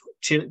 kind of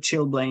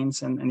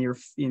chilblains, and you're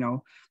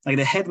like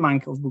the head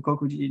monk of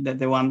Bukkoku-ji, that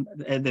the one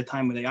at the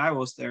time when I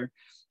was there,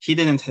 he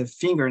didn't have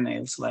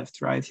fingernails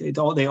left, right?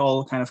 They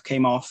all kind of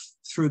came off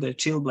through the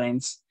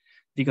chilblains,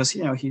 because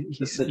he's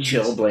the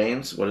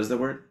chilblains. What is the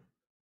word?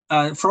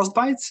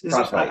 Frostbites.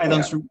 Frostbite. I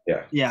don't.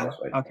 Yeah.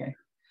 Frostbite. Okay.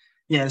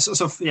 Yeah.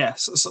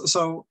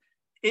 So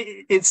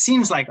it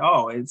seems like,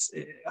 it's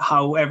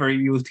however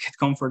you would get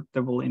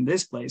comfortable in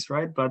this place,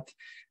 right? But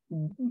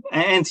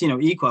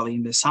equally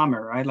in the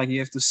summer, right? Like, you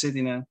have to sit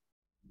in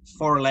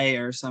 4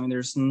 layers. I mean,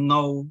 there's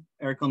no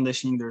air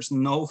conditioning, there's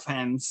no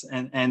fans,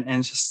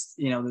 and just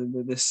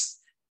this,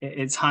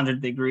 it's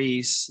 100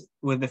 degrees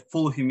with the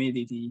full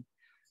humidity.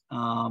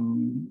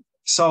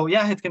 So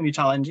yeah, it can be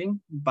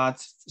challenging,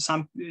 but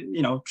some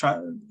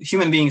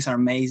human beings are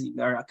amazing.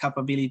 Their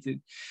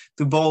capability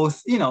to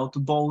both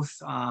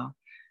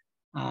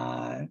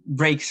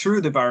break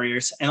through the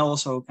barriers and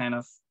also kind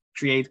of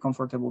create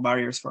comfortable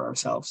barriers for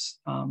ourselves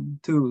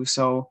too.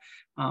 So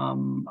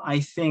I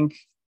think,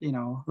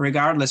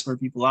 regardless where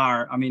people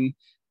are, I mean,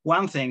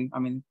 one thing,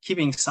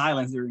 keeping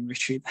silence during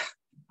retreat.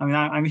 I mean,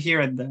 I'm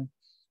here at the,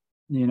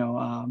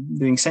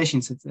 doing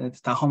sessions at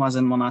Tahoma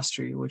Zen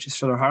Monastery, which is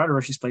Soto Harada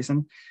Roshi's place,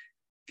 and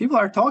people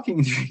are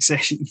talking during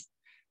sessions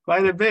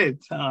quite a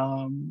bit.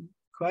 And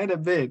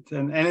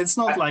it's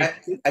not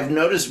I've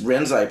noticed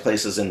Renzai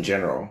places in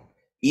general,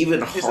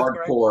 even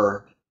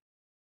hardcore,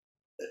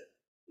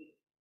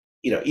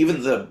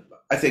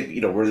 I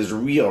think, where there's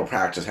real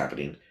practice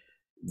happening,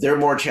 they're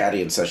more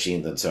chatty in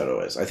sesshin than Soto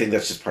is. I think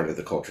that's just part of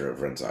the culture of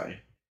Renzai.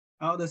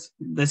 Oh,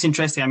 that's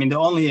interesting. I mean, the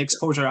only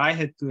exposure I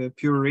had to a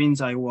pure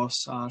Renzai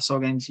was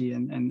Sogen-ji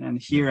and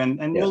here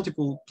and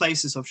multiple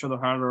places of Soto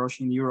Harada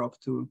Roshi in Europe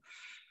too.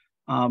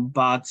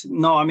 But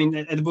no, I mean,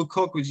 at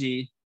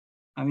Bukkoku-ji,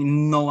 I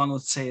mean, no one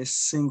would say a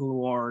single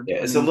word.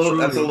 Yeah, that's a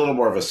little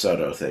more of a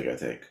Soto thing, I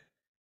think.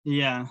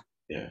 Yeah.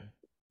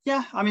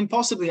 I mean,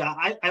 possibly.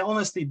 I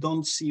honestly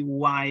don't see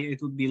why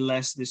it would be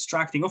less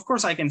distracting. Of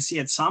course, I can see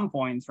at some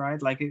point,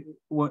 right? Like,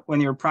 when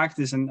you're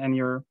practicing and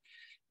you're,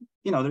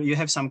 you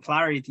have some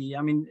clarity.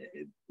 I mean,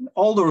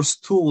 all those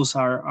tools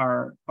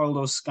are all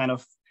those kind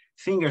of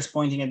fingers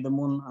pointing at the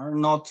moon are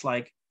not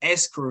like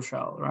as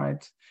crucial,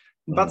 right?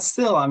 But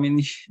still, I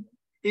mean,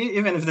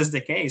 even if that's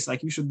the case,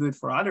 like, you should do it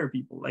for other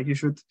people. Like,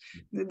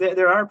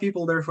 there are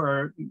people there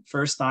for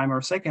first time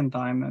or second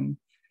time. And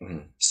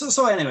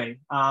so anyway,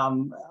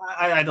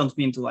 I don't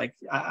mean to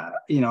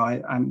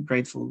I'm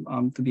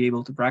grateful to be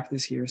able to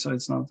practice here. So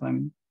it's not,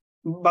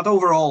 but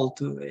overall,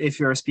 if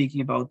you're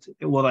speaking about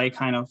what I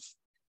kind of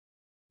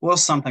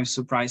was sometimes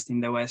surprised in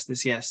the West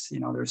is, yes,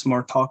 there's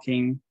more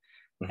talking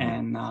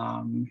and,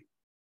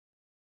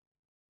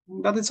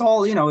 but it's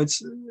all,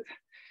 it's,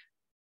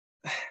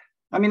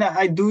 I mean,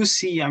 I do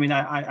see,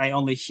 I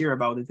only hear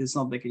about it. It's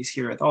not the case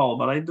here at all,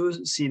 but I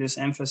do see this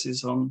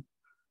emphasis on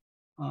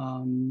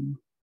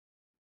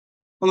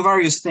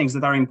various things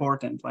that are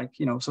important, like,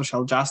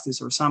 social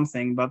justice or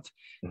something. But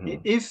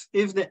if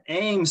the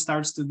aim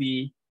starts to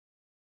be,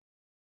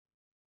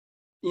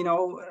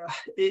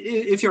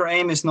 if your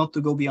aim is not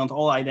to go beyond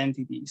all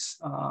identities,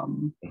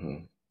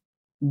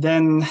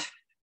 then,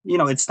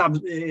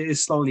 it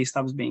slowly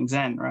stops being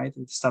Zen, right?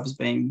 It stops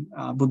being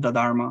Buddha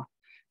Dharma.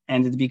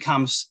 And it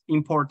becomes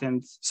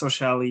important,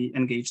 socially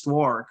engaged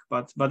work.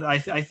 But I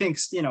think,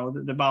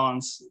 the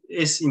balance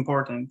is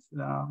important,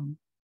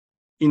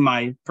 in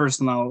my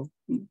personal,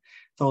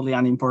 totally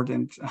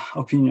unimportant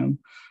opinion.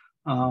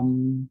 I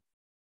mean,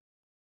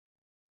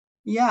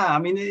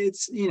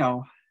 it's,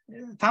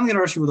 Tangen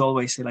Roshi would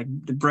always say, like,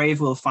 the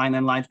brave will find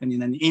enlightenment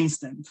in an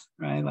instant,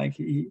 right? Like,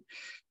 it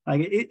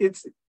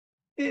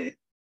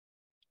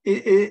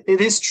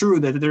is true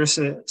that there's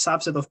a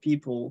subset of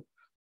people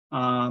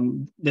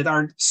that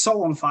are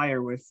so on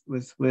fire with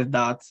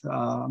that,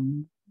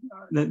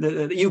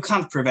 that you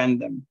can't prevent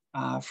them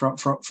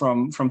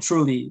from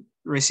truly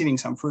receiving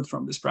some fruit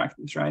from this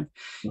practice, right?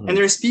 Mm-hmm. And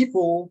there's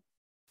people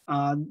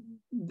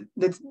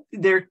that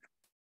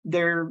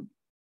their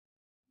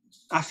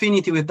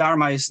affinity with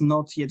Dharma is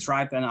not yet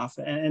ripe enough,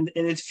 and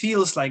it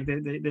feels like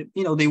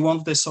they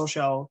want the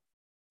social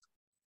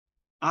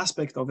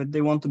aspect of it.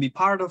 They want to be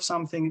part of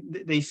something.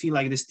 They feel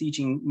like this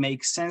teaching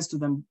makes sense to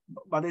them,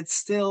 but it's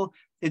still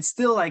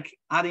like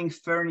adding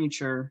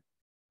furniture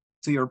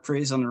to your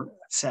prison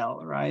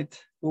cell, right?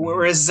 Mm-hmm.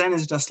 Whereas Zen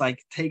is just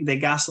like take the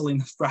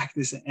gasoline of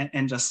practice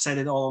and just set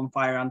it all on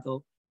fire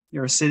until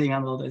you're sitting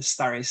under the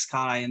starry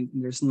sky and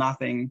there's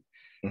nothing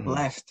mm-hmm.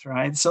 left,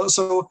 right?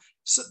 So,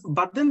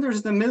 but then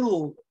there's the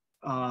middle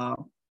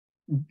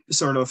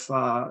sort of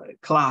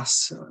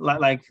class,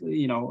 like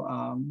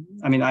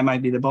I mean, I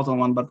might be the bottom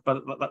one, but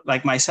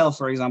like myself,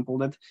 for example,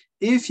 that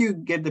if you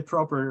get the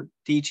proper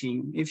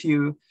teaching, if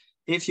you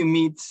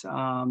meet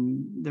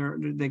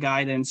the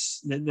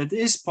guidance that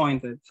is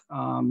pointed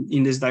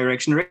in this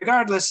direction,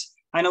 regardless,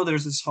 I know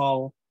there's this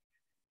whole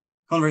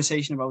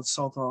conversation about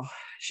Soto,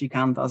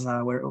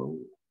 Shikantaza, where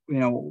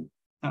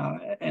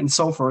and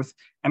so forth.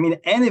 I mean,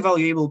 any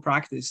valuable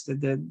practice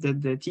that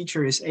the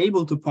teacher is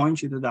able to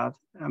point you to that,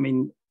 I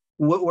mean,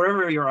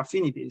 wherever your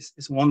affinity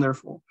is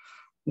wonderful.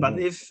 But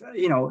if,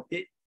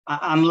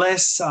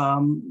 unless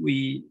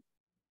we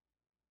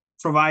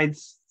provide,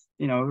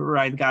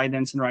 right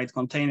guidance and right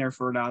container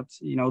for that,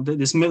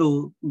 this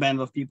middle band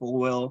of people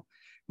will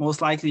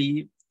most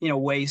likely,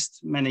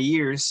 waste many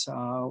years,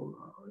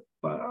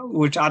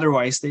 which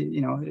otherwise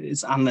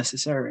it's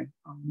unnecessary.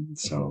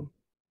 So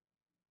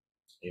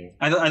yeah.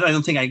 I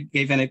don't think I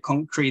gave any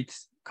concrete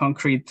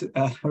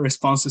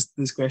responses to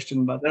this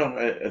question, but no,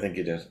 I think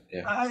you did.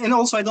 Yeah. And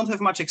also, I don't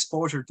have much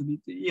exposure to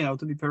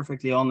be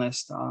perfectly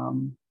honest.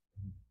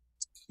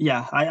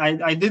 Yeah,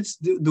 I did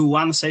do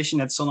one session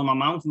at Sonoma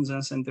Mountain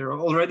Zen Center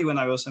already when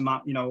I was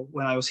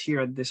when I was here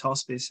at this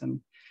hospice,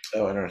 and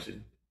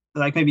interesting.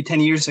 Like maybe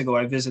 10 years ago,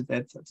 I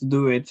visited to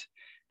do it,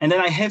 and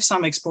then I have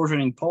some exposure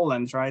in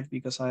Poland, right?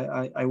 Because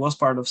I was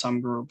part of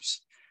some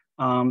groups.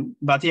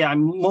 But yeah,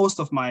 most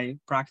of my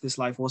practice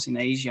life was in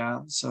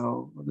Asia,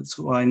 so that's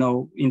what I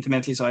know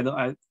intimately. So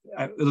I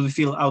would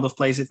feel out of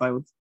place if I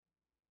would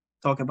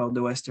talk about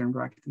the Western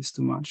practice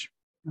too much.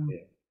 Yeah.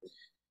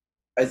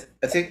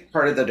 I think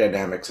part of the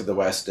dynamics of the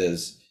West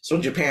is, so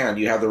in Japan,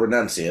 you have the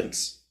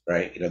renunciants,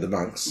 right? The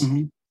monks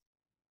mm-hmm.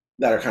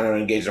 that are kind of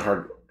engaged in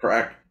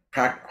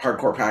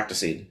hardcore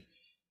practicing.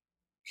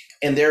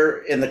 And they're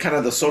in the kind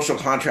of the social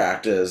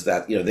contract is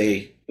that,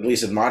 they, at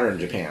least in modern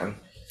Japan,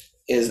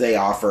 is they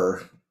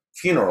offer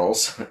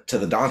funerals to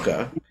the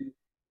Danka,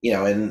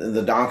 and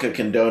the Danka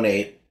can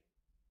donate,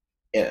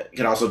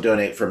 can also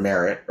donate for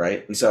merit,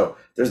 right? And so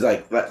there's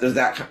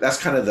that's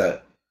kind of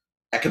the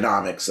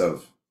economics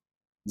of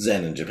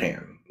Zen in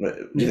Japan.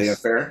 Do you think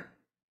that's fair?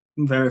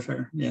 Very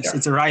fair. Yes, yeah.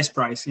 It's a rice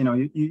price.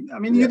 You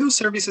do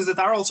services that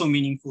are also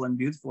meaningful and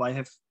beautiful.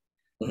 I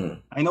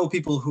know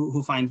people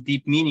who find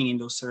deep meaning in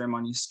those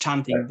ceremonies,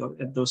 chanting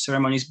at those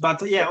ceremonies.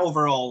 But yeah,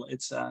 overall,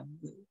 it's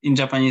in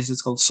Japanese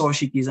it's called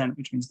Soshiki Zen,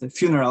 which means the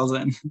funeral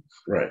Zen.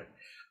 Right.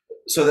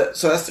 So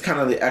that's the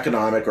kind of the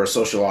economic or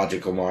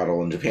sociological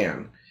model in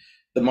Japan.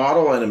 The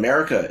model in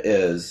America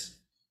is,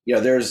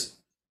 there's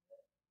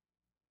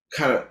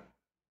kind of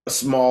a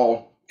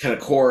small kind of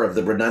core of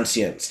the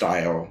renunciant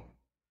style.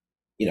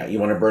 You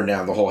want to burn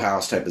down the whole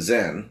house type of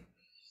Zen.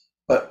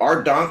 But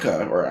our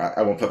Danka, or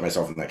I won't put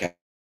myself in that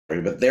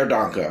category, but their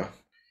Danka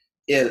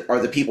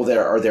are the people that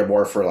are there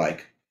more for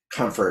like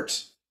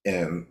comfort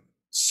and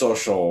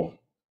social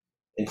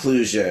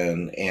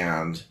inclusion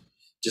and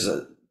just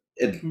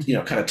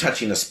kind of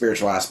touching the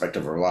spiritual aspect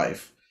of her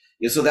life.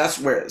 So that's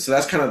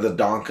kind of the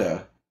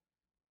Danka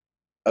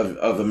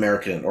of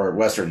American or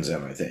Western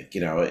Zen, I think.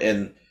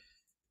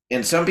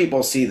 And some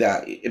people see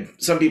that.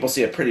 Some people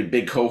see a pretty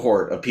big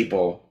cohort of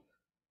people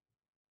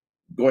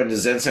going to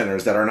Zen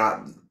centers that are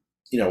not,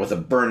 with a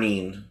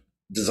burning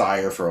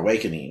desire for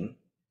awakening,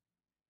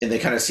 and they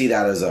kind of see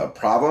that as a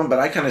problem. But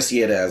I kind of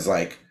see it as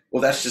like,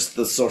 well, that's just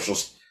the social.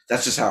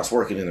 That's just how it's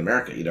working in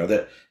America.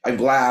 That I'm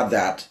glad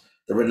that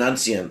the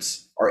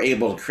renunciants are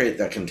able to create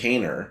that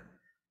container,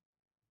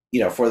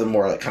 for the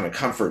more like kind of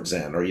comfort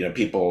Zen, or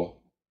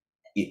people,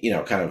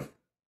 kind of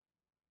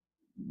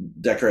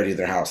decorating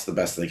their house the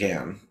best they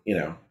can.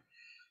 Yeah,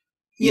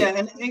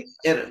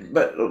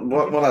 but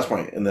one last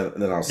point, and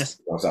then I'll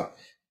stop.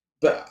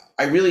 But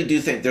I really do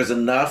think there's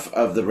enough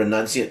of the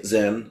renunciant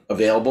Zen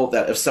available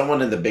that if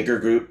someone in the bigger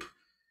group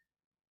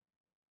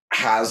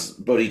has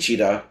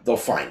bodhicitta, they'll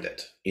find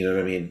it. You know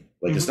what I mean?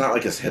 Like, mm-hmm. It's not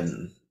like it's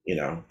hidden,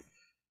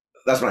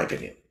 That's my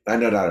opinion. I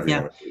know not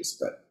everyone agrees,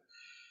 but.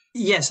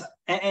 Yes.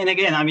 And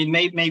again, I mean,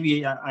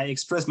 maybe I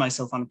expressed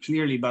myself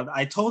unclearly, but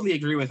I totally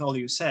agree with all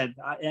you said.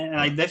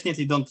 I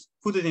definitely don't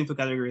put it into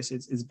categories.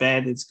 It's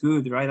bad, it's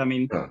good, right? I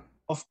mean,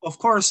 of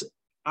course,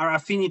 our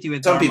affinity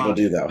with some Dharma, people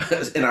do though,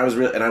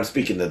 and I'm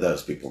speaking to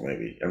those people.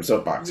 Maybe I'm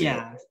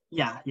soapboxing.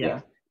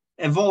 Yeah.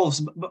 evolves.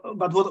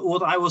 But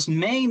what I was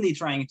mainly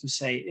trying to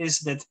say is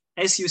that,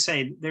 as you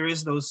say, there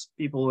is those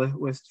people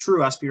with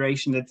true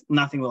aspiration that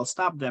nothing will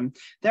stop them.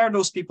 There are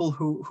those people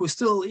who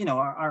still, you know,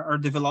 are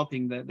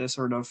developing the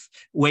sort of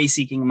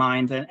way-seeking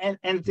mind,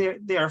 and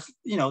they are,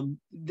 you know,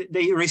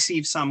 they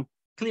receive some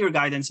clear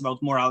guidance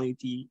about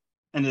morality,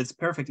 and it's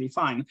perfectly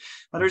fine.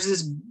 But there's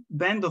this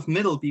band of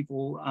middle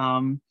people.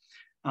 I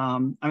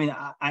mean,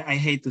 I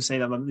hate to say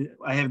that, but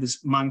I have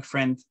this monk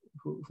friend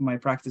whom I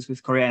practice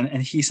with Korean,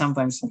 and he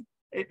sometimes,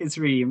 it's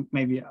really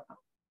maybe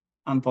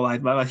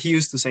unpolite, but he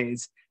used to say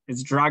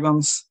it's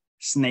dragons,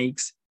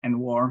 snakes, and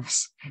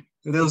worms.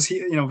 Those,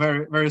 you know,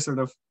 very, very sort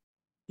of,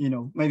 you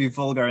know, maybe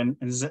vulgar and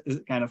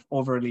kind of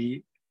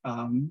overly.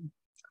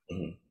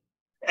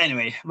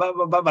 Anyway,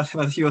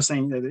 but he was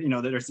saying that, you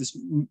know, there's this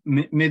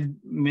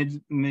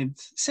mid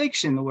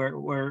section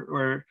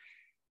where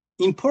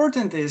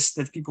important is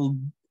that people,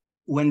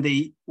 when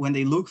they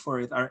look for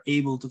it, are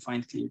able to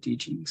find clear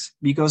teachings.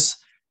 Because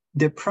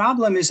the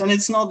problem is, and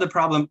it's not the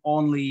problem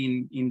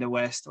only in the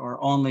West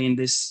or only in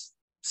this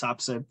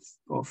subset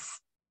of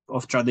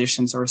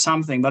traditions or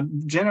something, but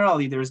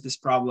generally there's this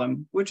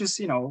problem, which is,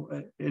 you know,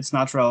 it's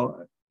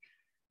natural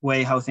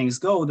way how things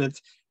go, that,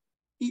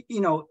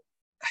 you know,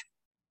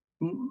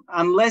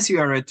 unless you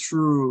are a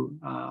true,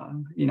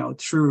 you know,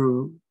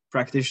 true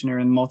practitioner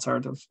and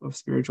Mozart of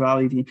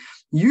spirituality,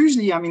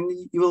 usually, I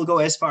mean, you will go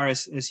as far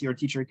as your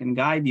teacher can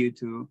guide you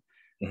to.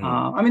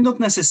 I mean, not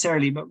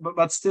necessarily,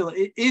 but still,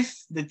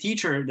 if the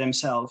teacher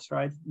themselves,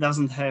 right,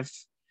 doesn't have,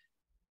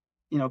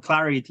 you know,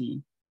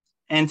 clarity,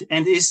 and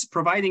is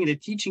providing the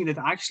teaching that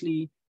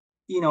actually,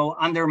 you know,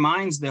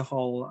 undermines the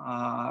whole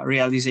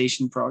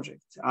realization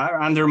project,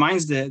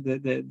 undermines the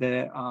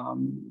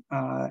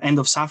end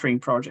of suffering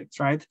project,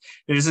 right?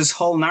 There's this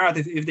whole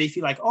narrative. If they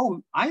feel like,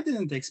 oh, I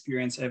didn't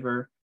experience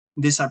ever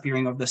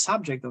disappearing of the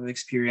subject of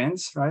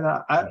experience,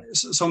 right?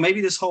 So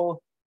maybe this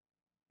whole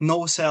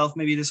no self,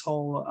 maybe this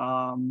whole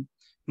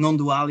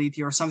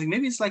non-duality or something,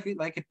 maybe it's like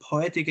a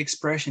poetic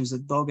expressions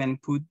that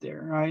Dogen put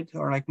there, right?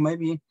 Or like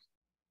maybe,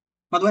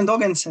 but when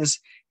Dogen says,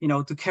 you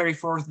know, to carry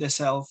forth the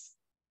self,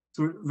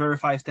 to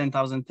verify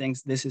 10,000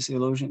 things, this is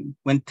illusion.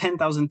 When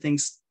 10,000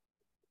 things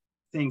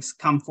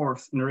come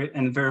forth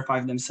and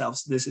verify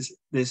themselves, this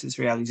is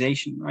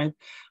realization, right?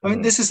 I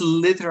mean, this is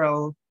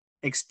literal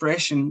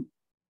expression.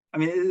 I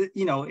mean,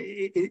 you know,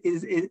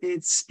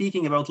 it's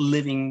speaking about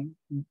living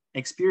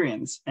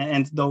experience,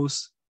 and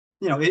those,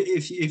 you know,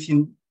 if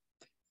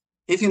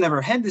you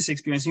never had this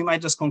experience, you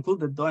might just conclude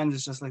that Dogen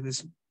is just like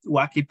this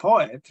wacky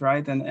poet,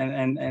 right?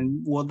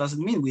 And what does it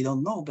mean? We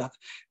don't know, but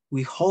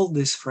we hold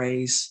this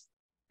phrase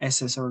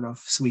as a sort of,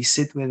 so we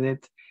sit with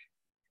it.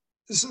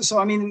 So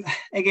I mean,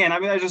 again, I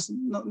mean, I just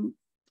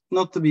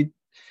not to be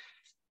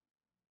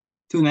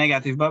too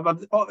negative,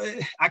 but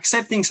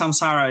accepting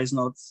samsara is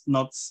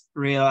not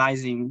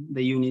realizing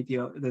the unity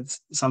that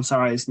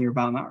samsara is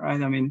nirvana,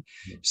 right? I mean,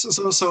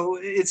 so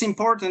it's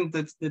important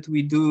that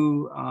we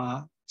do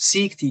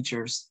seek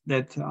teachers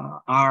that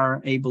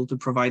are able to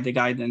provide the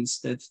guidance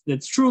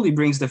that truly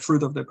brings the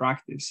fruit of the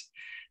practice.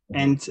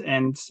 And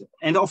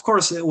of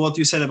course, what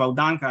you said about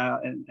Danka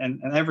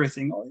and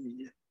everything,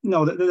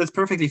 no, that's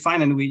perfectly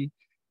fine. And we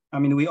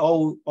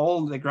owe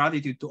all the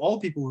gratitude to all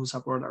people who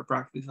support our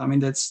practice. I mean,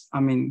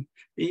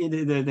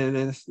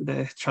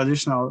 the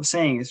traditional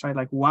saying is, right,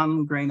 like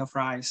one grain of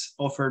rice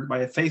offered by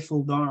a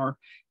faithful donor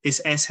is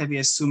as heavy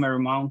as Sumeru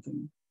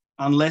mountain.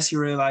 Unless you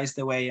realize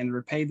the way and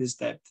repay this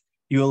debt,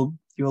 you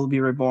will be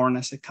reborn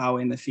as a cow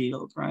in the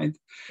field, right?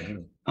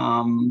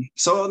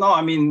 So no,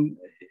 I mean,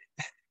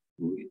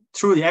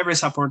 truly every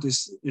support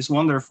is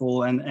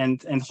wonderful,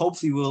 and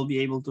hopefully we'll be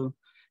able to,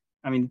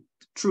 I mean,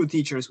 true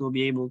teachers will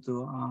be able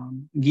to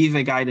give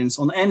a guidance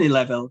on any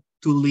level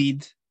to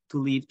lead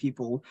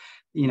people,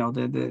 you know,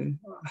 the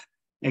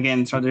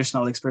again,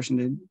 traditional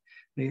expression,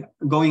 the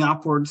going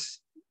upwards,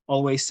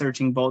 always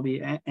searching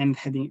body, and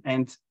heading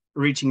and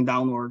reaching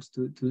downwards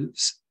to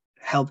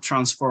help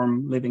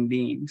transform living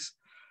beings.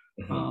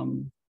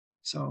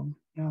 So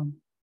yeah.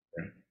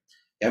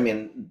 I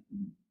mean,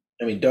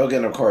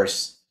 Dogen, of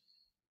course,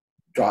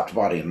 dropped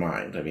body and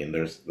mind. I mean,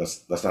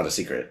 that's not a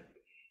secret.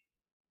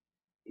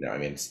 You know, I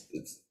mean,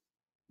 it's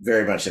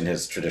very much in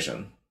his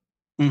tradition.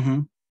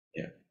 Yeah,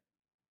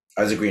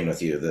 I was agreeing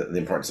with you, the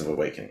importance of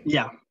awakening.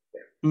 Yeah.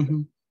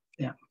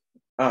 Yeah.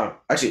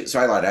 Actually, so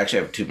I lied. I actually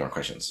have two more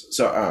questions.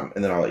 So,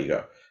 and then I'll let you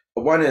go.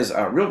 But one is,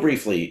 real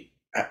briefly,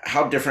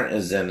 how different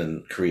is Zen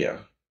in Korea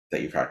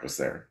that you practice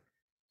there?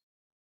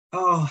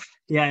 Oh,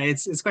 yeah,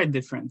 it's quite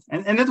different,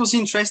 and that was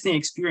an interesting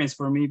experience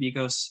for me,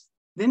 because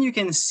then you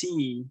can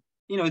see,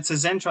 you know, it's a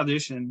Zen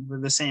tradition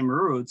with the same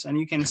roots, and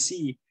you can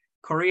see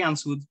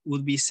Koreans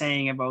would be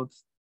saying about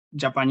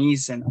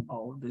Japanese, and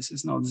oh, this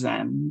is not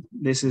Zen.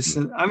 This is,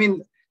 I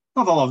mean,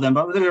 not all of them,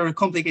 but there are a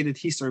complicated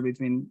history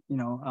between, you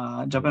know,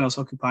 Japan was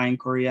occupying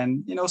Korea,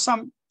 and, you know,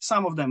 some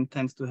of them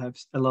tend to have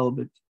a little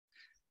bit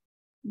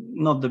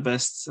not the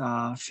best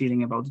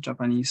feeling about the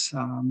Japanese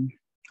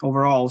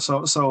overall.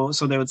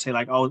 So they would say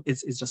like, oh,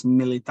 it's just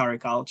military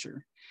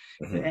culture.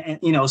 And,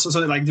 you know, so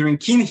like during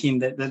kinhin,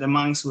 the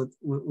monks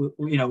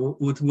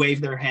would wave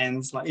their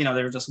hands, like, you know,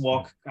 they would just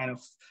walk kind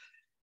of,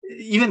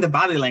 even the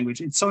body language.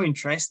 It's so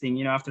interesting,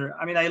 you know,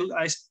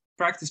 I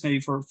practiced maybe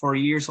for 4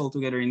 years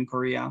altogether in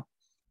Korea.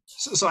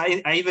 So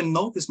I even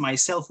noticed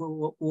myself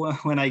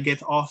when I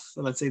get off,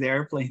 let's say, the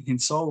airplane in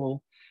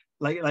Seoul,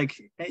 like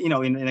you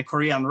know, in a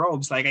Korean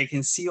robes, like I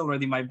can see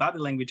already my body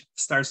language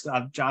starts to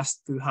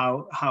adjust to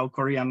how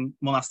Korean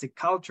monastic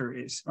culture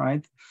is,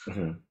 right?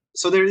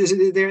 So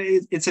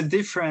it's a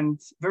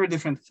very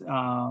different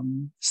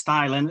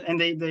style,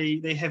 and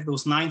they have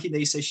those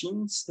 90-day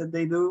sessions that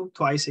they do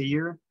twice a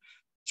year.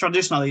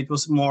 Traditionally, it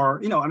was more,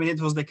 you know, I mean, it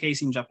was the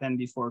case in Japan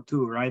before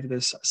too, right?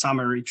 This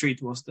summer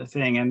retreat was the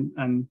thing,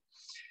 and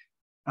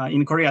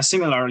in Korea,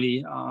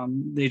 similarly,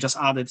 they just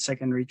added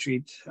second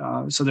retreat.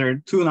 So there are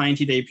 2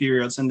 90-day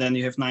periods, and then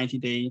you have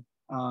 90-day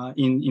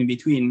in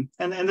between.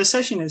 And the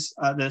session is,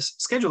 the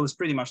schedule is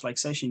pretty much like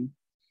session.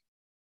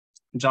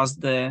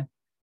 Just the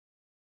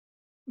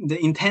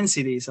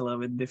intensity is a little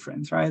bit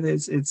different, right?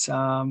 It's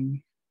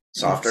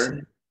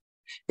softer.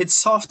 It's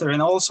softer,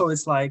 and also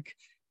it's like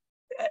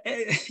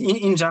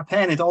in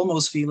Japan, it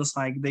almost feels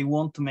like they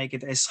want to make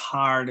it as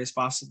hard as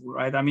possible,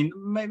 right? I mean,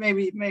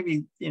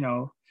 maybe you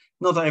know,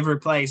 not every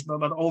place,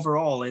 but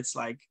overall, it's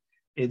like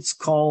it's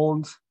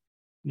cold.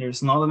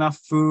 There's not enough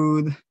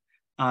food.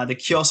 The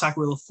kyosaku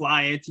will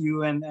fly at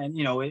you, and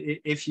you know,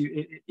 if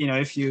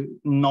you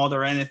nod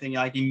or anything,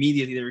 like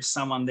immediately there's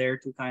someone there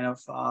to kind of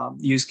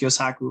use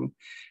kyosaku.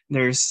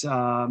 There's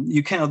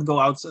you cannot go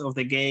out of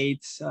the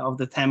gate of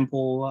the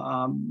temple.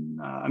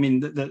 I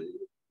mean,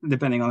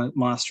 depending on the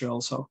monastery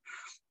also,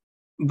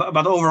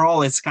 but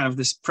overall, it's kind of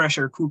this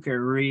pressure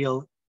cooker,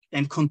 real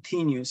and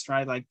continuous,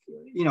 right? Like,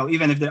 you know,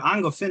 even if the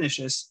ango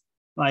finishes,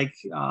 like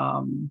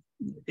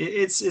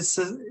it's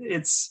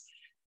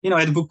you know,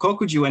 at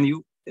Bukkoku-ji, when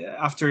you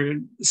after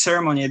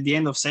ceremony at the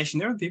end of session,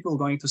 there are people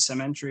going to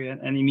cemetery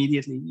and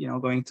immediately, you know,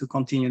 going to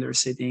continue their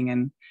sitting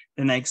and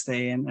the next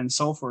day and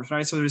so forth,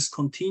 right? So there's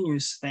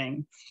continuous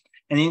thing.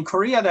 And in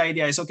Korea, the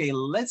idea is, okay,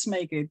 let's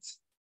make it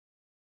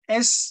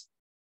as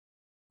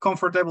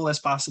comfortable as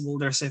possible.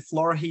 There's a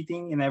floor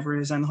heating in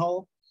every Zen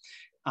hall.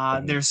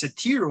 There's a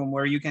tea room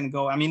where you can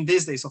go. I mean,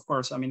 these days, of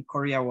course, I mean,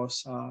 Korea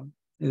was,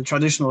 the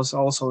tradition was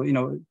also, you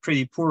know,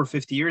 pretty poor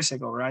 50 years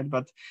ago, right?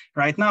 But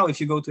right now,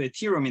 if you go to a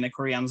tea room in a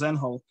Korean Zen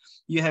hall,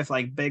 you have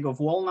like bag of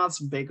walnuts,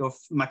 bag of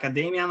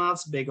macadamia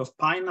nuts, bag of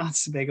pine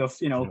nuts, bag of,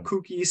 you know,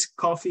 cookies,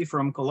 coffee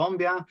from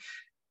Colombia,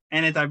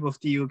 any type of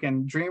tea you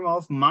can dream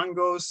of,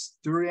 mangoes,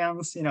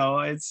 durians, you know,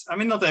 it's, I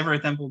mean, not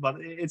every temple, but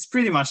it's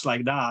pretty much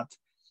like that.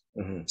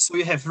 So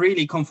you have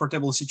really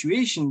comfortable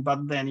situation,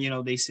 but then, you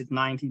know, they sit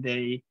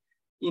 90-day,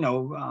 you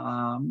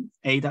know,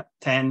 8,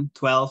 10,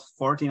 12,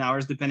 14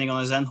 hours, depending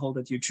on the Zen hall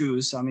that you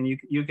choose. I mean,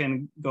 you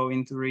can go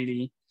into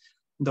really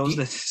those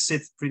that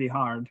sit pretty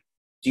hard.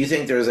 Do you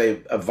think there's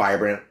a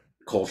vibrant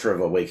culture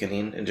of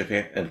awakening in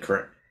Japan and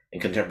in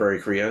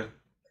contemporary Korea?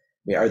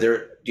 I mean,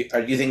 do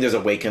you think there's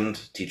awakened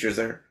teachers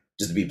there?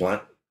 Just to be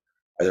blunt,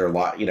 are there a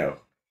lot, you know?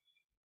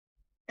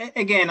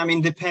 Again, I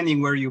mean,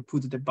 depending where you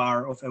put the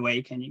bar of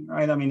awakening,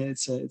 right? I mean,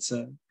 it's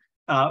a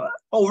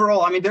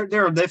overall, I mean,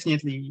 there are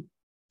definitely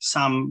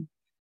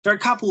there are a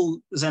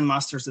couple Zen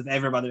masters that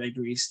everybody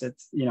agrees that,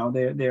 you know,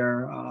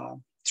 they're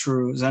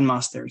true Zen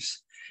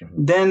masters.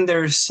 Then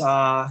there's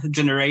a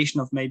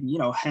generation of maybe, you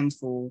know,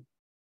 handful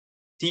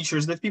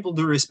teachers that people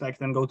do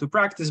respect and go to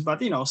practice,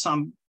 but, you know,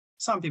 some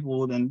people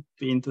wouldn't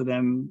be into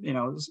them, you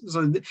know.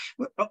 So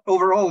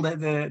overall,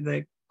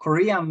 the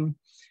Korean,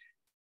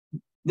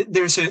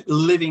 there's a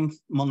living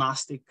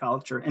monastic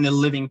culture and a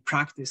living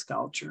practice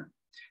culture.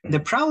 The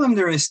problem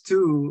there is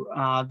too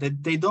that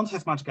they don't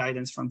have much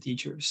guidance from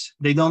teachers.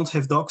 They don't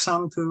have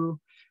Doksan too.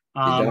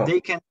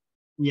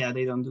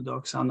 They don't do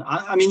Doksan.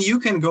 I mean, you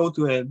can go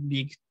to a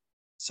big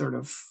sort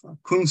of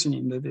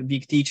kunsunin, the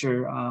big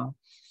teacher,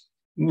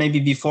 maybe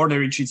before the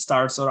retreat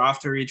starts or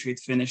after retreat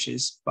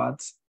finishes,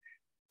 but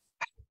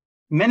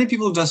many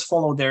people just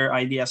follow their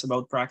ideas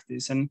about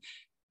practice. And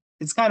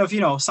it's kind of,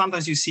 you know,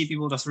 sometimes you see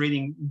people just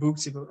reading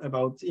books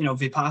about, you know,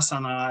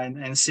 Vipassana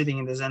and sitting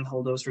in the Zen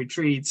hall, those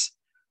retreats,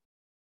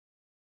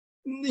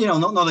 you know,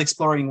 not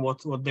exploring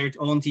what their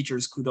own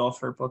teachers could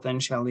offer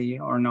potentially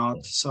or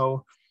not.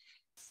 So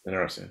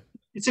interesting.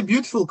 It's a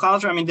beautiful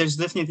culture. I mean, there's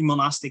definitely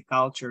monastic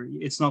culture.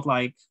 It's not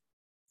like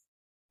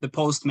the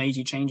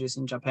post-Meiji changes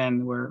in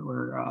Japan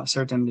were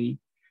certainly,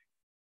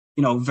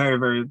 you know, very,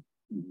 very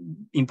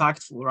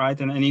impactful, right?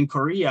 And in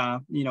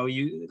Korea, you know,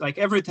 you like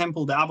every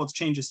temple, the abbot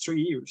changes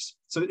 3 years.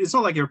 So it's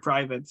not like your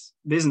private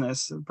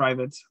business,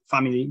 private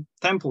family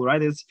temple,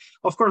 right? It's,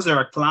 of course, there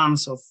are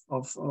clans of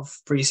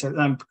priests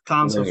and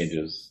clans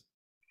lineages.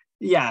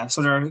 Yeah,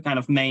 so there are kind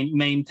of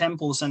main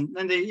temples, and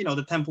they, you know,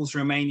 the temples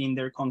remain in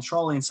their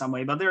control in some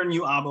way, but there are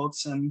new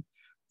abbots, and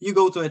you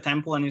go to a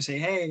temple and you say,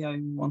 hey, I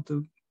want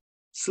to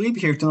sleep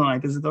here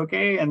tonight. Is it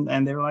okay?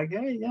 And they're like,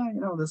 hey, yeah, you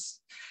know, this.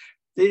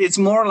 It's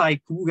more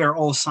like we are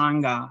all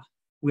Sangha.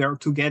 We are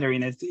together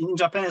in it. In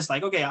Japan, it's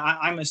like, okay,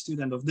 I'm a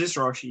student of this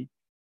Roshi.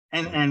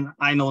 and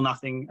I know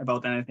nothing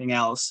about anything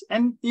else.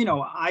 And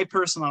I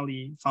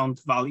personally found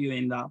value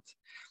in that.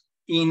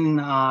 In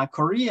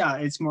Korea,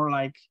 it's more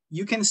like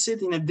you can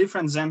sit in a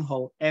different Zen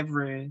hall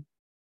every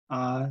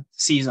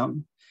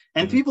season,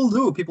 and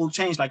people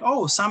change, like,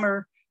 oh,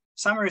 summer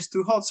is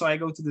too hot, so I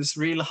go to this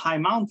real high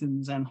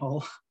mountain Zen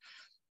hall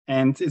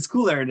and it's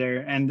cooler there.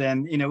 And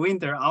then in the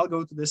winter I'll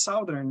go to the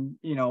southern,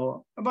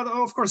 but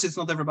of course it's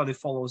not everybody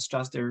follows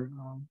just their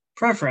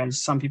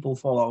preference. Some people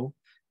follow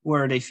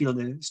where they feel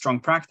the strong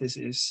practice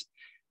is.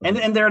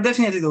 And there are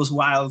definitely those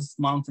wild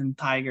mountain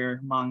tiger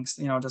monks,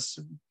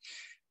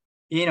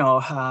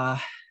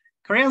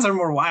 Koreans are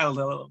more wild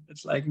a little bit,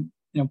 like,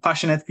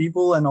 passionate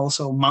people, and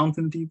also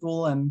mountain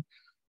people, and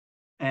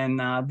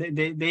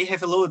they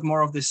have a little bit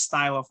more of this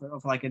style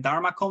of like a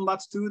Dharma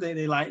combat too.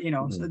 They like,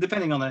 so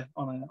depending on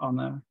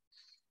a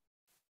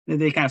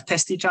they kind of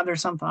test each other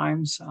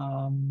sometimes.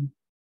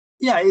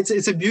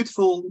 It's a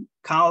beautiful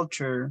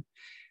culture.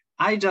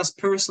 I just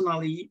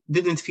personally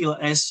didn't feel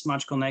as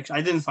much connection.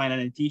 I didn't find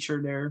any teacher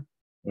there.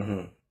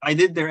 I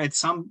did there at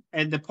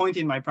the point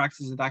in my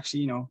practice that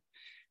actually,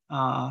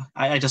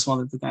 I just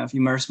wanted to kind of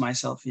immerse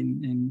myself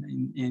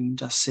in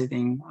just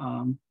sitting.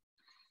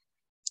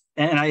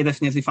 And I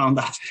definitely found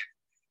that,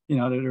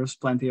 there was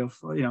plenty of,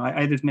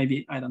 I did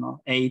maybe, I don't know,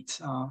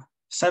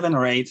 7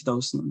 or 8,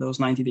 those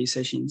 90-day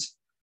sessions.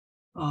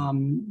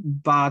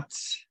 But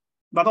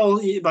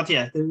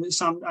yeah, there was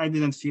some, I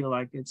didn't feel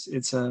like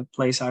it's a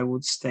place I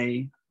would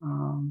stay.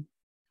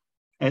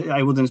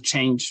 I wouldn't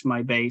change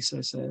my base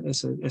as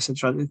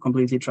a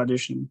completely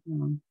tradition.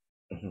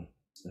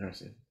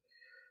 Interesting.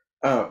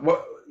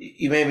 What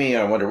you made me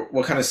wonder,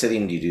 what kind of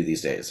sitting do you do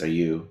these days? Are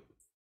you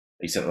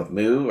sitting with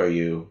Mu? Are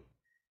you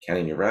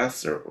counting your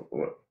breaths, or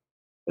what?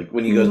 Like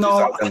when you go to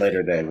Soto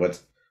later day,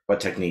 what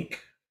technique?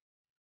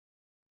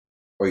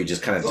 Or are you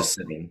just kind of just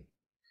sitting?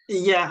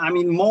 Yeah, I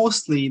mean,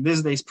 mostly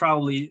these days,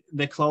 probably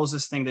the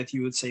closest thing that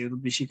you would say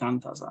would be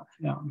shikantaza.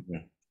 Yeah.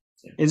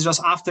 It's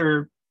just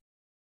after,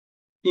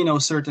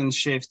 certain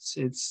shifts,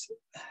 it's,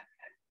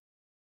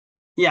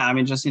 I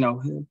mean, just,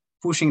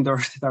 pushing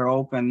doors that are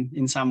open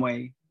in some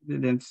way.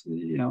 Didn't,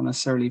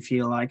 necessarily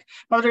feel like,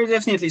 but there are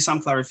definitely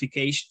some further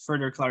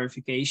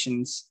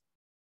clarifications.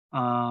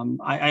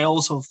 I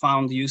also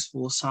found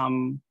useful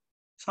some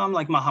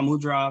like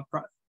Mahamudra,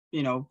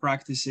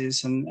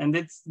 practices, and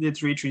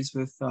did retreats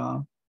with,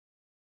 I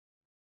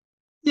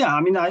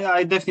mean,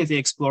 I definitely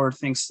explored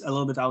things a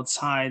little bit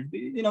outside.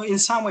 In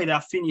some way, the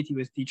affinity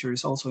with teacher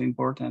is also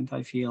important,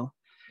 I feel.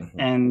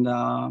 And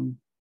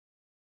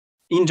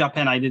in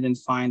Japan, I didn't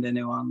find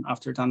anyone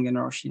after Tangen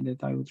Roshi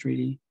that I would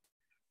really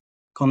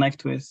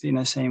connect with in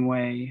the same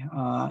way.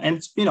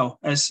 And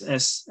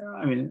as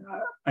I mean,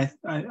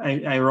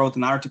 I wrote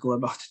an article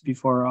about it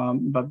before,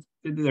 but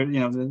there,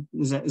 the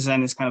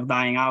Zen is kind of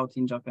dying out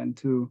in Japan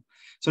too.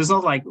 So it's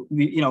not like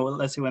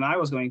let's say when I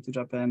was going to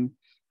Japan,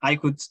 I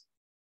could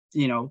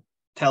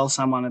tell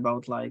someone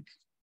about like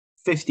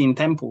 15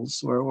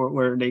 temples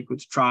where they could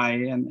try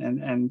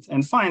and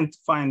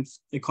find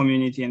a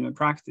community and a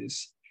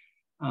practice.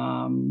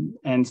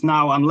 And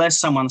now, unless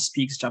someone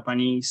speaks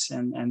Japanese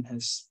and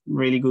has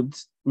really good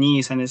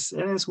knees and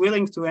is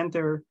willing to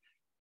enter,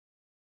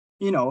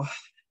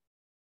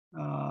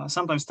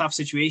 sometimes tough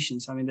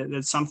situations. I mean,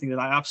 that's something that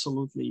I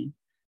absolutely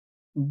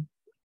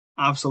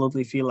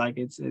feel like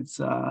it's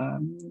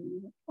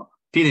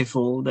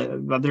pitiful.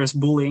 But there's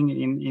bullying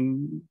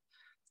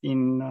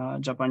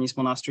in Japanese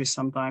monasteries.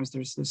 Sometimes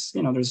there's this,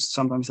 there's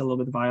sometimes a little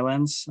bit of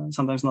violence,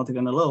 sometimes not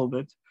even a little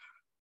bit.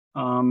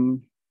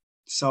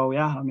 So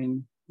yeah, I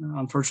mean,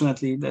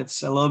 unfortunately,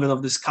 that's a little bit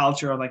of this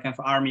culture, like kind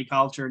of army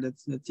culture. That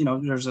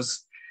there's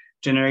this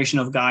generation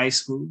of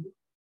guys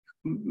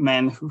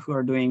men who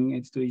are doing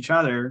it to each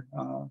other.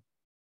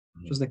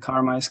 Just the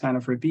karma is kind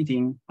of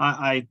repeating.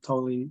 I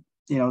totally,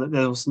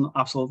 that was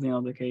absolutely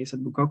not the case at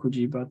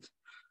Bukkoku-ji, but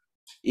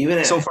even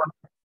at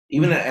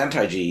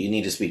Antai-ji, you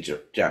need to speak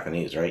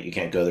Japanese, right? You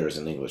can't go there as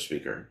an English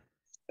speaker,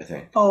 I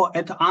think. Oh,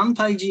 at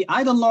Antai-ji,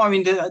 I don't know. I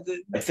mean,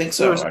 I think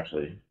so,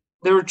 actually.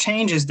 There were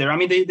changes there. I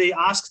mean, they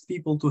asked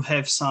people to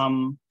have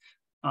some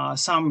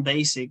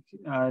basic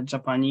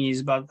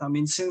Japanese, but I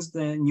mean, since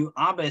the new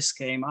abbes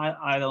came,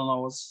 I don't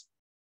know what's.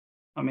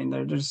 I mean,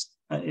 I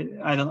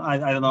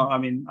don't know. I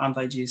mean,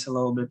 Antai-ji is a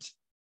little bit.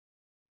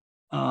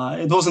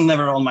 It wasn't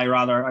never on my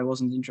radar. I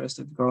wasn't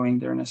interested going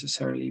there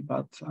necessarily,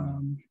 but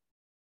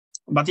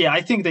yeah,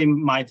 I think they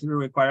might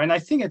require, and I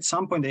think at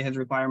some point they had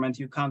requirement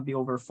you can't be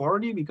over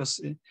 40 because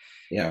they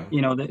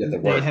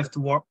have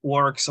to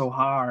work so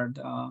hard.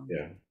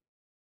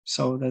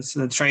 So that's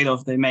the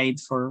trade-off they made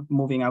for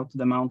moving out to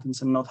the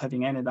mountains and not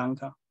having any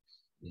danka.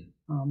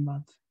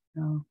 But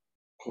yeah.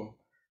 Cool.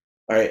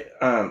 All right.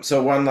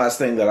 So one last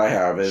thing that I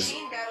have is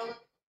that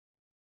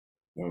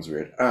was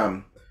weird.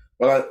 Well,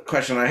 a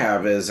question I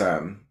have is,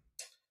 can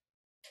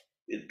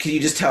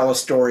you just tell a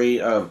story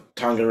of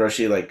Tangen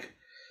Roshi, like,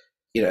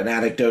 an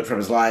anecdote from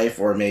his life,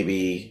 or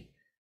maybe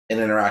an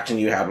interaction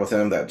you had with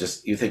him that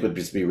just you think would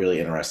just be really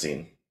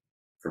interesting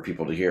for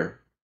people to hear?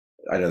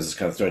 I know this is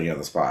kind of throwing you on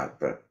the spot,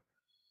 but.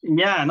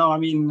 Yeah, no, I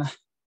mean,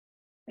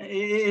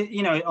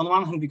 on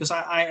one hand, because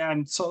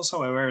I'm so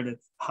aware that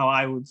how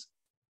I would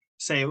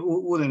say it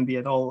wouldn't be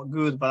at all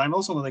good, but I'm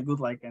also not a good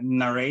like a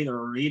narrator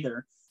or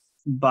reader.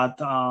 But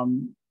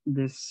the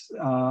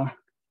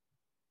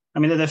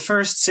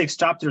first 6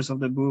 chapters of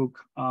the book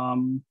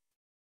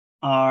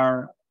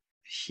are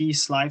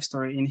his life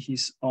story in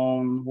his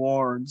own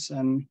words,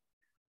 and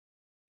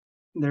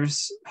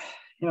there's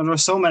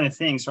so many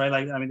things, right?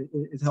 Like,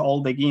 it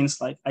all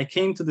begins like, I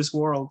came to this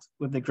world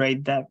with the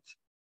great depth.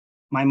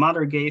 My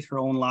mother gave her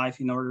own life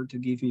in order to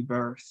give me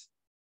birth.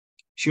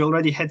 She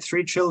already had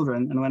 3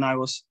 children, and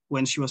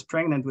when she was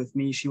pregnant with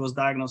me, she was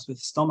diagnosed with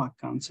stomach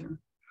cancer.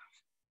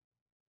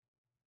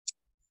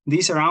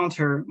 These around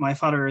her, my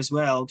father as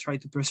well,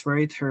 tried to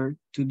persuade her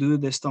to do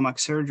the stomach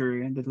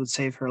surgery that would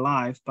save her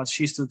life, but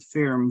she stood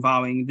firm,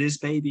 vowing, this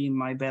baby in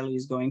my belly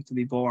is going to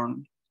be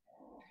born.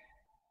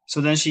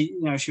 So then he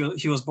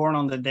was born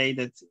on the day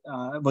that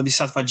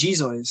Bodhisattva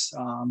Jizo is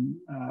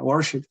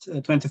worshipped,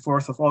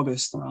 24th of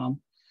August.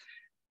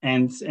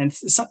 And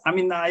so,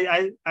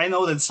 I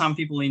know that some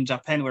people in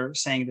Japan were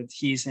saying that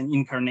he's an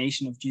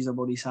incarnation of Jizo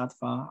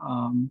Bodhisattva.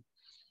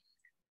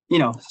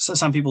 So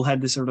some people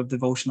had this sort of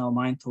devotional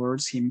mind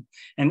towards him,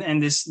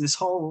 and this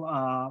whole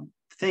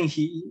thing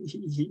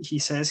he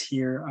says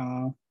here.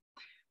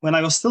 When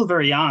I was still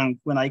very young,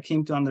 when I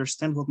came to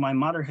understand what my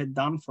mother had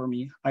done for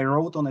me, I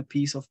wrote on a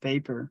piece of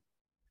paper,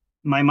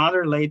 my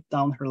mother laid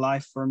down her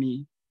life for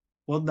me.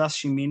 What does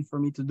she mean for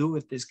me to do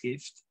with this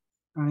gift?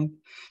 Right.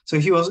 So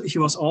he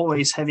was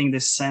always having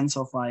this sense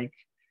of like,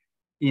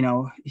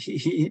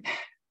 he's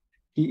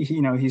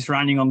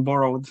running on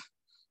borrowed,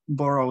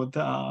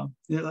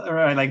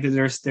 right? Like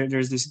there's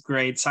this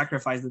great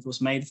sacrifice that was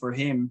made for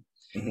him.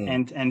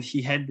 Mm-hmm. And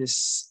he had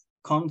this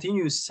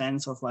continuous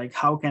sense of like,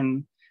 how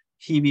can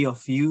he be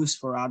of use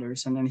for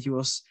others? And then he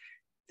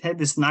had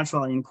this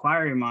natural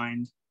inquiry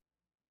mind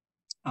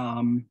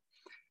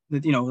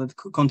that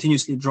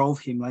continuously drove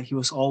him. Like he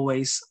was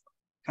always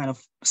kind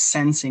of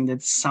sensing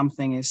that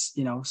something is,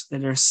 that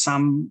there's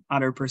some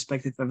other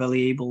perspective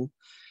available.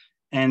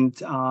 And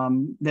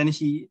then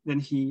he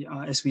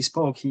as we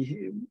spoke,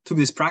 he took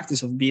this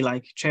practice of be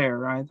like chair,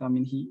 right?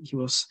 He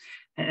was,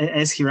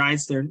 as he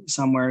writes there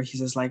somewhere, he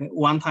says like,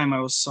 one time I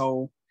was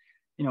so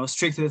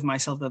strict with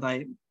myself that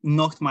I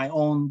knocked my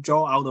own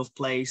jaw out of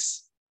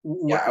place.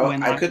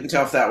 I couldn't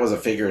tell if that was a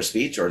figure of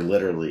speech or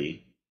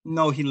literally.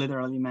 No, he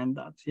literally meant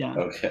that. Yeah.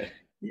 Okay.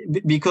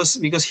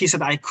 Because he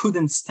said, I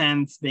couldn't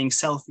stand being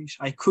selfish.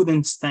 I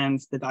couldn't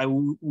stand that I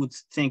would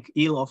think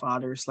ill of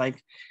others.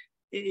 Like,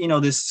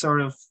 this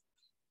sort of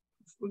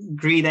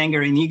greed,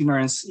 anger, and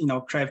ignorance,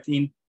 crept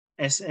in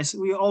as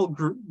we all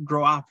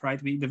grow up,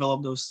 right? We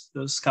develop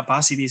those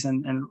capacities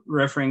and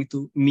referring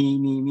to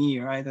me,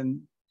 right?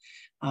 And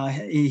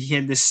he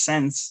had this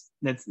sense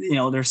that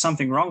there's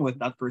something wrong with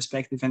that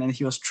perspective, and then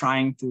he was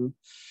trying to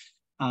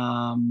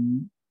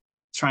kind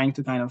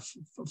of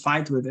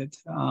fight with it,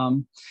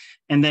 and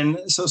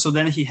then so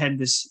then he had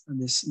this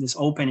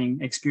opening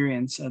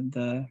experience at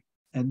the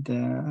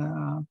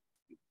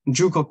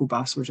Jukoku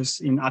Pass, which is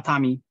in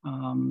Atami,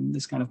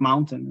 this kind of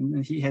mountain,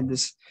 and he had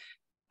this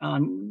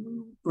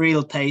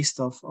real taste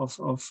of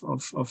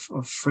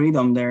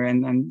freedom there,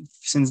 and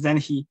since then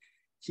he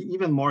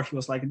even more, he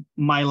was like,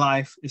 my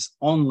life is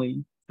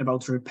only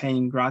about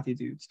repaying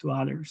gratitude to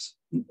others,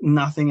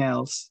 nothing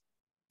else.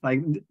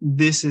 Like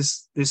this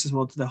is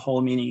what the whole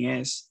meaning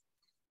is.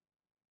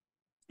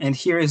 And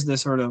here is the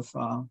sort of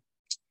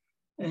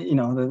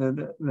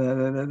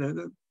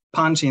the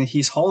punch in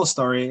his whole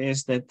story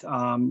is that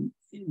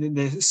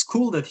the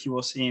school that he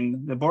was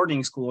in, the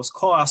boarding school, was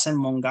Koa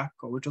Senmon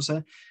Gakko, which was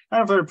a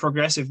kind of very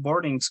progressive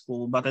boarding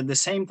school, but at the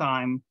same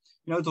time,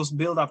 it was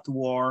built up to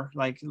war,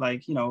 like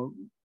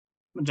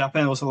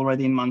Japan was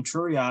already in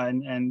Manchuria,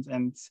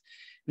 and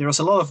there was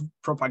a lot of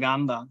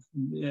propaganda,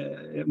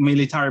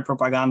 military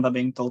propaganda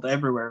being told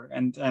everywhere,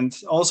 and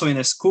also in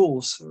the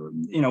schools,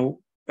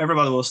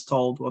 everybody was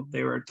told what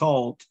they were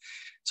told.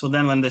 So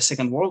then, when the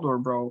Second World War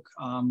broke,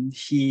 there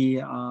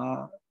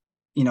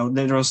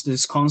was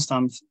this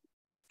constant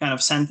kind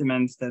of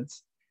sentiment that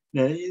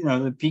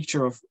the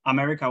picture of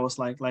America was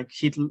like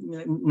Hitler,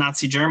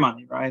 Nazi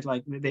Germany, right?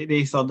 Like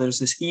they thought there's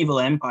this evil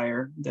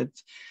empire that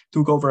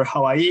took over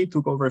Hawaii,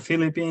 took over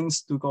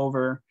Philippines, took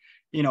over,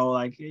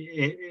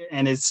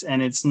 and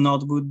it's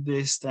not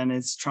Buddhist, and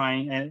it's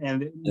trying,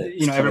 and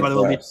everybody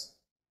will be,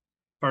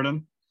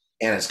 pardon?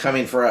 And it's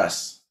coming for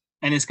us.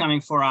 And it's coming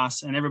for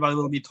us, and everybody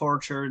will be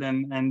tortured,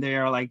 and they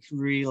are like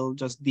real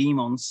just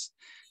demons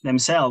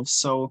themselves.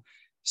 So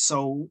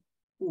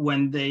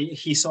when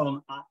he saw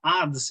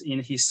ads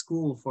in his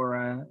school for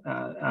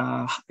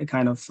a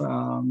kind of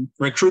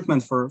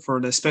recruitment for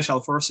the special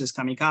forces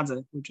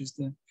kamikaze, which is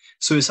the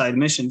suicide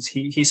missions,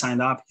 he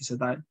signed up. He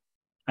said,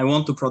 I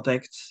want to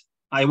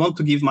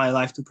give my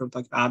life to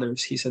protect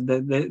others. He said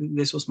that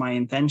this was my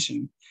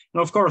intention.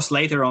 And of course,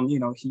 later on,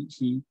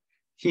 he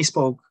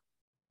spoke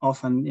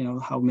often,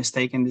 how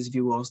mistaken this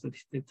view was, that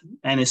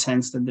any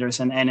sense that there's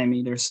an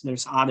enemy,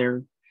 there's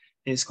other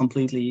is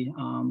completely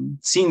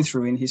seen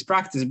through in his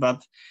practice.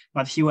 But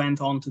he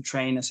went on to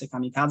train as a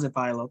kamikaze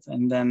pilot,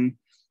 and then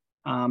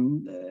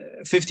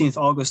 15th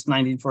August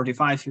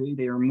 1945,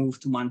 they were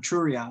moved to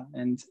Manchuria,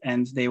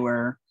 and they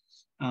were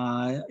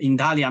in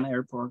Dalian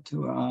Airport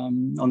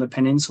on the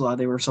peninsula.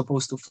 They were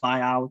supposed to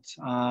fly out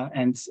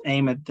and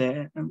aim at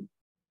the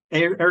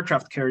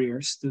aircraft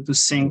carriers to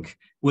sink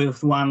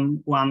with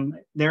one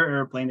their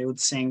airplane. They would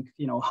sink,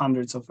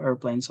 hundreds of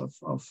airplanes of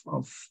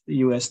the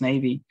U.S.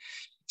 Navy.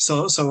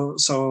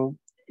 So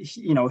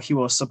he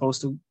was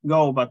supposed to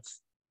go, but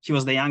he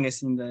was the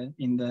youngest in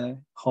the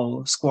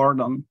whole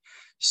squadron.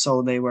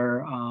 So they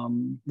were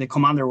the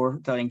commander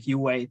were telling, you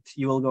wait,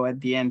 you will go at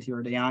the end,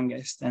 you're the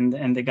youngest,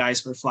 and the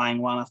guys were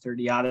flying one after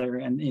the other,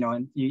 and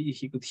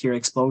he could hear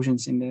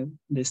explosions in the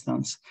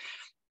distance.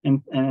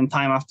 And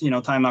time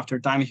after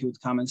time he would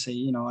come and say,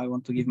 I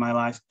want to give my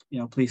life,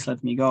 please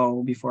let me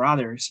go before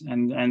others.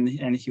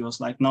 And he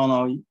was like,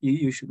 no,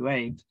 you should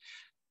wait.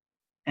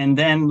 And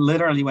then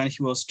literally when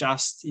he was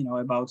just,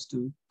 about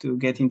to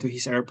get into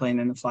his airplane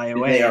and fly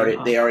away.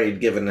 They already had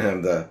given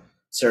him the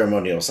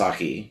ceremonial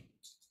sake.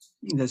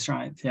 That's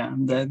right. Yeah.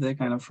 The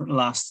kind of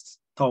last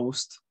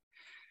toast.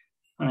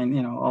 I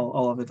mean,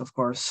 all of it, of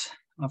course,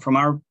 from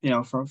our,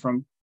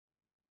 from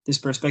this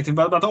perspective,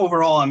 but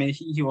overall, I mean,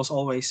 he was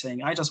always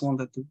saying, I just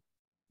wanted to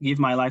give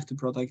my life to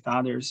protect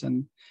others,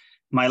 and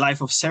my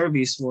life of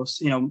service was,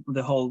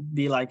 the whole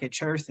be like a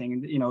chair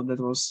thing, that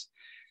was,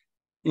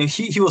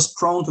 he was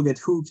prone to get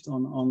hooked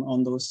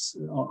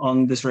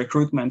on this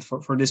recruitment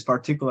for this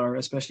particular,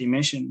 especially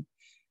mission.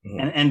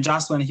 Mm-hmm. And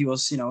just when he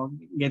was,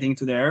 getting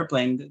to the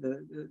airplane,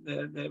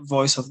 the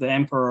voice of the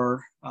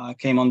emperor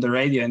came on the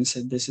radio and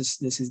said, this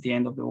is the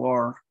end of the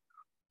war,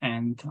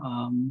 and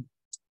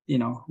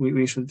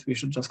we should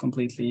just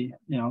completely,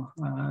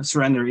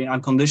 surrender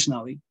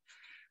unconditionally.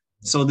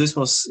 So this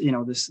was,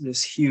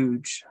 this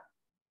huge,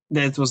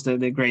 that was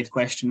the great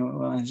question.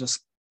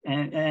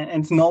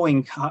 And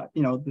knowing how,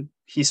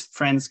 his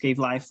friends gave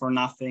life for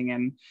nothing,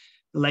 and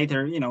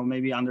later,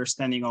 maybe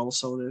understanding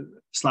also the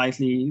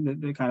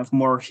kind of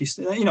more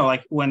history,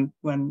 like when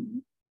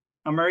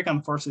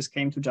American forces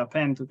came to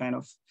Japan to kind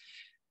of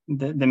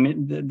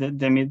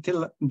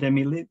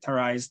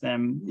demilitarize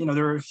them,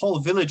 there were whole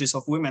villages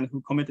of women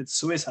who committed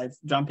suicide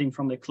jumping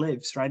from the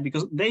cliffs, right?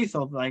 Because they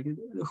thought like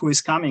who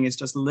is coming is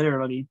just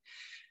literally,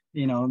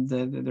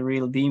 the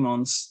real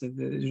demons.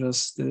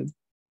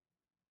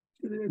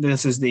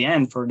 This is the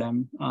end for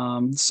them.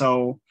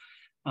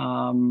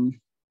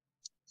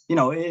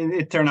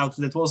 It turned out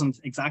that wasn't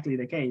exactly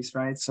the case,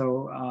 right?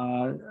 So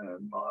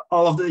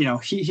all of the,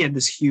 he had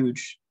this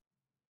huge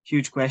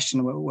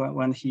question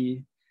when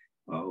he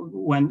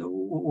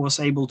was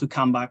able to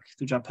come back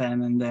to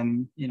Japan, and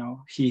then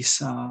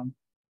he's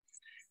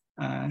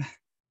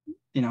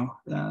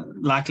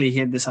luckily he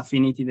had this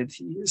affinity that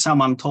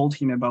someone told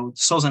him about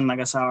Sozen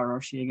Nagasawa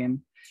Roshi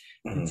again.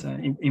 Mm-hmm. It's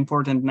an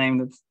important name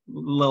that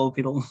little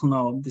people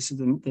know. This is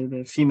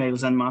the female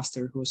Zen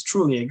master who was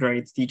truly a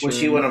great teacher. Was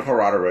she one of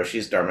Harada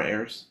Roshi's Dharma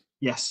heirs?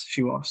 Yes,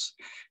 she was.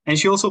 And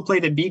she also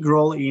played a big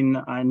role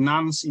in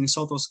nuns in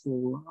Soto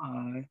school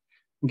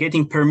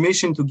getting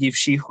permission to give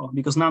shiho,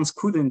 because nuns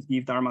couldn't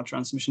give Dharma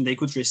transmission. They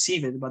could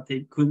receive it, but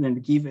they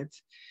couldn't give it.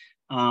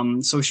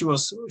 So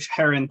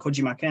her and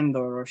Kojima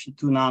Kendo, Roshi,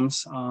 two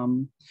nuns,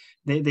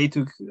 they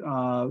took,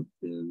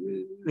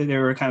 they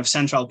were kind of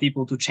central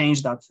people to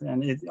change that.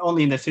 And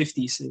only in the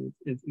 50s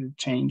it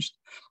changed.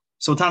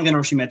 So Tangen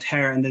Roshi met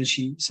her, and then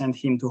she sent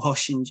him to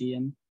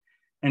Hoshinji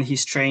and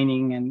his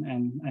training,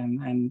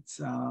 and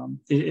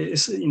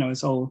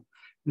it's all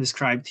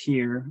described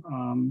here.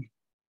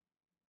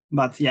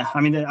 But yeah,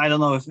 I mean, I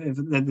don't know if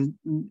that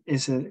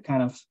is a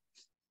kind of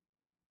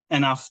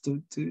enough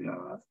to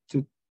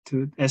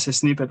as a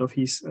snippet of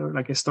his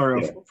like a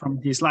story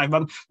from his life.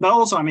 But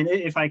also, I mean,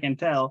 if I can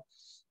tell,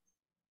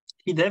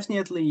 he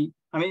definitely,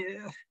 I mean,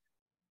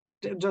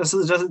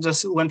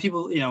 just when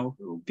people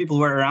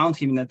were around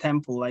him in the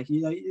temple, like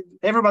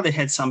everybody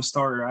had some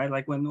story, right?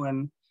 Like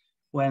when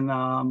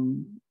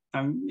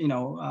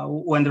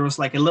there was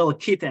like a little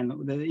kitten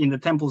in the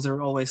temples, there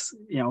were always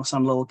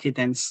some little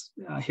kittens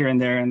here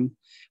and there, and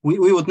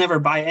we would never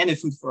buy any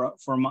food for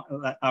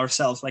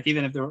ourselves, like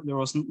even if there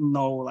was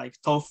no like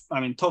tofu. I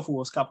mean, tofu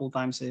was a couple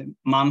times a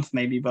month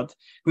maybe, but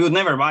we would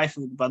never buy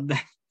food. But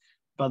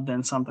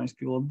then sometimes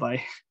people would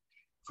buy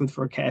food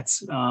for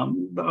cats.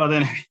 But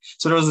then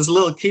so there was this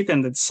little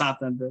kitten that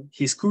sat at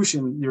his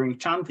cushion during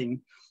chanting.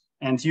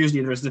 And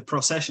usually there's the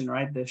procession,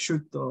 right? The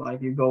shuto,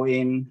 like you go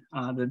in,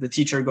 the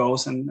teacher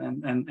goes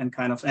and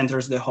kind of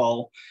enters the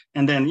hall.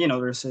 And then,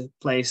 there's a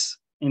place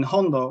in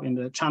Hondo, in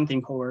the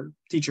chanting hall, where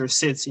teacher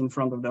sits in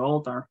front of the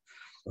altar.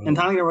 Mm-hmm. And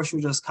Tangen Roshi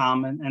would just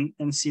come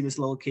and see this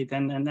little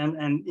kitten.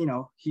 And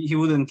he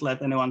wouldn't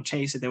let anyone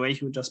chase it away.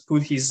 He would just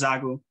put his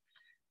zagu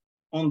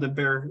on the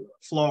bare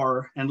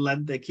floor and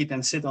let the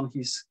kitten sit on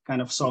his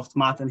kind of soft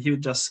mat. And he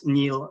would just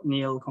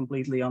kneel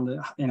completely on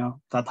the,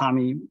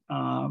 tatami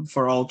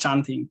for all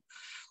chanting.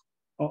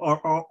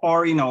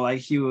 Or like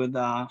he would,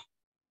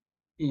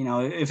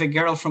 if a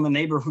girl from a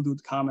neighborhood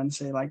would come and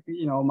say like,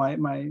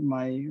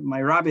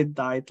 my rabbit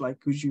died, like,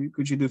 could you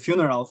do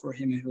funeral for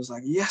him? He was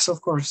like, yes,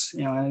 of course,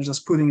 and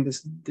just putting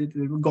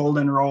the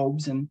golden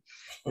robes and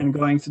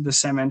going to the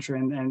cemetery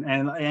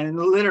and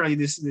literally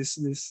this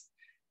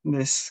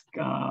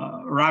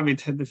rabbit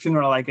had the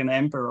funeral like an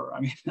emperor. I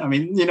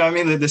mean,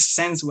 the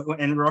sense,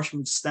 and Roshi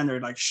would stand there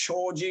like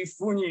shoji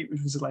funi,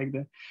 which was like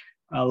the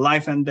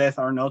life and death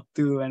are not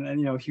two,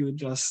 and he would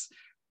just,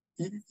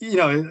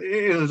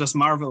 it was just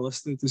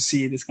marvelous to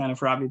see this kind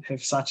of rabbit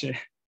have such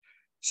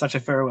a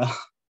farewell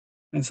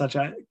and such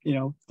a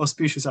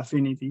auspicious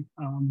affinity.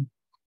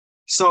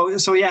 So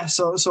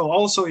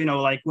also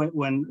like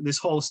when this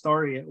whole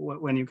story,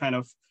 when you kind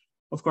of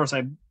course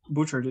I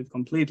butchered it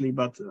completely,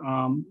 but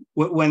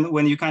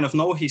when you kind of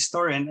know his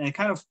story and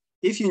kind of,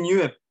 if you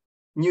knew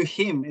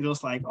him, it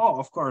was like, oh,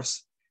 of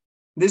course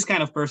this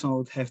kind of person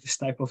would have this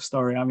type of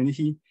story. I mean,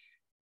 he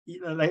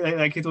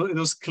like it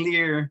was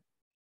clear.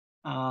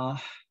 It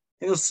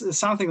was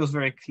something that was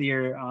very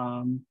clear.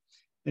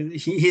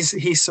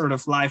 His sort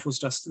of life was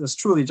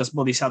truly just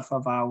bodhisattva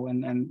vow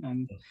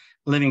and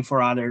living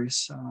for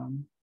others.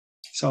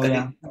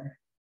 I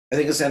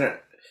think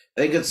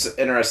it's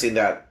interesting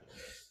that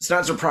it's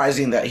not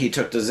surprising that he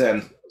took to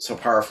Zen so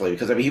powerfully,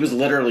 because he was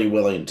literally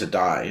willing to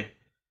die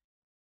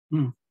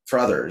for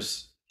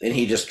others, and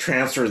he just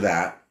transferred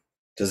that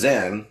to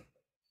Zen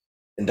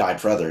and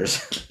died for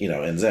others,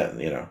 in Zen,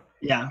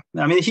 Yeah,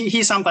 I mean,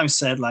 he sometimes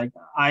said like,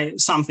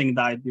 something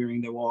died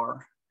during the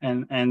war,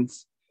 and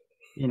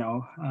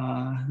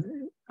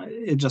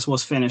it just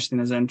was finished in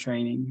a Zen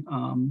training.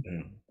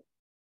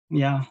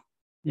 Yeah,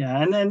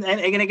 and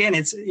again,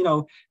 it's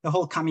the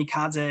whole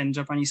kamikaze and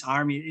Japanese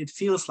army. It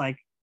feels like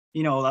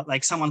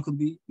like someone could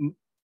be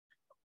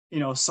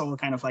so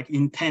kind of like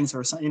intense,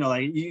 or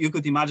like you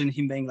could imagine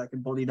him being like a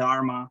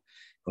Bodhidharma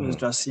who was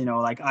just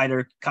like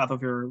either cut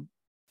off your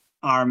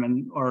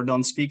arm or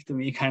don't speak to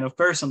me kind of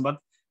person, but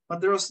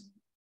there was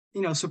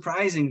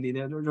surprisingly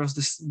there was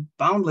this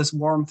boundless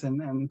warmth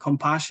and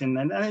compassion,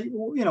 and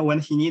when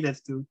he needed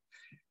to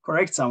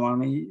correct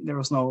someone, there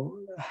was no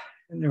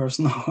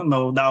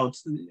doubt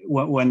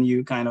when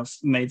you kind of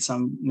made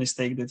some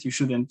mistake that you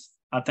shouldn't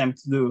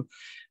attempt to do,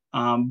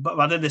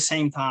 but at the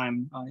same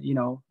time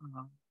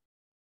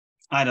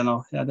I don't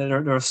know,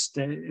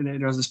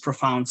 there's this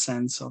profound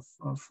sense of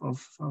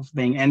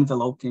being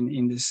enveloped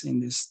in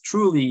this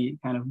truly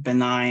kind of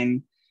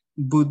benign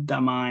Buddha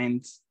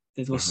mind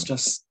that was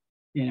just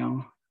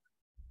don't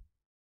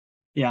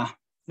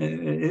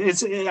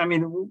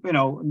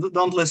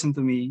listen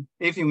to me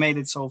if you made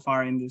it so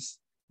far in this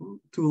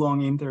too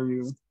long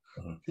interview.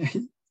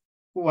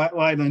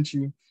 Why don't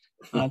you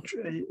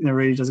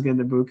really just get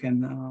the book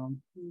and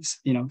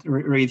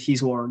read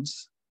his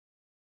words.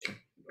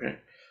 Okay.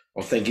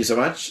 Well, thank you so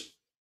much.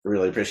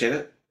 Really appreciate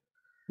it.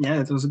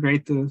 Yeah, it was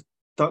great to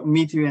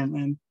meet you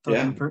and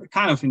talk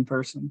kind of in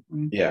person.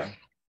 Right? Yeah.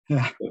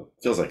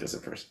 Feels like it's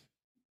in person.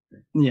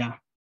 Yeah.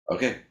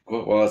 Okay,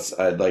 cool. Well,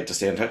 I'd like to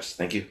stay in touch.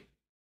 Thank you.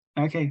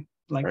 Okay,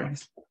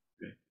 likewise. Right.